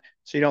have been like,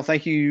 so you don't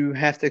think you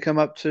have to come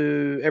up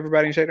to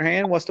everybody and shake their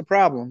hand? What's the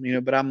problem?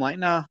 But I'm like,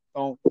 nah,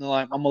 don't.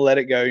 Like, I'm gonna let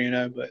it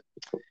go. But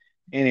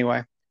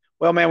anyway,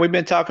 well, man, we've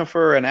been talking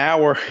for an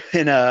hour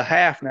and a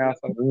half now.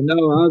 So. I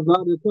know. I was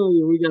about to tell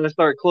you we got to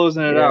start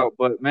closing it out,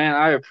 but man,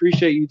 I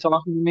appreciate you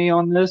talking to me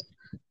on this.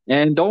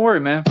 And don't worry,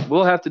 man,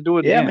 we'll have to do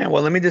it. Yeah, man.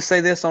 Well, let me just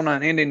say this on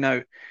an ending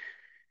note.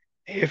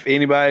 If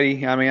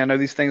anybody, I mean, I know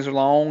these things are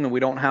long and we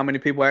don't know how many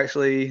people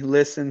actually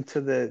listen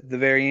to the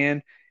very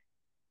end.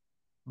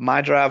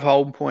 My drive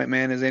home point,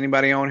 man, is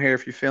anybody on here,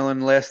 if you're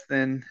feeling less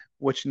than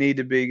what you need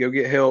to be, go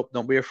get help.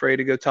 Don't be afraid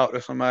to go talk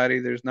to somebody.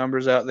 There's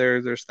numbers out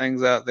there. There's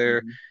things out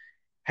there.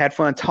 Had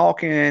fun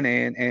talking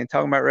and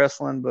talking about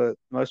wrestling, but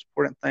the most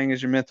important thing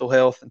is your mental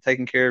health and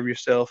taking care of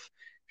yourself.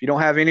 If you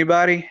don't have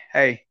anybody,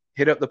 hey,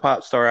 hit up the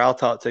Popstar. I'll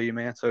talk to you,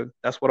 man. So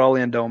that's what I'll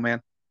end on,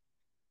 man.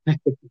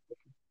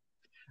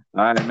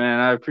 All right, man.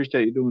 I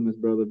appreciate you doing this,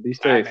 brother. Be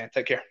safe. All right, man.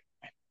 Take care.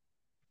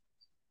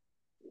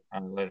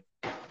 All right, later.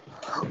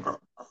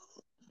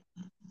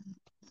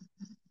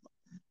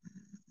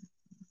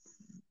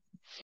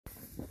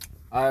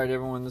 All right,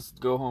 everyone, this is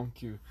Go Home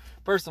Q.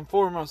 First and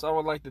foremost, I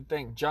would like to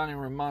thank Johnny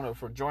Romano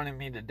for joining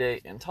me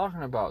today and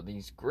talking about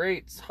these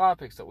great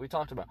topics that we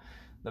talked about.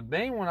 The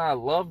main one I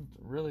loved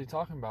really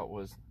talking about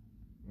was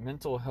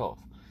mental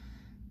health.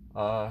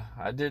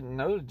 I didn't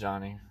know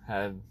Johnny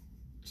had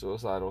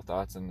suicidal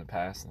thoughts in the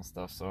past and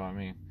stuff, so I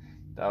mean,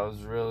 that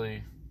was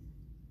really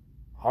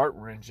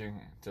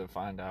heart-wrenching to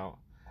find out.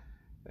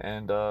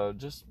 And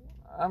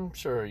I'm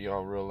sure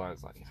y'all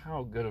realize like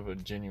how good of a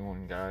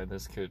genuine guy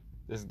this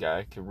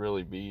guy could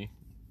really be.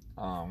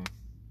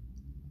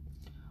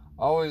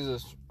 Always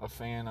a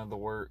fan of the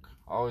work,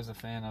 always a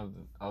fan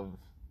of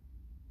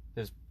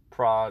his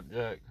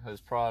product,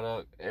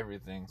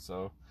 everything.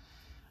 So,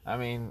 I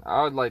mean,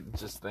 I would like to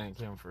just thank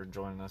him for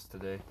joining us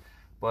today.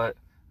 But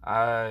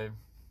I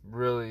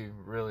really,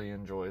 really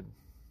enjoyed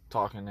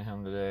talking to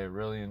him today.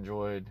 Really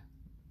enjoyed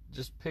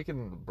just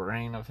picking the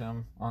brain of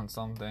him on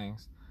some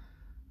things.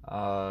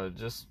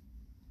 Just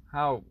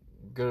how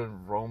good a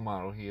role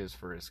model he is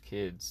for his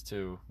kids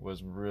too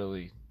was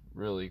really,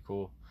 really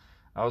cool.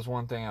 That was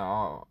one thing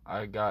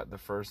I got the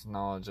first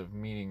knowledge of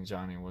meeting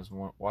Johnny was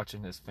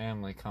watching his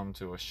family come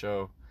to a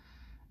show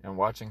and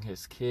watching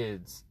his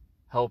kids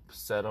help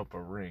set up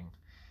a ring.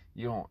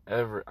 You don't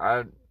ever,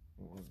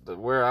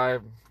 where I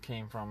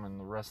came from in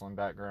the wrestling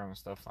background and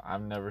stuff,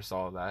 I've never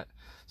saw that.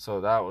 So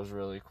that was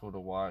really cool to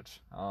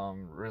watch.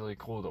 Really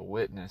cool to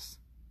witness,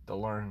 to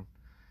learn.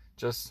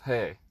 Just,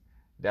 hey,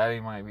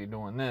 Daddy might be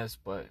doing this,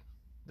 but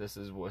this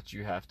is what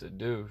you have to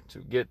do to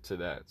get to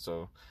that.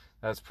 So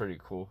that's pretty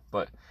cool.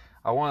 But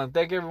I want to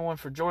thank everyone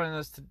for joining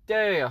us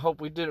today. I hope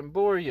we didn't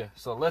bore you.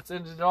 So let's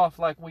end it off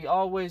like we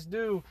always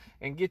do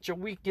and get your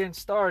weekend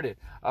started.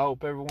 I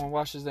hope everyone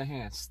washes their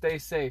hands. Stay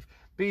safe.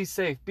 Be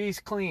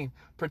clean.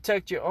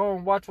 Protect your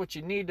own. Watch what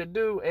you need to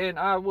do. And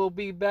I will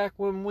be back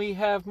when we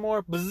have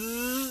more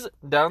bzzz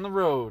down the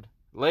road.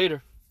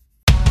 Later.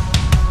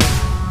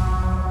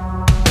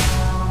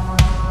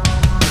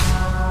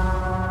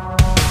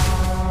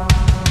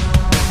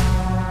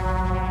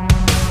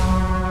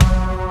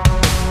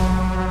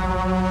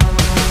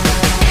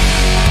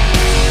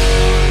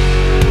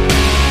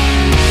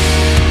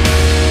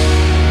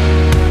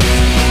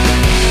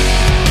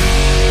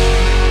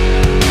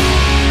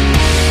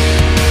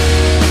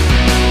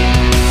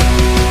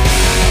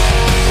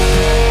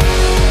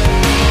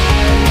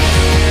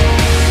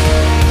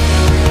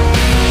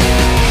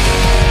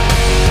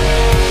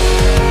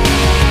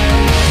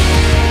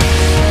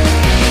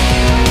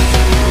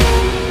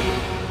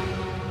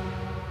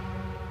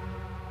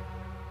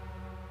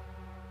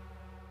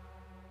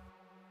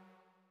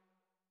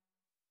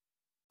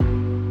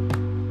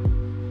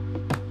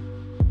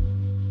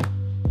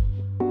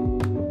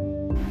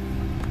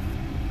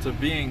 To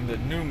being the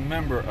new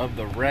member of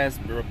the Res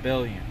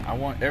Rebellion. I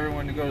want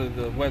everyone to go to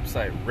the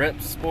website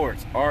Rep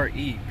Sports,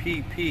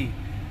 REPP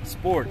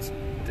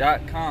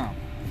Sports.com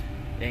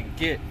and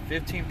get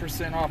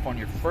 15% off on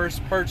your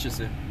first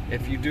purchase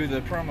if you do the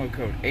promo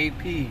code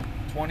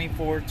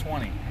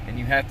AP2420, and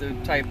you have to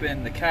type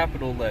in the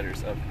capital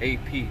letters of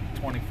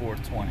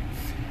AP2420.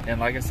 And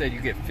like I said, you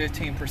get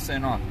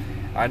 15% off.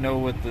 I know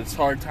with this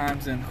hard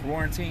times in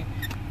quarantine,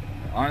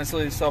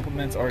 honestly, the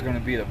supplements are going to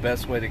be the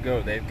best way to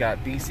go. They've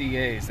got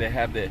BCAAs, they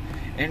have the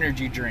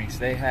energy drinks,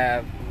 they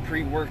have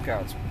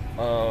pre-workouts,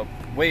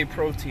 whey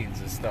proteins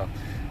and stuff.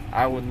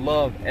 I would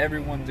love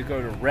everyone to go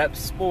to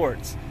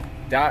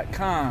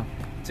repsports.com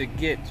to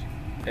get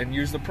and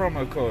use the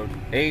promo code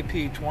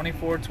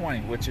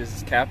AP2420, which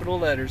is capital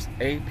letters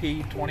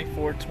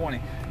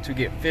AP2420, to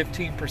get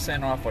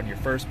 15% off on your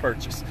first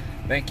purchase.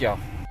 Thank y'all.